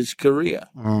launched his career,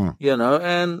 And,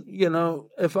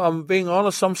 if I'm being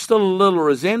honest, I'm still a little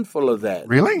resentful of that.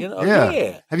 Really?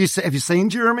 Yeah. Have you seen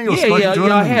Jeremy? Or Yeah,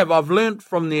 I have. I've learned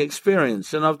from the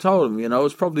experience, and I've told him, it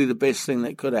was probably the best thing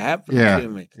that could have happened to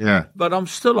me. Yeah. But I'm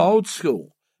still old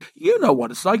school. You know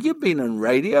what it's like. You've been in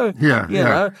radio. Yeah. You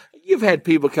know, you've had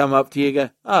people come up to you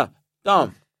and go,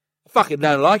 Dom, I fucking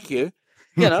don't like you.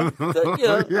 I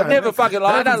never fucking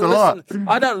like.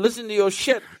 I don't listen to your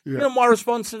shit. Yeah. You know my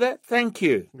response to that? Thank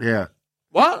you. Yeah.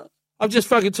 What? I've just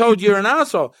fucking told you you're an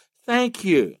asshole. Thank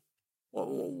you.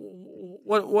 What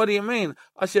What do you mean?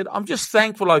 I said, I'm just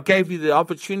thankful I gave you the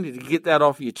opportunity to get that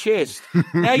off your chest.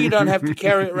 Now you don't have to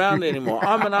carry it around anymore.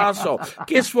 I'm an arsehole.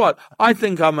 Guess what? I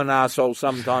think I'm an arsehole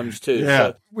sometimes too. Yeah.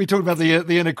 So, we talked about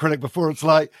the inner critic before. It's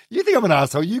like, you think I'm an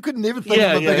arsehole. You could never think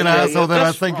of a bigger arsehole than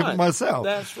I think of myself.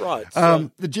 That's right.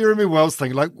 So, the Jeremy Wells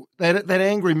thing, like that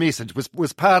angry message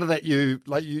was part of that.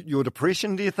 Your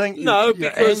depression? Do you think? No, you're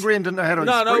because angry and didn't know how to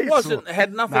express. No, it wasn't. It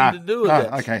had nothing to do with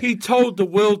that. Okay. He told the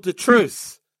world the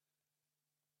truth.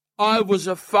 I was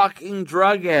a fucking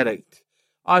drug addict.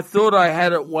 I thought I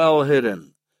had it well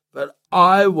hidden, but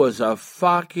I was a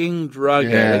fucking drug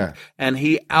addict, and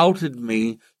he outed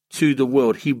me to the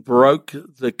world. He broke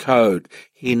the code.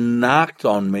 He knocked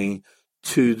on me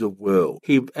to the world.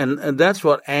 And that's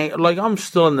what, like, I'm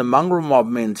still in the mongrel mob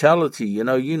mentality. You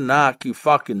knock, you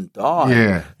fucking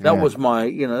die. That was my.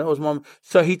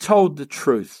 So he told the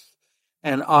truth,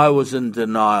 and I was in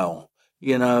denial.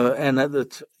 And at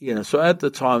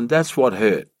the time, that's what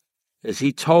hurt, is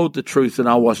he told the truth and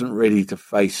I wasn't ready to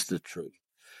face the truth.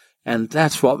 And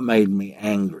that's what made me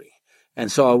angry.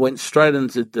 And so I went straight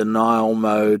into denial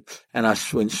mode, and I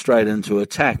went straight into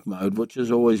attack mode, which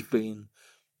has always been,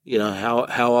 how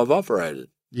I've operated.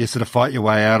 You sort of fight your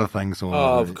way out of things, or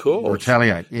of course, or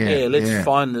retaliate. Let's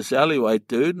find this alleyway,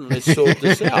 dude, and let's sort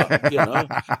this out.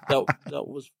 That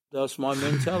was my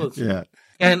mentality. Yeah.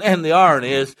 And the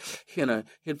irony is,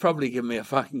 he'd probably give me a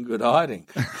fucking good hiding.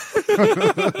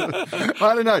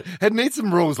 I don't know. It needs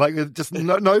some rules, like just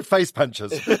no face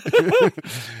punches.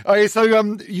 Okay, so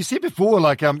you said before,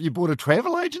 like you bought a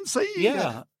travel agency.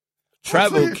 Yeah,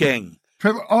 Travel King.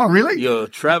 Oh, really? You're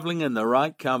traveling in the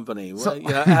right company. So,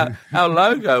 our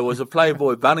logo was a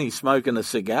Playboy bunny smoking a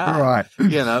cigar. Right.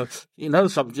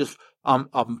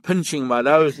 I'm pinching my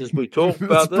nose as we talk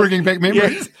about this. Bringing back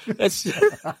memories.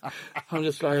 Yeah, I'm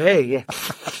just like, hey, yeah.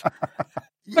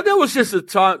 But that was just a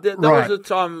time. That was a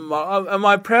time. Am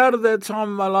I proud of that time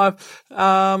in my life?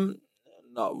 No,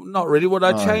 not really. Would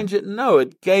I change it? No.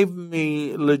 It gave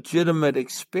me legitimate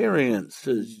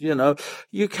experiences.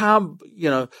 You can't.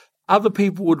 Other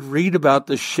people would read about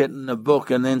this shit in a book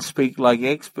and then speak like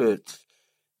experts.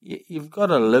 You've got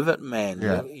to live it, man.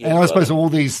 Yeah. And I suppose all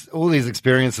these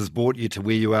experiences brought you to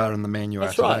where you are and the man you are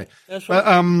today. Right. That's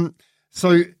right.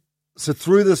 So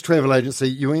through this travel agency,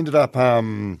 you ended up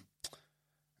where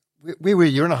were you?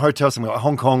 You're in a hotel somewhere, like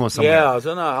Hong Kong or something. Yeah, I was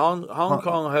in a Hong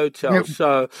Kong hotel. Yeah.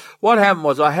 So what happened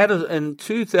was I had in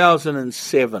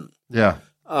 2007. Yeah.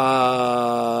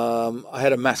 I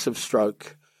had a massive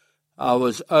stroke. I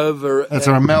was over. That's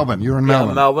in Melbourne. You were in Melbourne.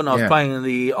 Yeah, Melbourne. I was playing in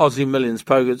the Aussie Millions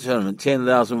poker tournament.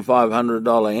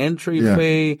 $10,500 entry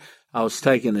fee. I was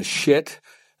taking a shit.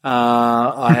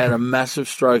 I had a massive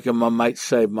stroke, and my mate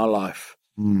saved my life.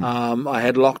 I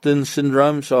had locked-in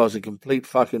syndrome, so I was a complete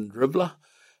fucking dribbler.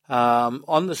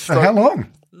 On the stroke. So how long?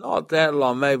 Not that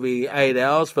long, maybe 8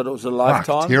 hours, but it was a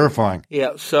lifetime. Terrifying.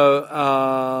 Yeah.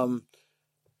 So.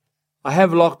 I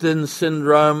have locked-in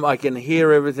syndrome. I can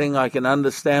hear everything. I can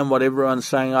understand what everyone's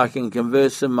saying. I can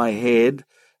converse in my head.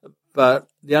 But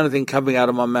the only thing coming out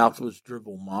of my mouth was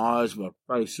dribble. My eyes, my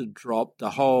face had dropped, the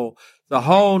whole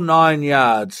 9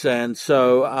 yards. And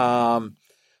so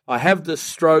I have this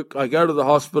stroke. I go to the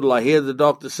hospital. I hear the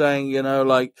doctor saying,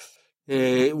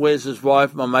 where's his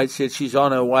wife? My mate said she's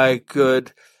on her way.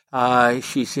 Good.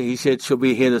 He said she'll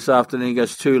be here this afternoon. He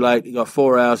goes, too late. You got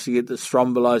 4 hours to get the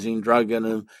thrombolizing drug in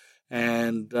him.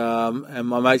 And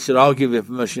my mate said, I'll give you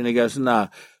permission. He goes, no,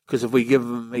 because if we give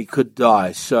him, he could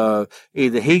die. So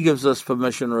either he gives us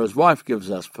permission or his wife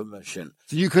gives us permission.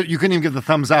 So you couldn't even give the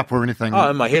thumbs up or anything? Oh,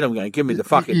 in my head, I'm going, give me the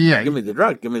fucking, give me the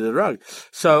drug.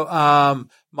 So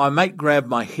my mate grabbed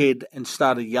my head and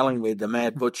started yelling at me, the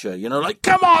Mad Butcher, like,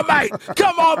 come on,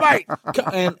 mate,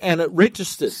 and it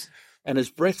registered. And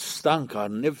his breath stunk. I'll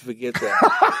never forget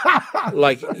that.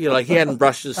 like he hadn't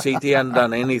brushed his teeth. He hadn't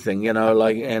done anything,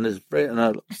 and his breath, and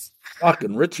I,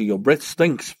 fucking Richie, your breath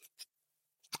stinks.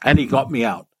 And he got me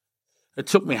out. It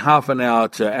took me half an hour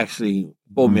to actually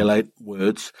formulate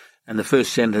words. And the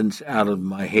first sentence out of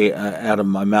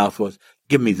my mouth was,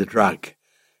 give me the drug.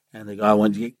 And the guy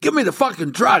went, give me the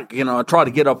fucking drug. I tried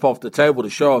to get up off the table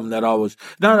to show him that I was,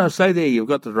 no, stay there. You've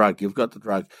got the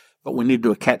drug. But we need to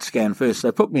do a CAT scan first.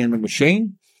 They put me in the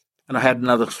machine, and I had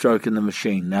another stroke in the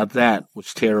machine. Now, that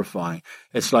was terrifying.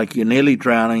 It's like you're nearly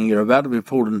drowning, you're about to be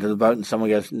pulled into the boat, and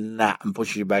someone goes, nah, and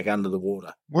pushes you back under the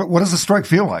water. What does a stroke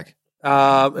feel like?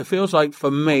 It feels like, for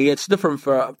me, it's different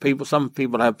for people. Some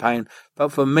people have pain. But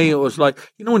for me, it was like,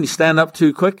 when you stand up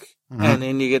too quick, and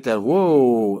then you get that,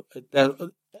 whoa.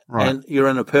 and you're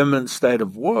in a permanent state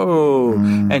of whoa,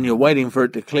 and you're waiting for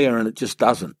it to clear, and it just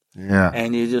doesn't. Yeah.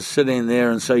 And you're just sitting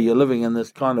there, and so you're living in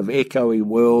this kind of echoey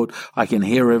world. I can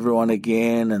hear everyone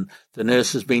again, and the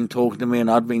nurse has been talking to me,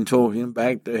 and I've been talking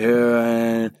back to her,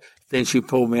 and then she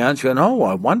pulled me out. She went, "Oh,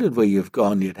 I wondered where you've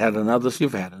gone. You've had another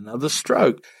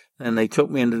stroke." And they took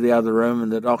me into the other room,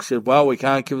 and the doc said, "Well, we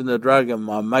can't give him the drug." And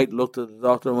my mate looked at the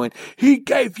doctor and went, "He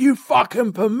gave you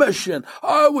fucking permission.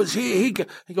 I was here." He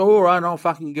go, "All right, I'll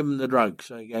fucking give him the drug."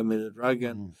 So he gave me the drug,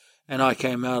 and I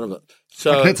came out of it.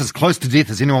 So that's as close to death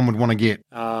as anyone would want to get.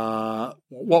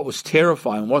 What was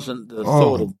terrifying wasn't the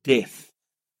thought of death.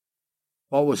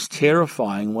 What was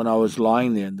terrifying when I was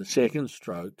lying there in the second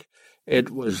stroke, it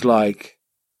was like,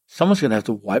 someone's going to have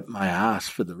to wipe my ass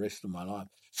for the rest of my life.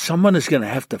 Someone is going to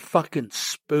have to fucking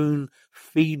spoon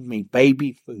feed me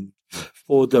baby food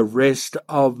for the rest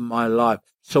of my life.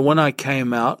 So when I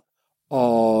came out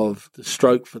of the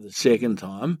stroke for the second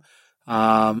time,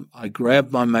 I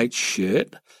grabbed my mate's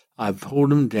shirt, I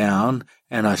pulled him down,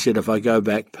 and I said, "If I go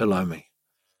back, pillow me."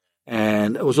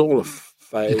 And it was all a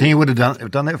phase. You think he would have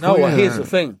done that for you? No, well, here's the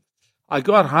thing. I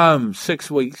got home 6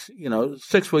 weeks,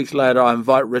 6 weeks later, I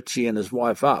invite Richie and his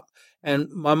wife up. And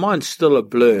my mind's still a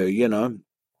blur,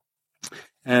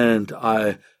 And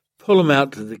I pull him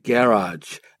out to the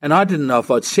garage. And I didn't know if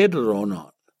I'd said it or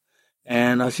not.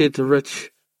 And I said to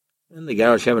Rich, in the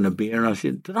garage having a beer, and I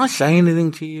said, "Did I say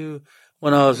anything to you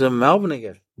when I was in Melbourne?" He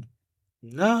goes,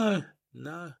 No.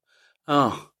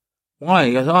 "Oh, why?"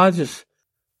 He goes, "I just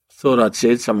thought I'd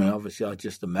said something. Obviously, I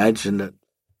just imagined it."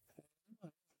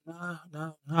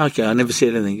 No. Okay, I never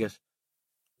said anything. He goes,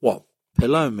 "What,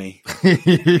 pillow me?"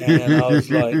 And I was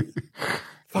like,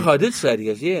 "Fuck, I did say it." He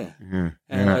goes, "Yeah."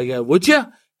 I go, "Would you?"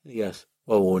 He goes,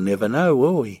 "Well, we'll never know,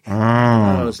 will we?" Oh.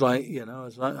 I was like,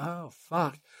 oh,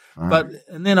 fuck.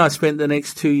 And then I spent the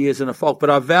next 2 years in a fog, but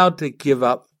I vowed to give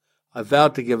up. I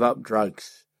vowed to give up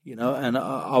drugs, and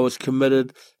I was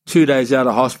committed. 2 days out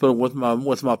of hospital with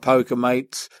my poker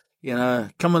mates,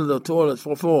 come into the toilets.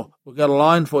 What for? We've got a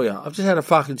line for you. I've just had a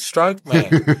fucking stroke, man.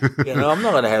 I'm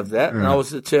not going to have that. And I was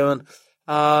determined.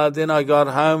 Then I got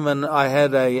home and I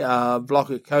had a block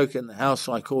of coke in the house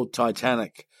I called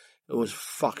Titanic. It was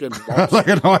fucking like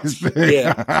an iceberg.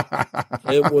 Yeah.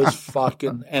 It was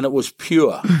fucking, and it was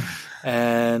pure.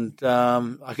 And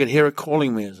I could hear it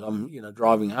calling me as I'm,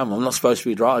 driving home. I'm not supposed to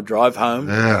be drive home.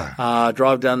 Yeah.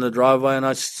 Drive down the driveway, and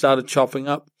I started chopping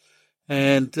up.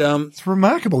 And it's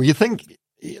remarkable. You think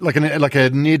like a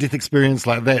near-death experience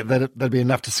like that'd be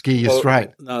enough to scare you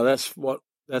straight? No, that's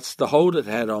the hold it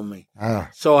had on me. Ah.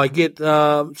 So I get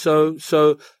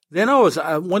so then I was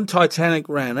when Titanic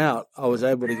ran out, I was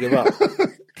able to give up.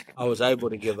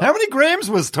 How many grams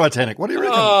was Titanic? What do you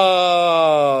reckon?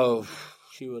 Oh,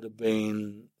 she would have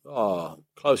been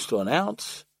close to an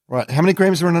ounce. Right. How many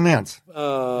grams are in an ounce? You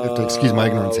have to excuse my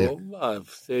ignorance here.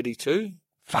 32.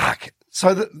 Fuck.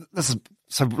 So this is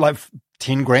like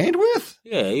 10 grand worth?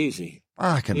 Yeah, easy.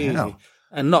 Fucking hell.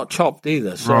 And not chopped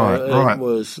either. So right. It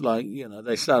was like,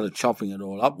 they started chopping it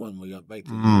all up when we got back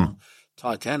to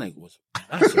Titanic was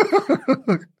massive.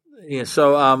 Yeah,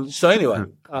 so anyway,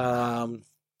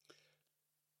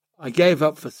 I gave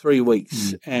up for 3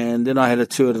 weeks, and then I had a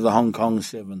tour to the Hong Kong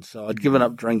 7. So I'd given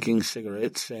up drinking,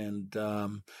 cigarettes, and I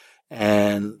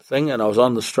was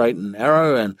on the straight and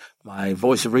narrow, and my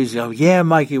voice of reason, "Oh yeah,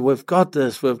 Mikey, we've got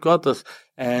this,"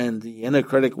 and the inner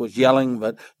critic was yelling,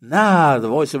 but the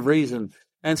voice of reason.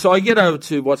 And so I get over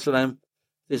to what's the name?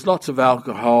 There's lots of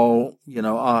alcohol.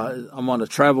 I'm on a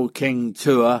Travel King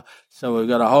tour, so we've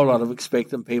got a whole lot of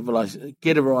expectant people. I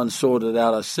get everyone sorted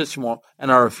out. I sit them off,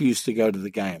 and I refuse to go to the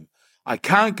game. I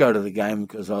can't go to the game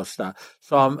because I'll start.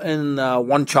 So I'm in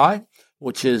Wan Chai,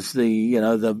 which is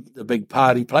the big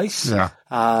party place. Yeah.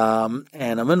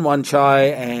 And I'm in Wan Chai,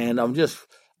 and I'm just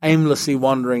aimlessly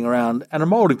wandering around, and a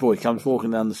Māori boy comes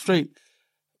walking down the street.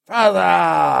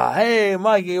 "Brother, hey,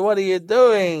 Mikey, what are you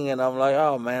doing?" And I'm like,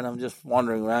 "Oh, man, I'm just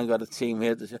wandering around, got a team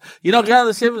here." "You're not going to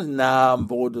the Sevens?" "Nah, I'm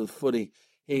bored with footy."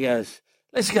 He goes,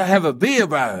 "Let's go have a beer,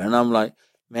 bro." And I'm like,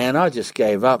 "Man, I just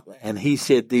gave up." And he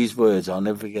said these words, I'll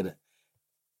never forget it.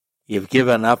 "You've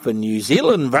given up in New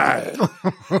Zealand, bro."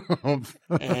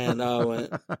 And I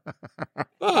went,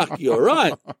 "Fuck, you're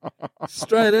right."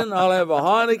 Straight in, "I'll have a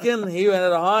Heineken." He went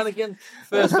at a Heineken.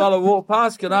 First fellow walked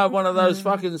past, "Can I have one of those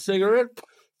fucking cigarettes?"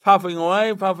 Puffing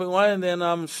away, and then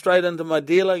I'm straight into my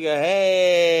dealer. Go,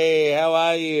 "Hey, how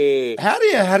are you?" How do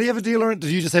you have a dealer?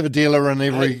 Did you just have a dealer in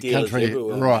every country?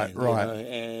 Right.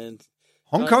 And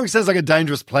Hong Kong sounds like a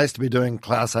dangerous place to be doing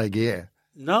Class A gear.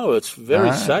 No, it's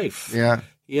very safe. Yeah.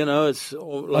 It's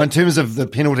like, in terms of the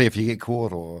penalty if you get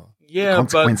caught, or Yeah,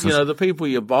 but, consequences. the people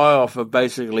you buy off are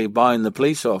basically buying the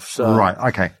police off. So, Right,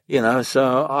 okay.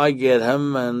 So I get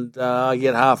him and I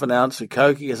get half an ounce of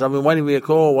coke. He goes, I've been waiting for your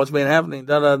call. What's been happening?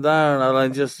 Da-da-da. And I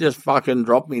like, just fucking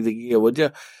drop me the gear, would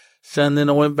you? So and then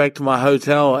I went back to my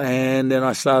hotel and then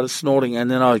I started snorting and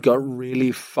then I got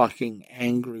really fucking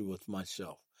angry with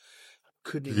myself.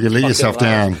 Couldn't You let yourself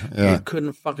down. Yeah.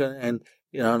 Couldn't fucking, and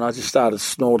I just started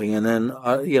snorting and then,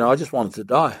 I just wanted to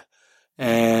die.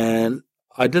 And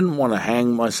I didn't want to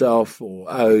hang myself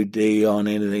or OD on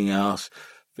anything else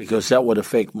because that would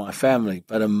affect my family.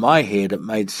 But in my head, it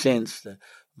made sense that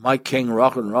my king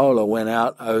rock and roller went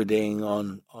out ODing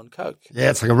on coke. Yeah,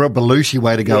 it's like a real Belushi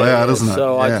way to go out, isn't it?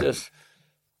 So Yeah. I just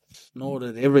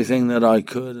snorted everything that I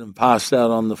could and passed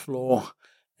out on the floor.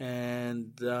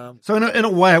 And So in a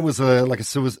way, it was like a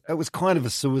suicide. It was kind of a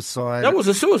suicide. that was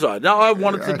a suicide. No, I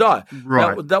wanted to die.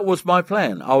 Right. That was my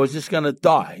plan. I was just going to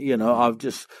die. I've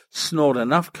just snorted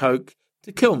enough coke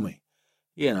to kill me.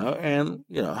 And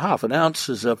half an ounce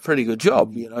is a pretty good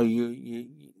job. You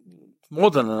more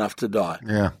than enough to die.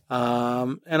 Yeah.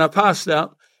 And I passed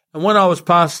out. And when I was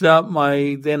passed out,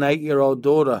 my then 8-year-old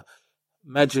daughter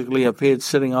magically appeared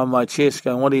sitting on my chest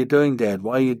going, "What are you doing, Dad?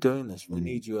 Why are you doing this? We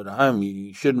need you at home.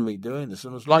 You shouldn't be doing this."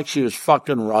 And it was like she was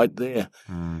fucking right there.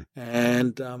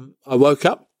 And I woke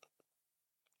up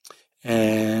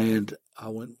and I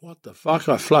went, "What the fuck?"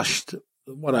 I flushed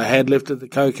what I had left of the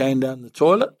cocaine down the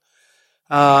toilet,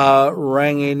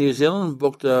 rang Air New Zealand,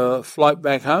 booked a flight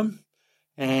back home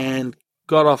and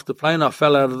got off the plane. I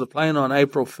fell out of the plane on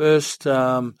April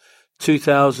 1st,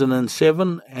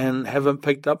 2007 and haven't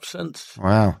picked up since.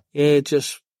 Wow. Yeah,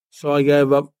 so I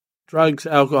gave up drugs,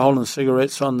 alcohol and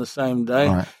cigarettes on the same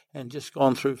day and just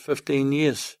gone through 15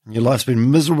 years. Your life's been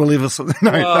miserable ever since.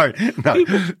 No.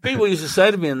 People used to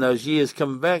say to me in those years,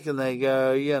 come back and they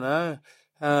go, you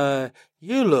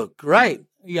look great.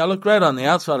 Yeah, I look great on the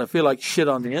outside. I feel like shit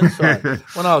on the inside.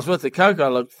 When I was with the coke, I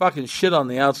looked fucking shit on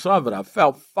the outside, but I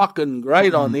felt fucking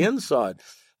great on the inside.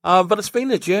 But it's been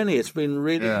a journey. It's been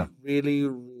really, really,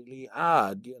 really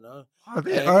hard,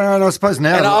 I suppose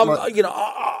now. And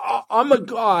I'm a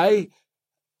guy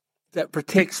that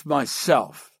protects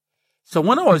myself. So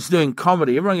when I was doing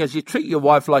comedy, everyone goes, "You treat your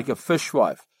wife like a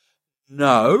fishwife."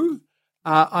 No,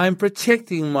 I'm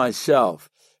protecting myself.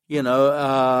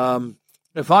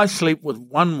 If I sleep with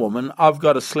one woman, I've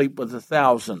got to sleep with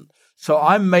 1,000. So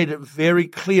I made it very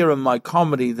clear in my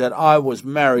comedy that I was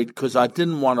married because I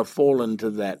didn't want to fall into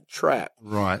that trap.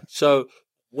 Right. So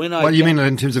when I... Well, you mean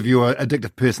in terms of your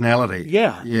addictive personality?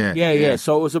 Yeah.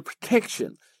 So it was a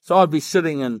protection. So I'd be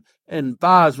sitting in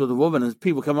bars with a woman and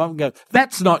people come up and go,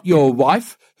 "That's not your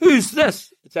wife. Who's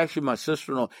this?" It's actually my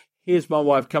sister-in-law. "Here's my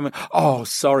wife coming." "Oh,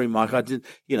 sorry, Mike. I did,"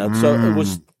 so it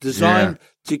was designed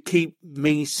to keep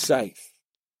me safe.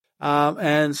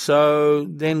 And so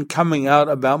then coming out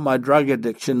about my drug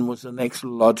addiction was the next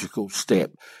logical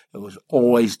step. It was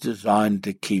always designed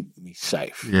to keep me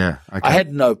safe. Yeah. Okay. I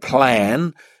had no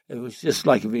plan. It was just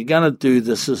like, if you're going to do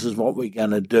this, this is what we're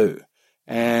going to do.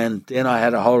 And then I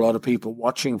had a whole lot of people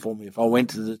watching for me. If I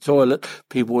went to the toilet,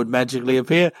 people would magically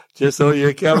appear. "Just thought you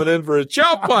were coming in for a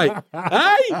chop, mate."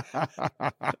 Hey?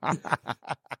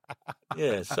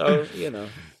 Yeah, so,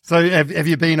 So have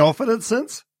you been offered it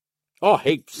since? Oh,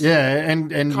 heaps. Yeah, and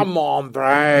Come on,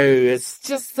 bro. It's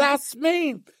just us,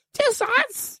 man. Just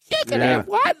us. You can have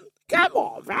one. Come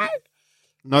on, bro.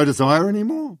 no desire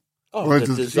anymore? Oh, Or the is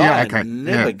it- desire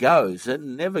never goes. It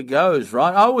never goes,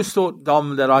 right? I always thought,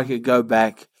 Dom, that I could go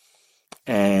back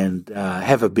and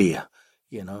have a beer,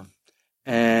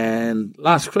 And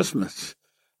last Christmas,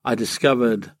 I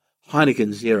discovered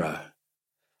Heineken Zero.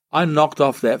 I knocked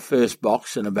off that first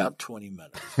box in about 20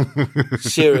 minutes.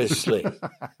 Seriously.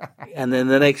 And then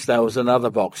the next day was another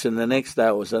box, and the next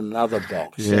day was another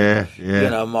box. Yeah.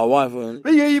 My wife went,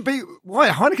 But why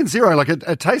Heineken Zero? Like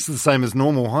it tastes the same as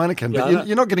normal Heineken, Yeah, I but know.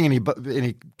 you're not getting any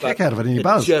kick out of it, any it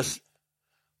buzz. just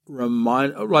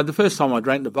like the first time I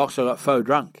drank the box, I got faux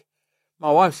drunk.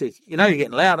 My wife says, "You're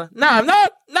getting louder." "No, I'm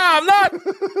not. No, I'm not."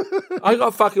 I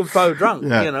got fucking faux drunk,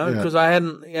 because I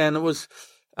hadn't, and it was,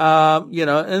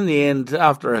 in the end,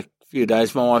 after a few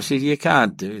days, my wife said, "You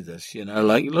can't do this,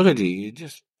 like, look at you, you're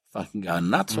just fucking going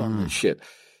nuts on this shit."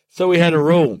 So we had a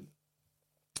rule.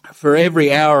 For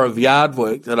every hour of yard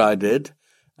work that I did,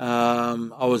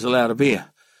 I was allowed a beer.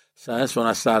 So that's when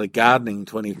I started gardening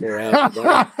 24 hours a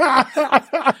day.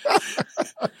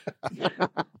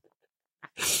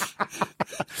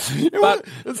 But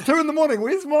it's 2 a.m.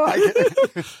 Where's Mike?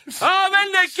 I'm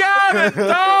in the garden,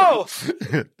 no.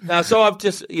 Now, so I've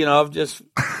given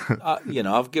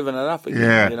it up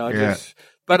again. Yeah, I yeah. just.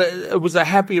 But it was a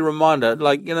happy reminder.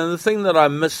 Like, the thing that I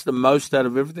miss the most out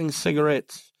of everything is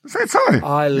cigarettes. Is that so?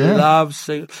 I love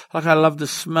I love the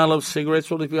smell of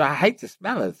cigarettes. All these people, I hate the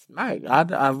smell of smoke.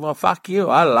 Well, fuck you.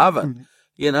 I love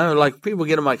it. Like people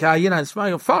get in my car, you don't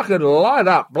smoke. Fucking light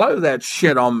up. Blow that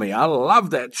shit on me. I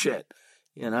love that shit.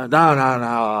 No, I'm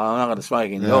not going to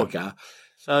smoke in your car.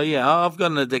 So, I've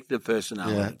got an addictive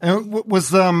personality. Yeah. And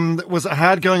was it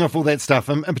hard going off all that stuff,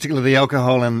 and particularly the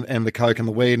alcohol and the coke and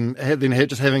the weed, and then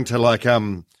just having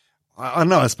to I don't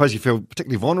know, I suppose you feel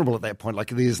particularly vulnerable at that point.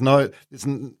 Like you're not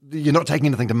taking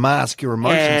anything to mask your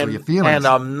emotions or your feelings. And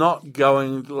I'm not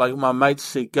going, like my mates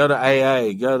say, go to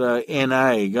AA, go to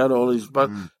NA, go to all these, but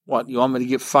what, you want me to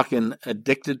get fucking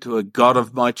addicted to a god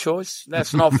of my choice?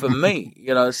 That's not for me.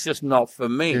 It's just not for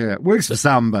me. Yeah, it works for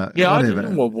some, but whatever.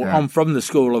 I'm from the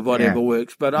school of whatever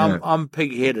works, but I'm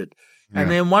pig-headed. And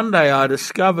then one day I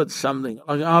discovered something.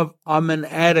 Like I'm an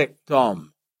addict, Tom.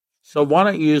 So why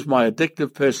don't you use my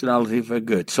addictive personality for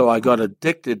good? So I got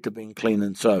addicted to being clean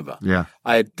and sober. Yeah.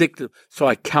 So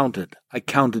I counted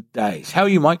days. How are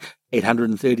you, Mike?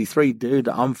 833, dude.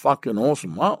 I'm fucking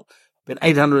awesome. Well, been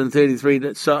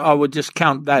 833. So I would just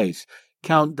count days.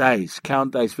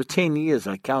 For 10 years,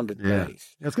 I counted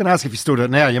days. I was going to ask if you still do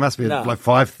it now. You must be like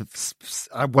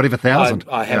 5,000.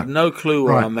 I have no clue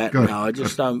where I'm at now. I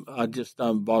just don't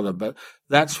bother. But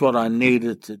that's what I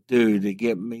needed to do to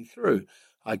get me through.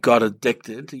 I got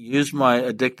addicted to use my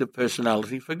addictive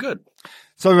personality for good.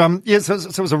 So, so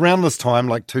it was around this time,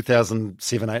 like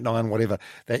 2007, 8, 9, whatever,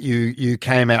 that you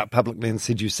came out publicly and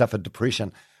said you suffered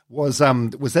depression. Was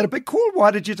that a big call? Why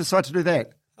did you decide to do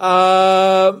that?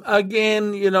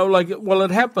 Again,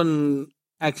 it happened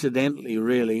accidentally,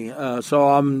 really. So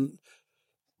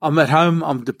I'm at home.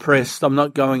 I'm depressed. I'm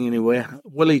not going anywhere.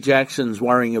 Willie Jackson's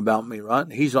worrying about me, right?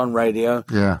 He's on radio.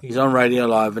 Yeah. He's on Radio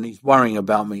Live, and he's worrying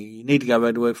about me. You need to go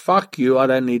back to work. Fuck you. I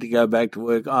don't need to go back to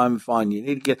work. I'm fine. You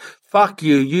need to fuck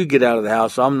you. You get out of the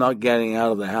house. I'm not getting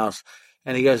out of the house.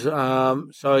 And he goes,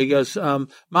 Martin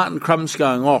Crumb's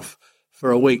going off for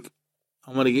a week.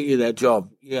 I'm going to get you that job.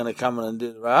 You're going to come in and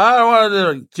do the radio. I don't want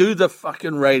to do the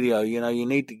fucking radio. You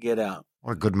need to get out.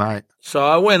 What a good mate. So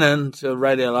I went in to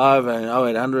Radio Live and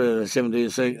 0800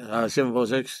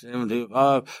 746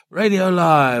 725 Radio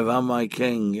Live. I'm my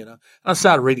king, And I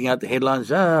started reading out the headlines.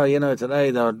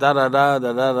 Today the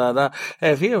da-da-da.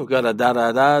 If you've got a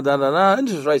da-da-da,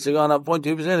 interest rates have gone up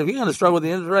 0.2%. If you're going to struggle with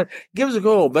the interest rate, give us a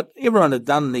call. But everyone had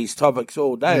done these topics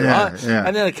all day, right? Yeah.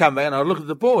 And then I come back and I look at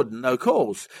the board and no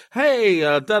calls. Hey,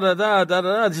 da-da-da.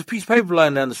 There's a piece of paper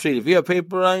lying down the street. If you have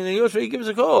people lying in your street, give us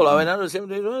a call. 0800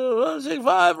 726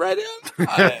 Radio.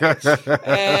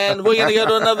 And we're going to go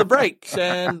to another break.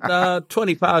 And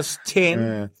 20 past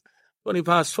 10,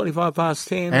 25 past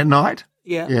 10. At night?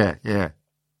 Yeah. Yeah.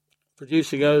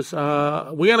 Producer goes,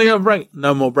 we're going to go to a break.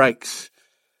 No more breaks.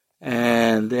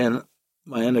 And then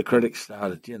my inner critic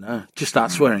started, just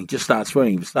start swearing.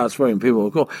 People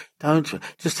will call, don't you?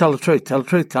 Just tell the truth. Tell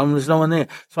them there's no one there.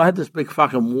 So I had this big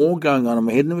fucking war going on in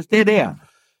my head, and it was dead air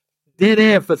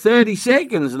for 30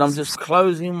 seconds, and I'm just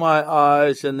closing my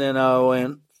eyes, and then I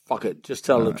went, fuck it, just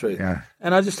tell the truth. Yeah.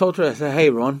 And I just told her, I said, hey,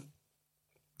 Ron,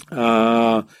 there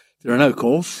are no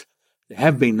calls. There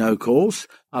have been no calls.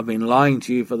 I've been lying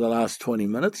to you for the last 20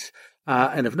 minutes,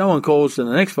 and if no one calls in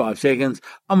the next 5 seconds,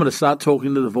 I'm going to start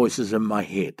talking to the voices in my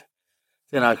head.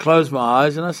 Then I closed my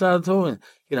eyes and I started talking.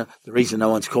 The reason no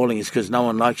one's calling is because no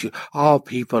one likes you. Oh,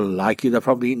 people like you. They're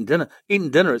probably eating dinner.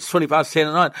 It's 20 past 10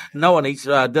 at night. No one eats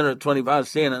dinner at 20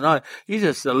 past 10 at night. You're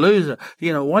just a loser.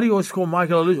 Why do you always call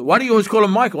Michael a loser? Why do you always call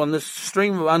him Michael? And this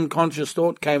stream of unconscious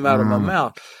thought came out of my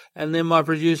mouth. And then my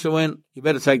producer went, you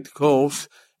better take the calls.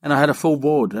 And I had a full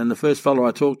board. And the first fellow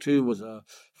I talked to was a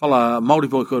fellow, a Māori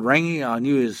boy called Rangi. I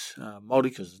knew his Māori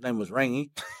because his name was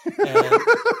Rangi.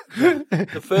 And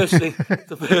the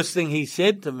first thing he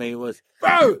said to me was,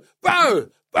 Bro, I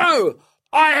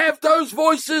have those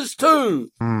voices too.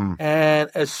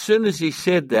 And as soon as he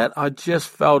said that, I just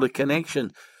felt a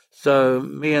connection. So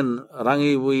me and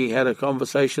Rangi, we had a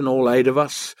conversation, all 8 of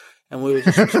us, and we were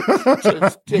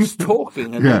just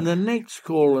talking. And then the next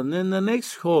call, and then the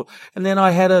next call. And then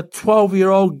I had a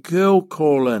 12-year-old girl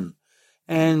call in.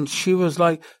 And she was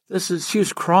like, she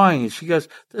was crying. She goes,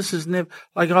 this is never,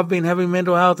 like I've been having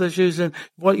mental health issues and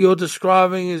what you're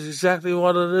describing is exactly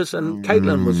what it is. And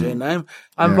Caitlin was her name.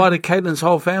 I invited Caitlin's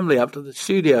whole family up to the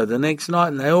studio the next night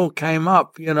and they all came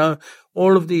up,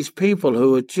 all of these people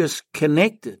who were just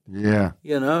connected. Yeah.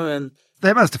 And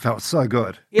That must have felt so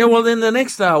good. Yeah, well, then the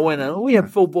next day I went in. We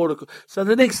had full board. So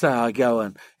the next day I go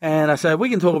in and I say, we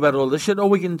can talk about all this shit or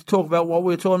we can talk about what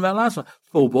we were talking about last night.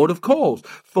 Full board of calls.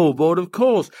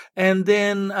 And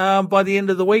then by the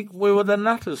end of the week, we were the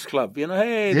Nutters Club.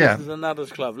 Hey, this is the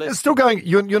Nutters Club. It's still going.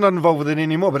 You're not involved with it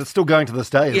anymore, but it's still going to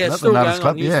this day, isn't it? It's still the going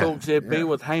Club? on News Talk ZB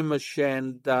with Hamish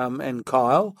and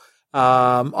Kyle.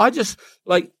 I just,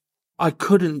 I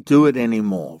couldn't do it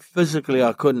anymore. Physically,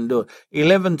 I couldn't do it.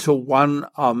 11 to 1,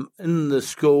 I'm in the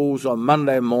schools on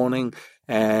Monday morning,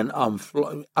 and I'm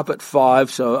up at 5,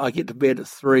 so I get to bed at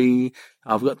 3.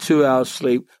 I've got 2 hours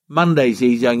sleep. Monday's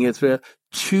easy, I can get through it.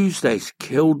 Tuesday's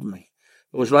killed me.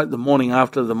 It was like the morning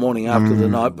after the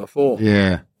night before.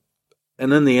 Yeah.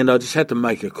 And in the end, I just had to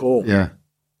make a call. Yeah.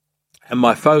 And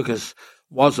my focus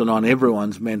wasn't on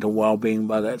everyone's mental well-being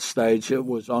by that stage. It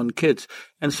was on kids.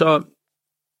 And so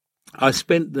I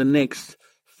spent the next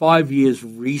 5 years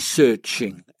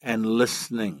researching and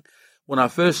listening. When I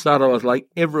first started, I was like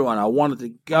everyone. I wanted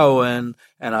to go in,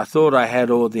 and I thought I had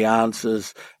all the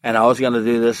answers, and I was going to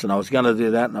do this, and I was going to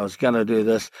do that, and I was going to do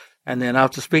this. And then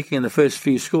after speaking in the first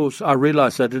few schools, I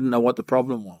realized I didn't know what the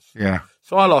problem was. Yeah.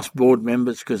 So I lost board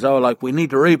members because they were like, we need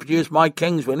to reproduce my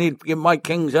kings. We need to get my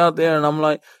kings out there. And I'm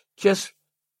like, just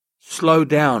slow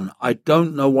down. I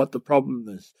don't know what the problem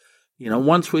is.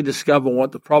 Once we discover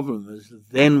what the problem is,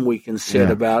 then we can set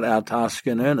about our task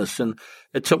in earnest. And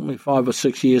it took me 5 or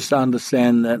 6 years to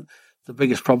understand that the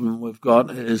biggest problem we've got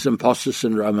is imposter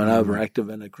syndrome and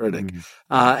overactive inner critic.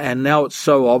 And now it's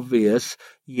so obvious,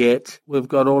 yet we've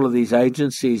got all of these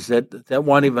agencies that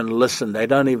won't even listen. They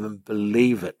don't even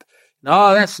believe it.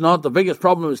 No, that's not the biggest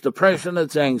problem. It's depression,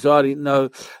 it's anxiety. No,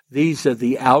 these are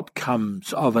the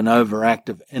outcomes of an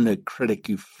overactive inner critic,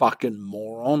 you fucking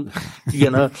moron.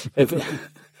 We're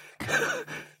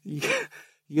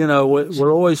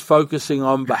always focusing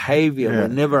on behavior. We're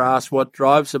never asked what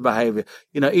drives the behavior.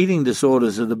 Eating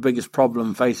disorders are the biggest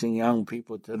problem facing young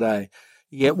people today.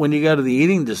 Yet when you go to the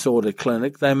eating disorder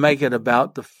clinic, they make it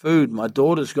about the food. My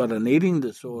daughter's got an eating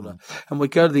disorder. And we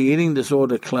go to the eating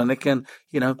disorder clinic and,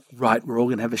 right, we're all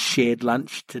going to have a shared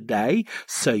lunch today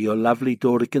so your lovely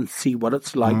daughter can see what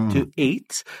it's like to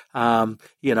eat. And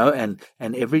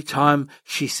every time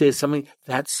she says something,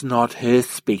 that's not her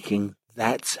speaking.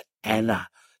 That's Anna.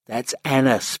 That's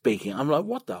Anna speaking. I'm like,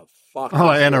 what the fuck? Oh,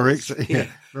 anorexia. Yeah.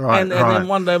 Right, and then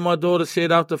one day my daughter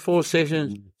said after 4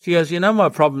 sessions, she goes, my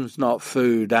problem's not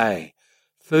food,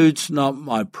 Food's not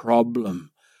my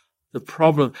problem. The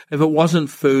problem, if it wasn't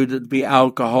food, it'd be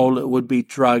alcohol, it would be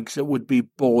drugs, it would be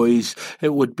boys,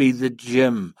 it would be the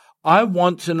gym. I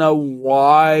want to know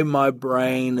why my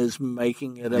brain is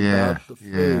making it about the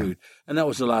food. And that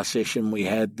was the last session we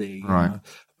had there. Right.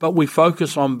 But we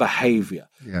focus on behavior.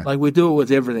 Yeah. Like we do it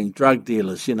with everything. Drug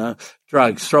dealers,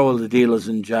 drugs, throw all the dealers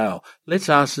in jail. Let's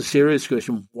ask the serious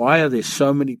question, why are there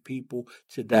so many people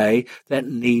today that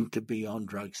need to be on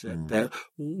drugs?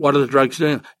 What are the drugs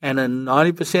doing? And in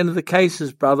 90% of the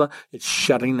cases, brother, it's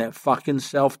shutting that fucking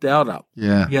self-doubt up.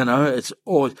 Yeah. It's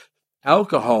always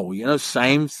alcohol,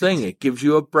 same thing. It gives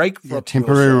you a break from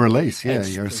temporary release. Yeah,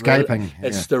 you're escaping.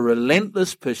 It's the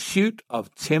relentless pursuit of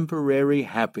temporary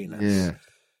happiness. Yeah.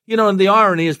 And the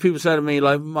irony is people say to me,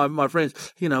 like my friends,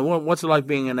 what's it like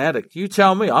being an addict? You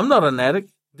tell me. I'm not an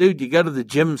addict. Dude, you go to the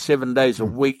gym 7 days a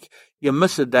week. You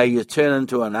miss a day, you turn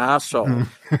into an arsehole,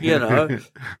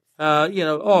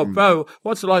 bro,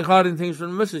 what's it like hiding things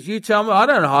from the missus? You tell me. I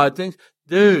don't hide things.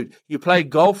 Dude, you play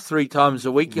golf 3 times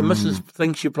a week. Your missus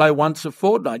thinks you play once a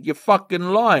fortnight. You're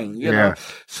fucking lying, you know.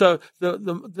 So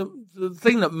the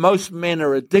thing that most men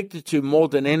are addicted to more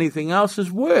than anything else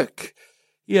is work.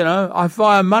 I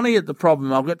fire money at the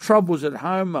problem. I've got troubles at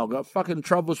home. I've got fucking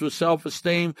troubles with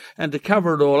self-esteem. And to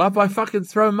cover it all up, I fucking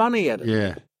throw money at it.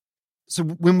 Yeah. So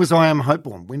when was I Am Hope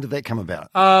born? When did that come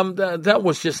about? That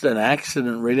was just an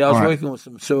accident, really. I was working with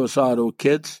some suicidal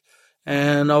kids.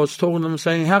 And I was talking to them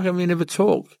saying, how come we never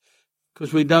talk?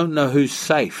 Because we don't know who's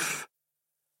safe.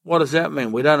 What does that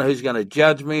mean? We don't know who's going to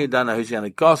judge me. We don't know who's going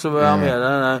to gossip about me. I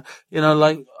don't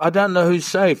know. I don't know who's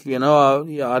safe. I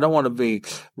don't want to be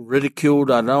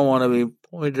ridiculed. I don't want to be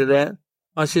pointed at.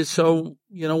 I said, so,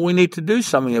 we need to do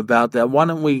something about that. Why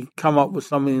don't we come up with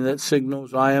something that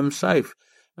signals I am safe?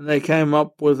 And they came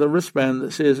up with a wristband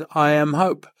that says, I am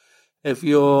hope. If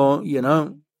you're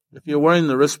wearing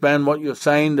the wristband, what you're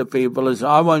saying to people is,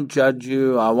 I won't judge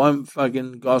you. I won't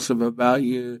fucking gossip about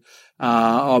you.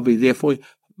 I'll be there for you.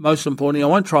 Most importantly, I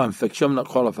won't try and fix you. I'm not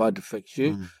qualified to fix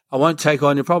you. I won't take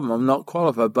on your problem. I'm not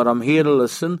qualified, but I'm here to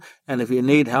listen. And if you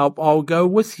need help, I'll go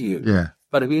with you. Yeah.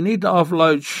 But if you need to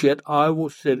offload shit, I will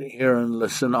sit here and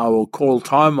listen. I will call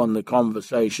time on the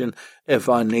conversation if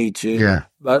I need to. Yeah.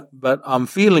 But I'm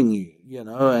feeling you,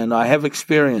 and I have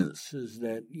experiences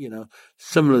that,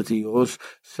 similar to yours.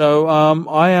 So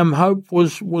I Am Hope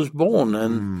was born,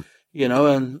 and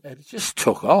and it just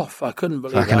took off. I couldn't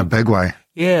believe it. Like in a big way.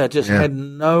 Yeah, I just had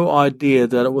no idea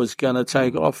that it was going to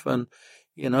take off, and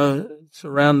it's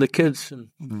around the kids, and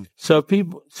so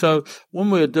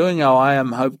when we were doing our I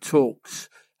Am Hope talks,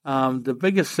 the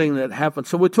biggest thing that happened.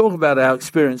 So we talk about our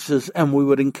experiences, and we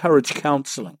would encourage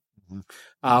counselling.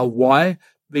 Why?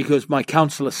 Because my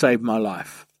counsellor saved my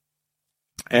life,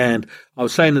 and I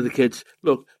was saying to the kids,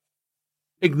 look.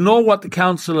 Ignore what the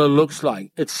counsellor looks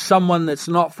like. It's someone that's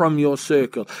not from your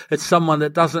circle. It's someone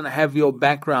that doesn't have your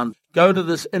background. Go to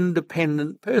this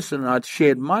independent person. And I'd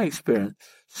shared my experience.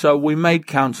 So we made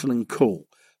counselling cool.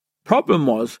 Problem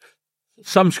was,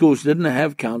 some schools didn't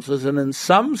have counsellors, and in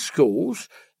some schools,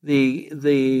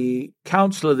 the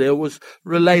counsellor there was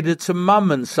related to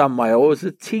mum in some way, or was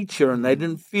a teacher, and they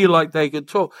didn't feel like they could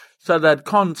talk. So they'd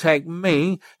contact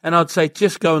me, and I'd say,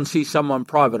 just go and see someone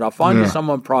private. I'll find you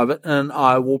someone private, and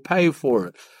I will pay for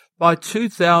it. By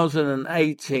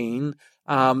 2018,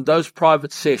 those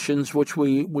private sessions, which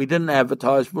we didn't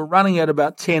advertise, were running at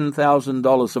about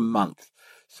 $10,000 a month.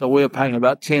 So we were paying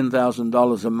about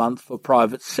 $10,000 a month for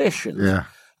private sessions. Yeah.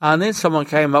 And then someone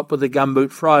came up with the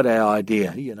Gumboot Friday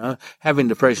idea, having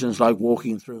depression is like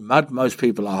walking through mud. Most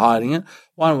people are hiding it.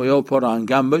 Why don't we all put on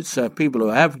gumboots so people who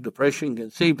have depression can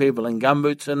see people in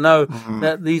gumboots and know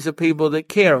that these are people that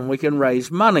care, and we can raise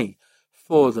money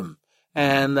for them.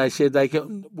 And they said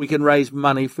we can raise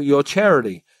money for your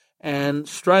charity. And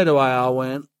straight away I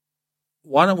went,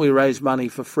 why don't we raise money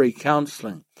for free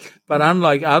counselling? But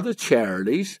unlike other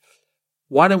charities,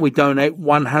 why don't we donate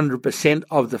 100%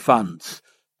 of the funds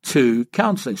to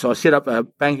counselling? So I set up a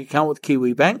bank account with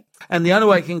Kiwi Bank, and the only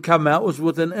way it can come out was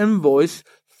with an invoice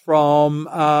from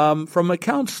a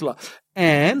counsellor,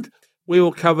 and we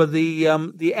will cover the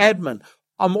admin.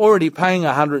 I'm already paying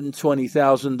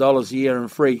 $120,000 a year in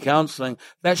free counselling.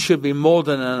 That should be more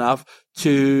than enough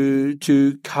to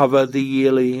cover the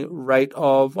yearly rate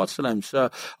of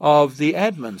of the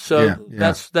admin. So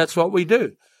that's what we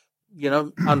do.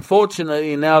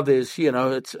 Unfortunately now there's,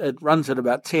 it runs at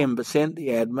about 10%, the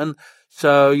admin.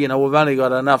 So, we've only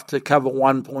got enough to cover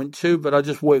 1.2, but I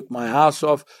just work my ass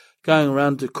off going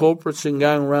around to corporates and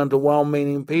going around to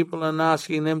well-meaning people and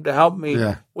asking them to help me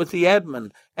with the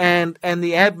admin. And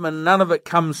the admin, none of it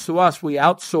comes to us. We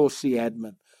outsource the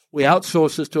admin. We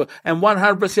outsource this to, and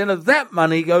 100% of that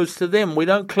money goes to them. We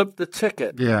don't clip the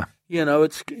ticket. Yeah.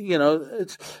 It's,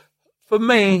 for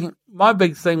me, my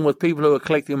big thing with people who are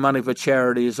collecting money for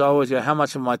charity is always, how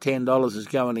much of my $10 is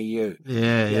going to you?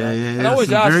 Yeah. And I always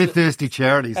very thirsty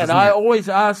charities. And I always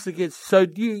ask the kids, so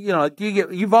do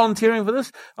you volunteering for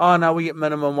this? Oh no, we get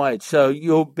minimum wage. So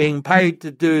you're being paid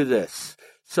to do this.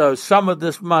 So some of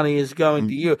this money is going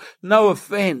to you. No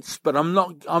offense, but and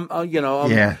I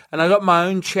got my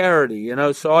own charity,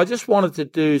 so I just wanted to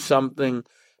do something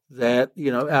that,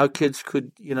 our kids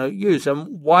could, use.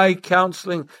 And why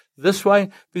counselling this way?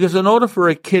 Because in order for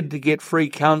a kid to get free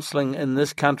counselling in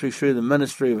this country through the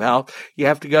Ministry of Health, you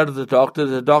have to go to the doctor.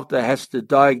 The doctor has to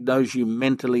diagnose you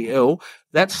mentally ill.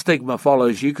 That stigma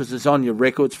follows you because it's on your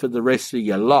records for the rest of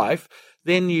your life.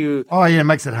 Then you... Oh, yeah, it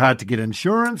makes it hard to get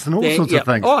insurance and all sorts of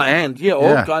things. Oh, and,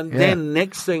 then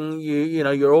next thing,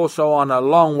 you're also on a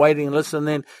long waiting list, and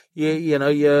then,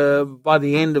 you're by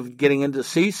the end of getting in to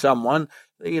see someone,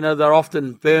 they're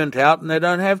often burnt out and they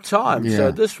don't have time. Yeah.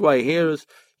 So this way here is,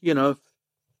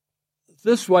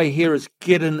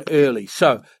 get in early.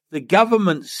 So the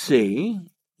government the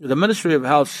Ministry of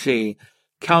Health see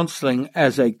counselling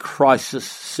as a crisis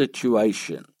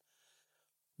situation.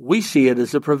 We see it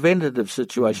as a preventative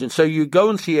situation. So you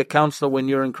go and see a counsellor when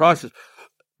you're in crisis.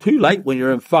 Too late when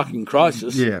you're in fucking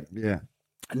crisis. Yeah.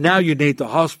 Now you need the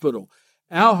hospital.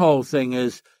 Our whole thing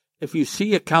is, if you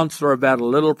see a counsellor about a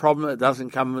little problem, it doesn't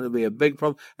come to be a big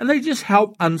problem. And they just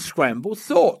help unscramble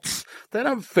thoughts. They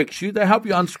don't fix you. They help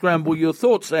you unscramble your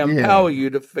thoughts. They empower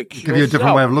you to fix yourself. Give you a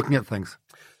different way of looking at things.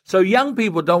 So young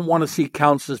people don't want to see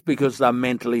counsellors because they're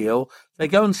mentally ill. They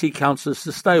go and see counsellors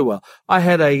to stay well. I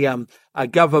had a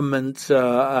government,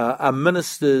 a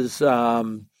minister's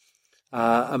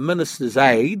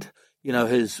aide,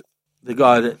 the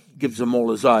guy that gives them all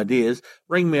his ideas,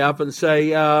 ring me up and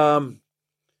say,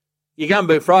 your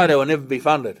Gumboot Friday will never be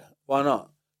funded. Why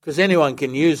not? Because anyone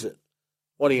can use it.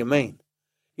 What do you mean?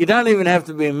 You don't even have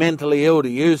to be mentally ill to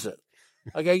use it.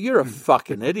 Okay, you're a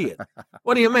fucking idiot.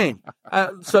 What do you mean?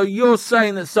 So you're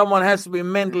saying that someone has to be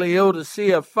mentally ill to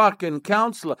see a fucking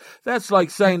counselor? That's like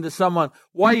saying to someone,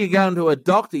 why are you going to a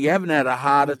doctor? You haven't had a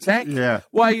heart attack. Yeah.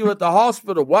 Why are you at the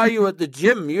hospital? Why are you at the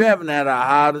gym? You haven't had a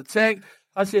heart attack.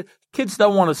 I said, kids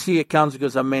don't want to see a counselor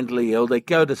because they're mentally ill. They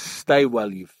go to stay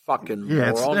well, you fucking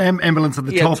Yeah, moron. it's ambulance at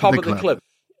the top of the cliff.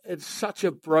 It's such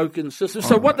a broken system.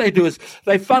 So what they do is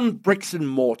they fund bricks and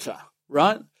mortar,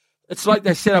 right? It's like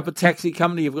they set up a taxi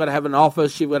company. You've got to have an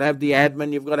office. You've got to have the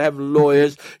admin. You've got to have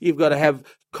lawyers. You've got to have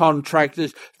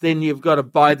contractors. Then you've got to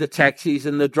buy the taxis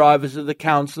and the drivers of the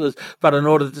counsellors. But in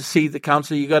order to see the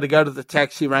counsellor, you've got to go to the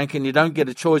taxi rank, and you don't get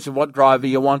a choice of what driver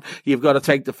you want. You've got to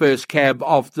take the first cab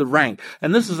off the rank.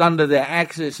 And this is under their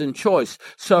access and choice.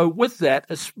 So with that,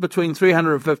 it's between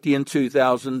 $350 and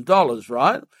 $2,000,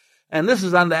 right? And this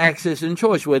is under access and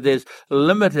choice, where there's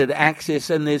limited access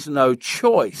and there's no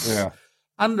choice. Yeah.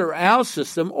 Under our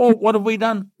system, what have we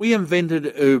done? We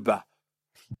invented Uber.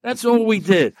 That's all we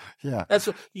did. Yeah.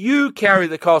 You carry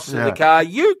the cost of the car.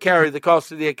 You carry the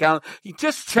cost of the account. You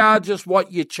just charge us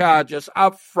what you charge us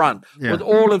up front with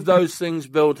all of those things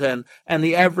built in. And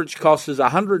the average cost is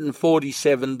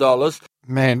 $147.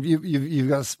 Man, you've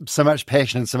got so much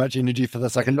passion and so much energy for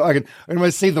this. I can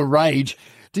almost see the rage.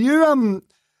 Do you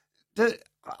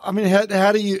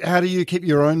how do you keep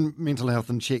your own mental health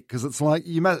in check? Because it's like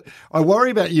I worry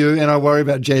about you, and I worry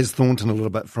about Jazz Thornton a little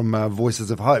bit from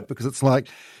Voices of Hope, because it's like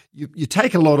you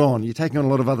take a lot on. You're taking on a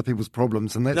lot of other people's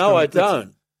problems, and that's I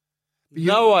don't.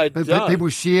 But people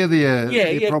share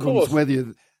their problems with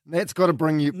you. That's got to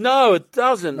bring you. No, it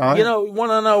doesn't. No? You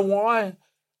want to know why?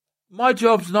 My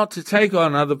job's not to take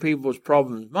on other people's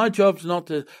problems. My job's not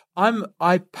to.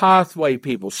 I pathway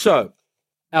people. So.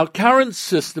 Our current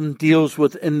system deals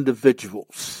with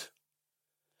individuals.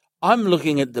 I'm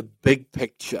looking at the big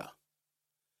picture.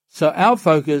 So our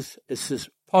focus is this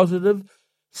positive,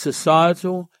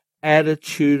 societal,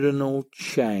 attitudinal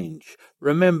change.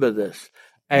 Remember this,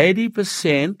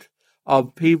 80%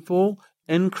 of people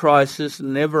in crisis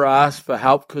never ask for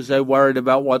help because they're worried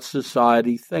about what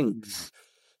society thinks,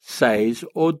 says,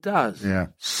 or does. Yeah.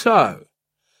 So,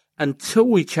 until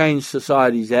we change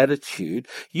society's attitude,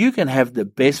 you can have the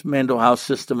best mental health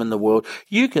system in the world.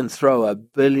 You can throw $1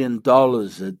 billion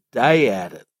a day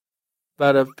at it.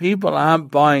 But if people aren't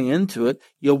buying into it,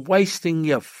 you're wasting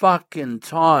your fucking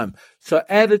time. So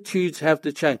attitudes have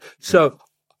to change. So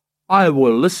I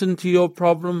will listen to your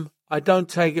problem. I don't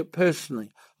take it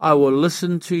personally. I will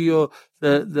listen to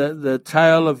the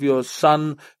tale of your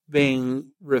son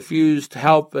being refused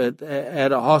help at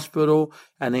a hospital,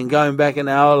 and then going back an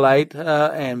hour late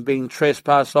and being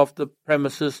trespassed off the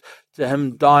premises, to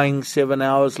him dying 7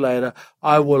 hours later.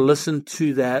 I will listen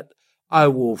to that. I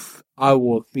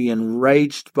will be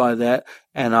enraged by that,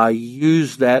 and I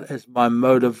use that as my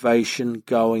motivation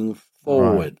going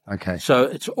forward. Right. Okay. So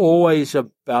it's always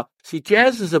about. See,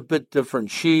 Jazz is a bit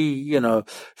different. She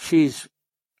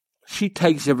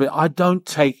takes everything. I don't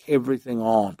take everything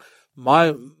on.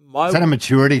 Is that a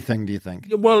maturity thing, do you think?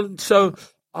 Well, so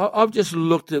I've just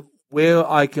looked at where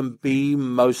I can be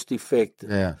most effective.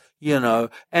 Yeah.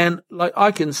 And like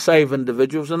I can save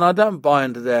individuals, and I don't buy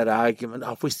into that argument.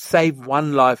 If we save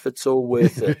one life, it's all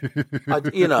worth it.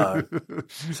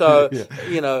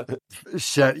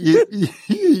 Shit,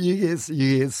 you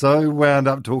get so wound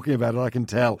up talking about it. I can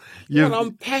tell.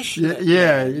 I'm passionate.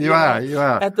 Yeah, you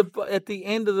are. At the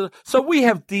end of so we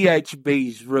have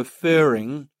DHBs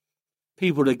referring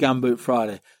people to Gumboot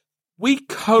Friday. We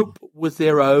cope with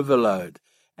their overload,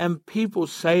 and people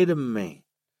say to me,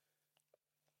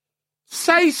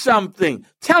 say something.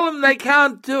 Tell them they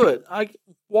can't do it.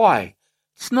 Why?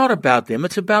 It's not about them.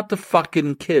 It's about the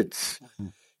fucking kids.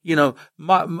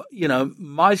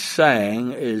 My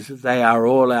saying is they are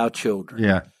all our children.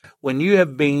 Yeah. When you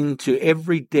have been to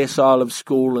every decile of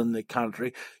school in the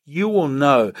country, you will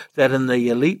know that in the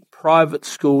elite private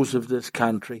schools of this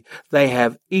country, they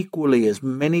have equally as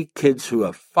many kids who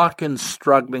are fucking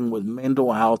struggling with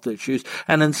mental health issues,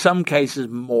 and in some cases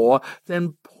more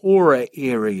than poorer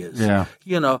areas. Yeah.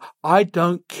 I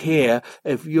don't care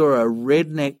if you're a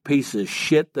redneck piece of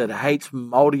shit that hates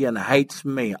Māori and hates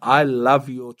me. I love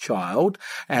your child,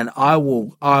 and I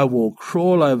will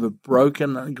crawl over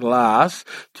broken glass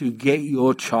to get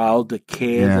your child the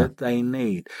care that they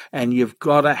need. And you've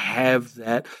got to have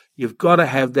that. You've got to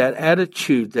have that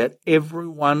attitude that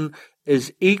everyone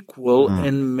is equal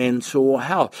in mental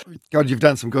health. God, you've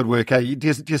done some good work, eh?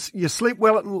 You sleep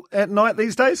well at night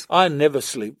these days? I never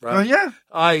sleep, bro. Oh, yeah?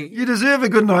 You deserve a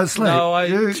good night's sleep. No,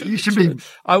 you should be.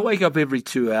 I wake up every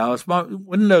 2 hours. My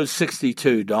Windows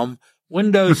 62, Dom.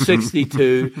 Windows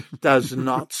 62 does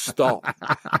not stop.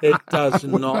 It does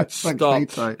not stop.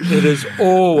 It is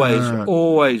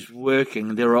always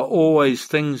working. There are always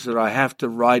things that I have to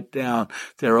write down.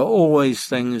 There are always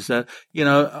things that,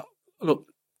 look,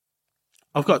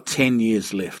 I've got 10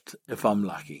 years left if I'm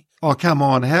lucky. Oh, come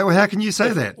on. How can you say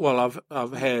that? Well,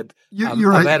 I've had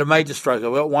I've had a major stroke.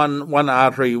 I've got one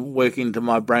artery working to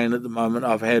my brain at the moment.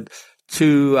 I've had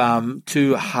two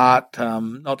heart,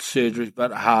 not surgeries,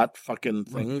 but heart fucking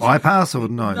things. Bypass or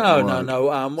no?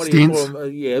 No. What do you call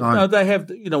them? No, they have,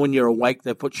 when you're awake,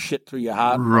 they put shit through your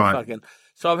heart. Right.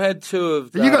 So I've had two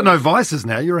of those. You got no vices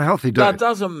now. You're a healthy dude. That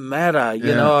doesn't matter.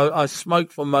 I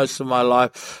smoked for most of my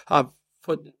life. I've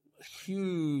put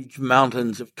huge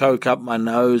mountains of coke up my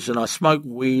nose, and I smoked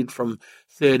weed from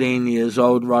 13 years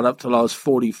old right up till I was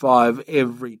 45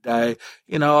 every day.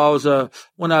 When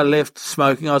I left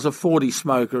smoking, I was a 40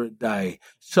 smoker a day.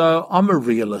 So I'm a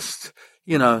realist.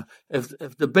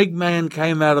 If the big man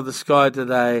came out of the sky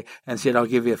today and said, I'll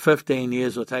give you 15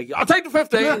 years, I'll take the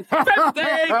 15.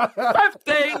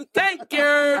 15, thank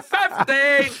you,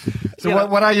 15. So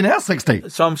what are you now, 60?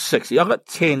 So I'm 60. I've got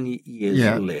 10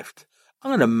 years left. I'm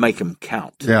going to make them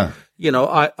count. Yeah.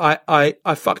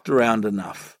 I fucked around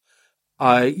enough.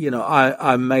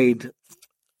 I made,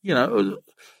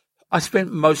 I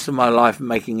spent most of my life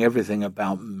making everything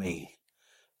about me.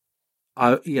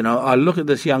 I look at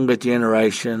this younger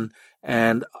generation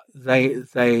and they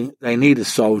need a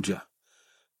soldier.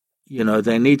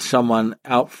 They need someone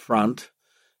out front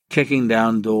kicking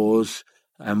down doors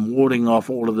and warding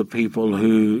off all of the people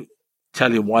who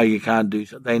tell you why you can't do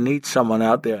so. They need someone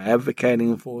out there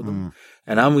advocating for them.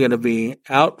 And I'm going to be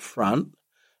out front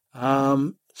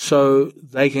so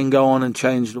they can go on and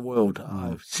change the world.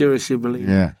 I seriously believe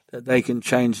that they can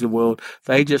change the world.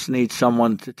 They just need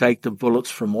someone to take the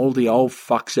bullets from all the old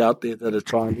fucks out there that are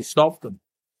trying to stop them.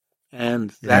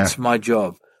 And that's my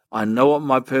job. I know what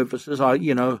my purpose is. I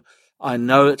know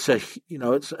it's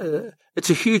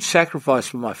a huge sacrifice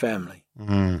for my family.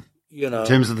 In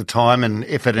terms of the time and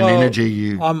effort and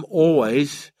energy, I'm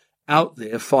always out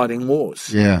there fighting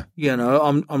wars. Yeah.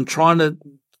 I'm trying to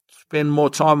spend more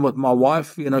time with my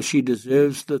wife. She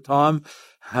deserves the time.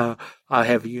 I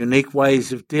have unique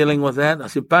ways of dealing with that. I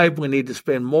said, babe, we need to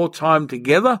spend more time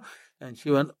together. And she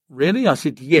went, really? I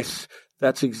said, yes,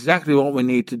 that's exactly what we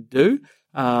need to do.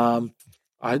 I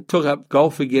took up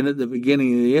golf again at the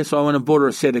beginning of the year, so I went and bought her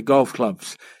a set of golf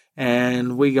clubs.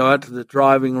 And we go out to the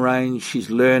driving range. She's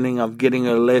learning. I'm getting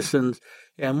her lessons.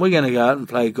 And we're going to go out and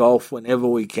play golf whenever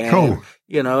we can. Cool.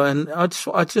 And I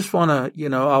just want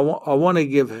to, I want to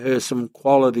give her some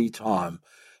quality time.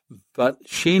 But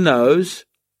she knows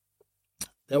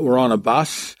that we're on a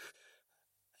bus.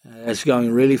 It's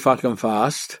going really fucking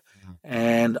fast.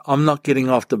 And I'm not getting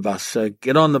off the bus. So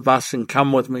get on the bus and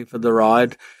come with me for the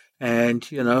ride. And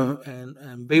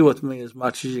and be with me as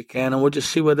much as you can, and we'll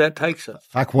just see where that takes us.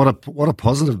 Fuck, what a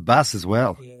positive bus as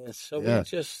well. Yeah, so we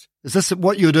just... Is this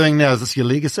what you're doing now? Is this your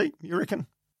legacy, you reckon?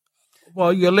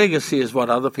 Well, your legacy is what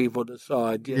other people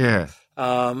decide. Yeah.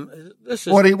 This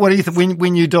is... What do you think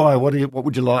when you die? What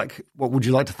would you like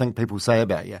to think people say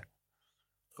about you?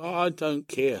 I don't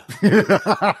care.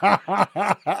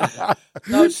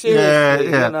 No,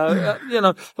 seriously.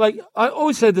 Yeah. Like I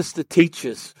always say this to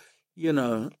teachers. You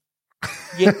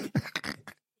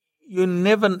will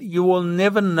never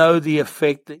know the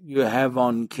effect that you have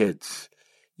on kids.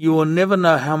 You will never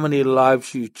know how many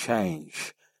lives you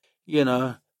change,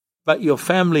 but your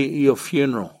family, your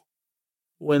funeral,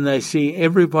 when they see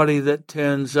everybody that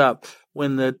turns up,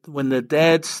 when the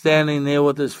dad's standing there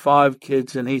with his 5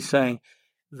 kids and he's saying,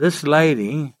 this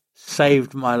lady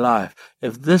saved my life.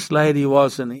 If this lady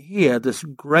wasn't here, this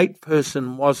great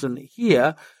person wasn't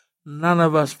here, none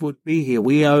of us would be here.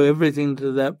 We owe everything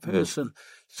to that person.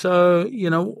 So,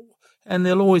 and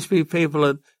there'll always be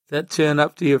people that turn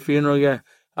up to your funeral and go,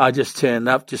 I just turned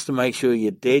up just to make sure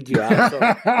you're dead, you asshole.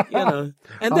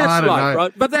 And that's life,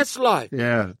 right? But that's life.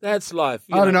 Yeah. That's life.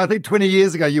 I don't know. I think 20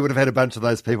 years ago you would have had a bunch of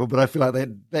those people, but I feel like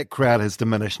that crowd has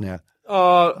diminished now.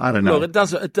 Oh, I don't know. Look,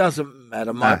 it doesn't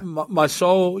matter. My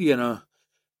soul,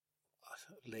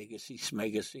 legacy,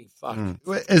 smegacy, fuck.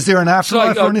 Is there an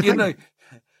afterlife or anything?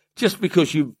 Just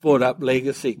because you brought up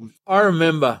legacy, I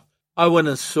remember I went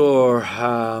and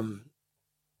saw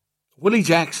Willie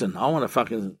Jackson. I want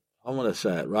to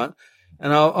say it right.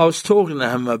 And I was talking to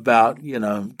him about,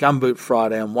 Gumboot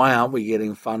Friday and why aren't we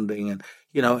getting funding? And,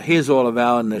 here's all of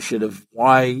our initiative.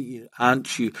 Why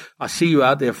aren't you? I see you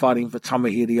out there fighting for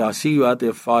Tamahiri. I see you out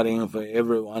there fighting for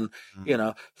everyone.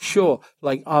 Sure.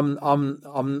 Like I'm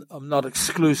not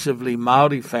exclusively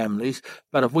Maori families,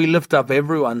 but if we lift up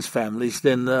everyone's families,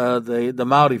 then the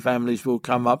Maori families will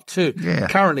come up too. Yeah.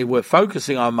 Currently, we're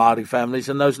focusing on Maori families,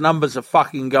 and those numbers are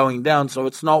fucking going down, so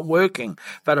it's not working.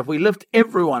 But if we lift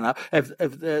everyone up, if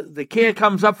the care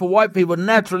comes up for white people,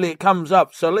 naturally it comes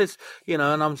up. So let's, and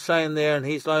I'm saying there, and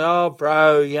he's like, oh,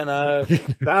 bro,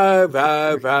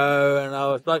 bro. And I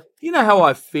was like, you know how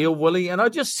I feel, Willie? And I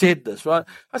just said this, right?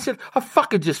 I said, I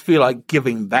fucking just feel like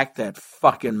giving back that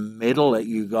fucking medal that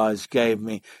you guys gave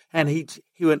me. And he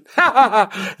went, ha, ha,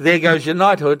 ha, there goes your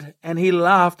knighthood. And he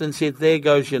laughed and said, there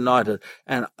goes your knighthood.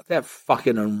 And that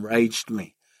fucking enraged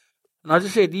me. And I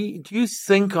just said, do you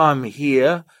think I'm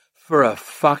here for a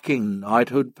fucking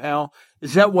knighthood, pal?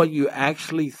 Is that what you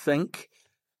actually think?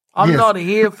 I'm not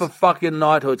here for fucking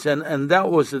knighthoods. And that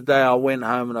was the day I went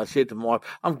home and I said to my wife,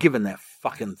 I'm giving that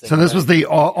fucking thing. So this was the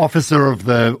officer of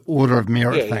the Order of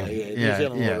Merit thing. New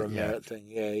Zealand Order of Merit thing.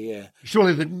 Yeah.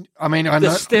 Surely, I know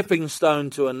the stepping stone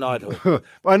to a knighthood.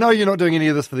 I know you're not doing any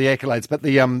of this for the accolades, but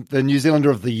the New Zealander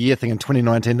of the Year thing in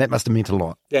 2019, that must have meant a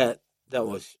lot. That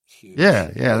was huge.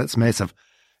 Yeah, that's massive.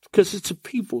 Because it's a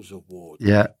people's award.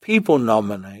 Yeah. People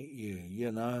nominate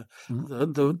you,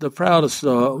 The proudest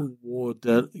award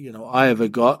that, I ever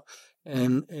got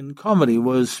in comedy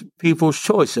was People's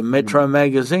Choice in Metro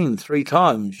Magazine 3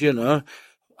 times, I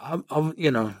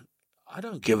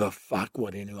don't give a fuck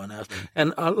what anyone else.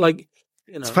 And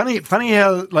It's funny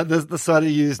how like the side of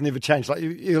you's never changed. Like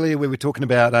earlier we were talking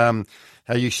about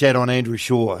how you shat on Andrew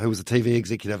Shaw, who was a TV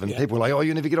executive, and people were like, oh,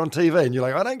 you never get on TV. And you're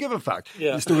like, I don't give a fuck.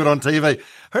 Yeah. You still get on TV.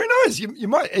 Who knows? You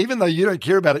might, even though you don't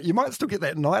care about it, you might still get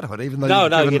that knighthood, even though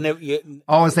you never.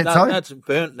 Oh, is that so? That's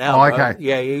burnt now. Oh, okay. Bro.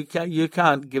 Yeah, you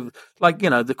can't give,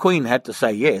 the Queen had to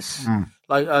say yes.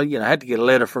 Had to get a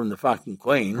letter from the fucking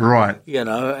Queen. Right.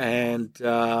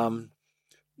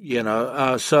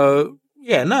 So.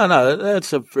 Yeah, no,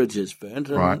 that's a bridge is burnt.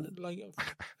 And right.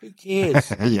 Who cares?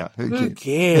 Who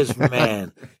cares,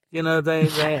 man?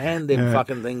 They hand them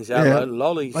fucking things out like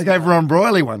lollies. They gave Ron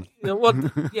Broyley one. I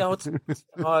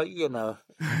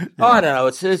don't know.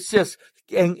 It's just,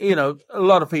 and, a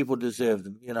lot of people deserve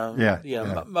them,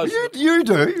 Yeah. Most you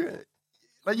do.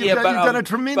 Like you've done a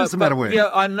tremendous amount of work.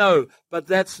 Yeah, I know, but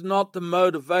that's not the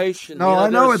motivation. No, I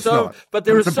know it's not. But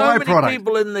there are so many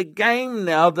people in the game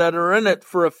now that are in it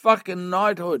for a fucking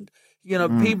knighthood.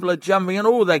 People are jumping in.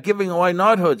 They're giving away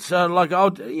knighthoods. So,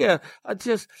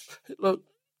 look,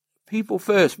 people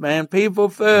first, man. People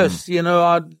first.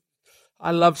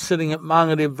 I love sitting at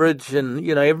Mangere Bridge and,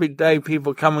 every day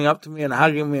people coming up to me and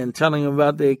hugging me and telling me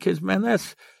about their kids. Man,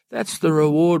 that's the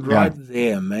reward right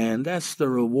there, man. That's the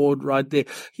reward right there.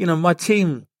 My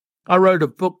team, I wrote a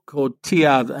book called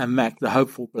Tia and Mac, the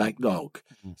Hopeful Black Dog.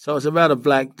 So it's about a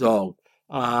black dog.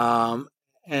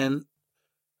 And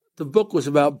the book was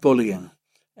about bullying.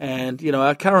 And,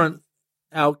 our current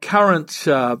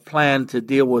plan to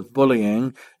deal with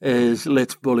bullying is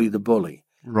let's bully the bully.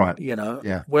 Right.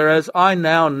 Whereas I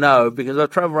now know, because I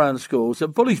travel around schools, that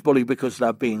bullies bully because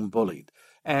they're being bullied.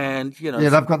 And, they've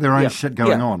got their own shit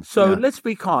going on. So let's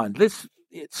be kind.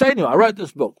 Anyway, I wrote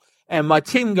this book and my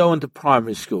team go into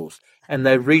primary schools and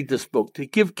they read this book to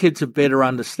give kids a better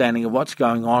understanding of what's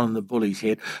going on in the bully's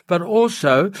head, but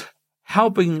also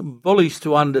helping bullies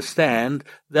to understand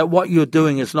that what you're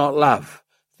doing is not love.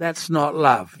 That's not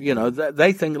love.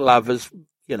 They think love is,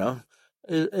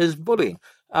 is bullying.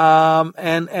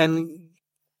 And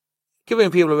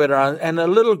giving people a better answer. And a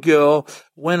little girl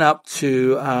went up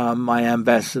to my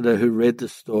ambassador who read the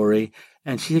story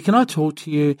and she said, can I talk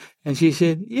to you? And she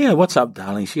said, yeah, what's up,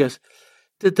 darling? She goes,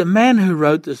 did the man who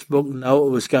wrote this book know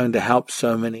it was going to help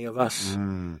so many of us?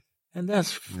 And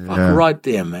that's right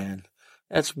there, man.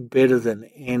 That's better than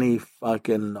any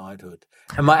fucking knighthood.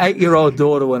 And my 8-year-old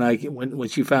daughter, when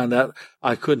she found out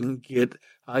I couldn't get,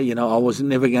 I was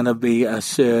never going to be a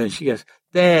sir, and she goes,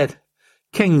 Dad,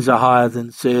 kings are higher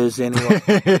than sirs anyway.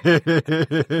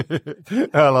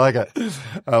 I like it.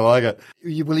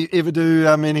 Will you ever do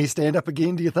any stand-up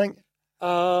again, do you think?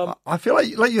 I feel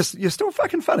like you're still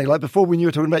fucking funny. Like before when you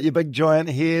were talking about your big giant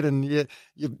head and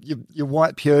your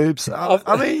white pubes.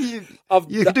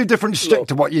 You could do different shtick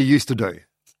to what you used to do.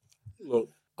 Look,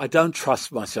 I don't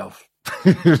trust myself.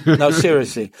 No,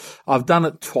 seriously. I've done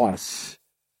it twice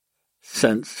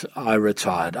since I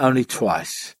retired. Only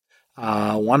twice.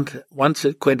 Once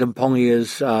at Quentin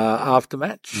Pongia's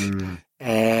aftermatch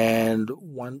and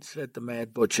once at the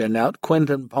Mad Butcher. Now at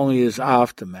Quentin Pongia's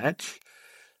aftermatch,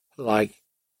 I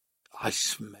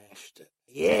smashed it.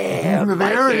 Yeah,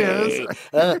 There he matey.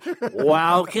 is.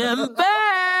 Welcome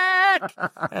back.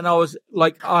 And I was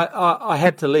like, I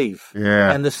had to leave.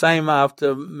 Yeah. And the same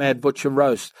after Mad Butcher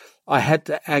Roast. I had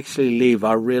to actually leave.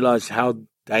 I realized how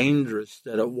dangerous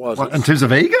that it was. What, in terms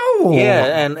of ego? Or?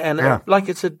 Yeah, and Yeah. like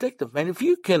it's addictive, man. If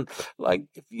you can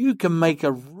make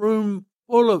a room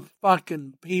full of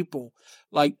fucking people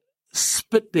like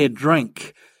spit their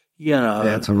drink,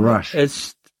 Yeah, it's a rush.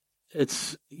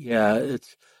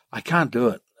 I can't do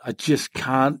it. I just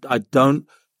can't. I don't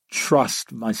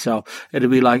trust myself. It'd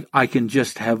be like, I can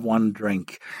just have one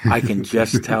drink. I can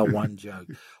just tell one joke.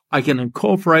 I can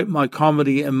incorporate my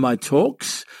comedy in my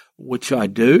talks, which I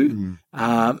do,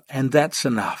 and that's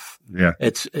enough. Yeah.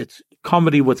 It's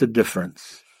comedy with a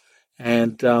difference.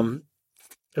 And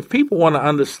if people want to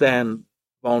understand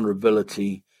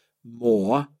vulnerability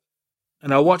more,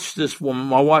 and I watched this woman,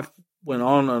 my wife went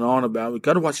on and on about, we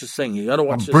got to watch this thing. You got to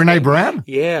watch this Brené thing. Brown?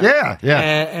 Yeah.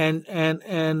 Yeah.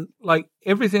 And like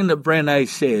everything that Brené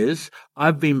says,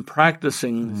 I've been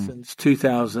practicing since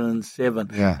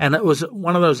 2007. Yeah. And it was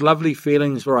one of those lovely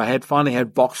feelings where I finally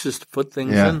had boxes to put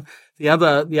things in.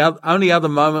 The only other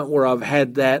moment where I've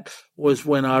had that was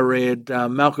when I read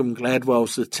Malcolm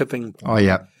Gladwell's The Tipping Point. Oh,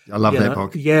 yeah. I love that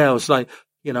book. Yeah, it was like,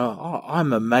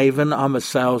 I'm a maven, I'm a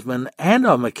salesman, and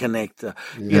I'm a connector,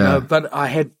 but I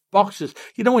had boxes.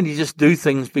 When you just do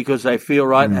things because they feel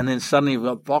right, and then suddenly you've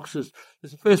got boxes.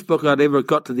 It's the first book I'd ever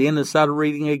got to the end and started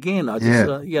reading again. I just,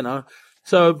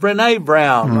 So Brené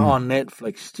Brown on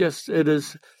Netflix,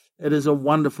 it is a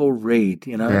wonderful read,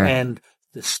 and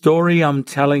the story I'm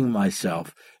telling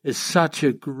myself is such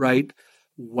a great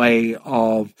way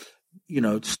of,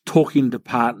 talking to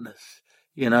partners.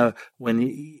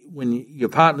 When your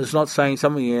partner's not saying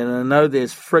something, and I know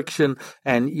there's friction,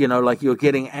 and like you're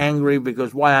getting angry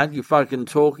because why aren't you fucking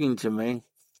talking to me?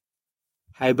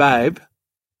 Hey, babe,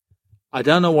 I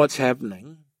don't know what's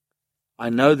happening. I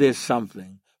know there's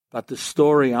something, but the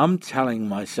story I'm telling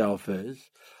myself is,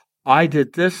 I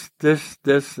did this,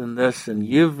 and this, and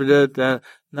you've did that.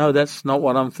 No, that's not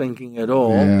what I'm thinking at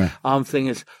all. Yeah. I'm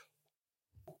thinking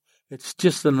it's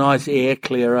just a nice air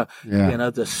clearer. Yeah.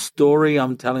 The story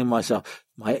I'm telling myself,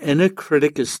 my inner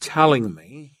critic is telling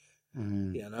me,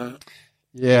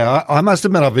 Yeah, I must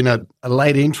admit I've been a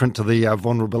late entrant to the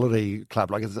vulnerability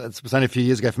club. Like it was only a few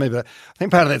years ago for me, but I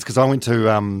think part of that's because I went to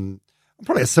I'm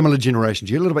probably a similar generation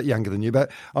to you, a little bit younger than you,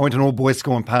 but I went to an all-boys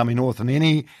school in Palmy North, and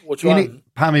Which one?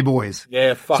 Palmy Boys.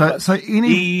 Yeah, fuck so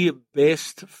the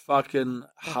best fucking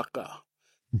hooker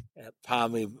at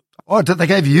Palmy. Oh, they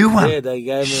gave you one? Yeah, they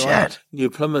gave me Shit. one. New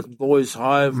Plymouth Boys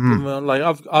Hive. Like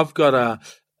I've got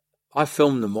I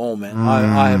filmed them all, man.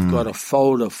 I have got a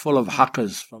folder full of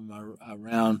huckers from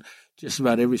around just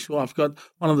about every school. I've got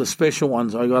one of the special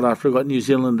ones I got after I got New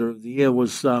Zealander of the Year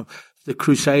was the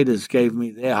Crusaders gave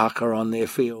me their hucker on their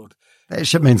field. That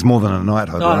shit means more than a night,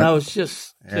 Hope, right? No, it's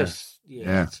just it's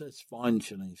fine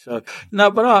tuning. So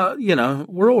no, but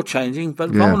we're all changing. But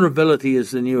vulnerability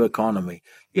is the new economy,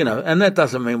 and that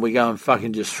doesn't mean we go and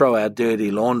fucking just throw our dirty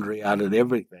laundry out at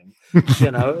everything.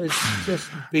 It's just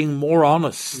being more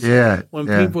honest. Yeah. When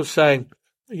people say,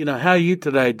 how are you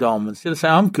today, Dom? Instead of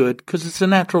saying I'm good, because it's a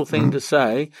natural thing to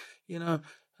say.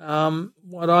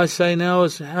 What I say now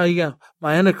is, how you go?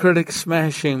 My inner critic's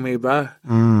smashing me, bro.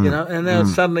 And then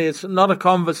suddenly it's not a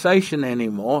conversation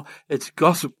anymore. It's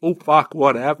gossip. Oh, fuck,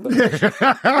 what happened?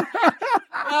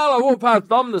 Well, I walked past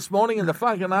Dom this morning and the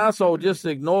fucking asshole just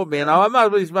ignored me. And I might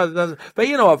be supposed to, but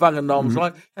you know what fucking Dom's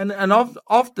like. And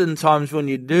oftentimes when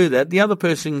you do that, the other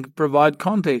person can provide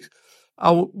context.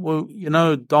 Oh, well,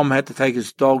 Dom had to take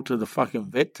his dog to the fucking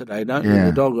vet today, don't you?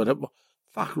 The dog got hit.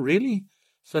 Fuck, really?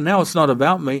 So now it's not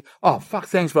about me. Oh, fuck,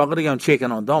 thanks, but I've got to go and check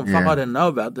in on Dom. Fuck, I didn't know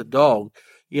about the dog,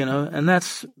 and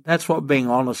that's what being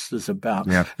honest is about.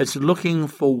 Yeah. It's looking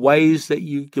for ways that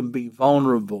you can be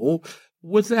vulnerable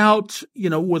without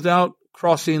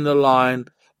crossing the line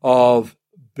of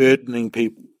burdening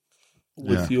people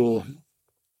with your.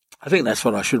 I think that's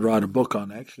what I should write a book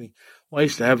on, actually.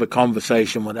 Ways to have a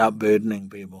conversation without burdening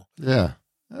people. Yeah.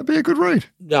 That'd be a good read.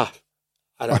 Yeah.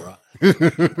 I don't write.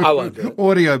 I won't do it.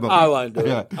 Audio book. I won't do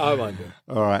it. I won't do it.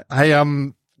 All right. Hey,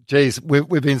 geez,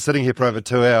 we've been sitting here for over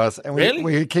 2 hours, and Really?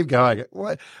 we keep going.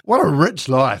 What a rich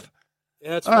life.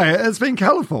 Yeah, It's been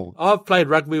colourful. I've played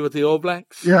rugby with the All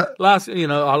Blacks. Yeah.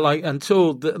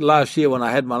 Until last year when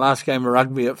I had my last game of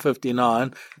rugby at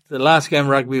 59. The last game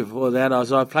of rugby before that,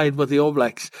 I played with the All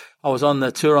Blacks. I was on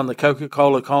the tour on the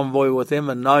Coca-Cola convoy with them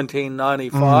in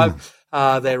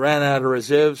 1995. They ran out of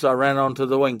reserves. I ran onto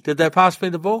the wing. Did they pass me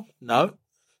the ball? No.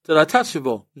 Did I touch the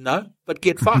ball? No, but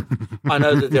get fucked. I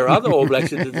know that there are other All Blacks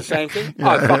who did the same thing.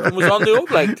 I fucking was on the All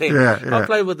Black team. I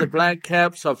played with the Black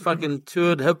Caps. I fucking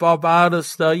toured hip-hop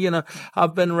artists.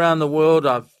 I've been around the world.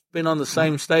 I've been on the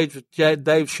same stage with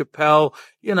Dave Chappelle.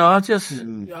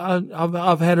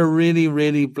 I've had a really,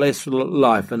 really blessed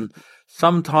life. And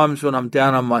sometimes when I'm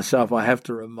down on myself, I have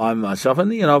to remind myself.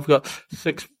 And, I've got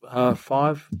six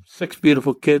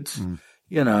beautiful kids.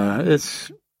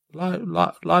 It's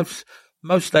life's,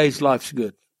 most days life's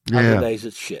good. Other days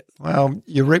it's shit. Well,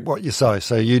 you reap what you sow,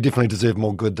 so you definitely deserve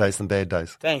more good days than bad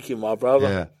days. Thank you, my brother.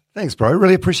 Yeah. Thanks, bro.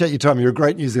 Really appreciate your time. You're a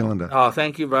great New Zealander. Oh,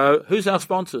 thank you, bro. Who's our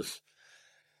sponsors?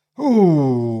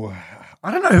 Ooh,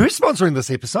 I don't know. Who's sponsoring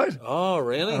this episode? Oh,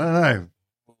 really? I don't know.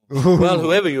 Well,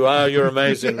 whoever you are, you're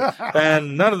amazing.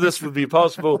 And none of this would be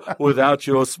possible without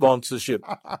your sponsorship.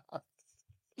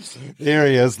 There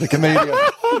he is, the comedian.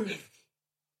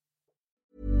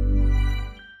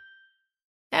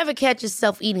 Ever catch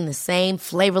yourself eating the same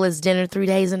flavorless dinner 3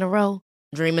 days in a row?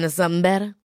 Dreaming of something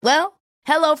better? Well,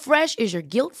 HelloFresh is your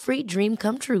guilt-free dream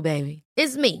come true, baby.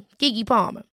 It's me, Keke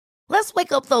Palmer. Let's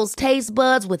wake up those taste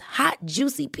buds with hot,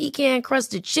 juicy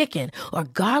pecan-crusted chicken or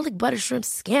garlic butter shrimp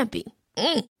scampi.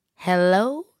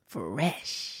 Hello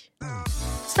Fresh.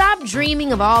 Stop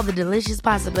dreaming of all the delicious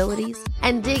possibilities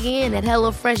and dig in at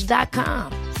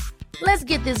HelloFresh.com. Let's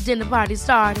get this dinner party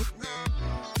started.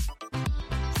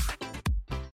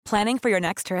 Planning for your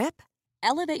next trip?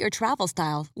 Elevate your travel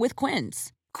style with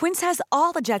Quince. Quince has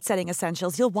all the jet-setting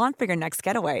essentials you'll want for your next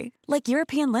getaway, like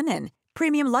European linen,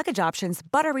 premium luggage options,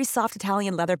 buttery soft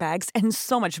Italian leather bags, and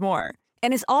so much more.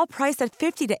 And is all priced at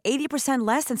 50 to 80%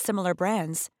 less than similar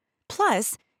brands.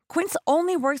 Plus, Quince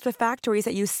only works with factories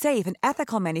that use safe and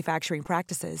ethical manufacturing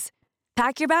practices.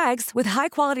 Pack your bags with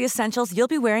high-quality essentials you'll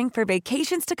be wearing for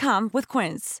vacations to come with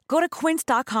Quince. Go to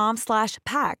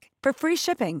quince.com/pack for free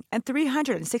shipping and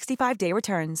 365-day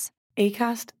returns.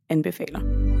 Acast anbefaler.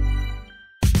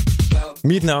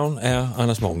 Mit navn er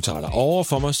Anders Morgenthaler. Over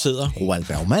for mig sidder Roald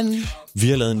Bergmann. Vi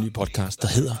har lavet en ny podcast, der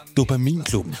hedder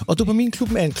Dopaminklubben. Og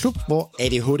Dopaminklubben er en klub, hvor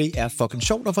ADHD er fucking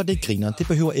sjovt, og hvor det griner. Det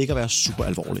behøver ikke at være super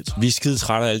alvorligt. Vi er skide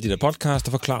trætte af alle de der podcasts,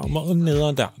 der forklarer mig og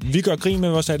nederen der. Vi gør grin med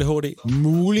vores ADHD.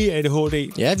 Mulig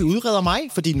ADHD. Ja, vi udreder mig,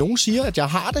 fordi nogen siger, at jeg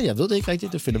har det. Jeg ved det ikke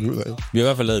rigtigt. Det finder vi ud af. Vi har i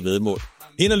hvert fald lavet væddemål.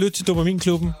 Ind og lyt til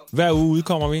Dopaminklubben. Hver uge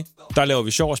udkommer vi. Der laver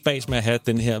vi sjov og spas med at have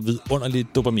den her vidunderlige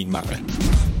dopaminmangel.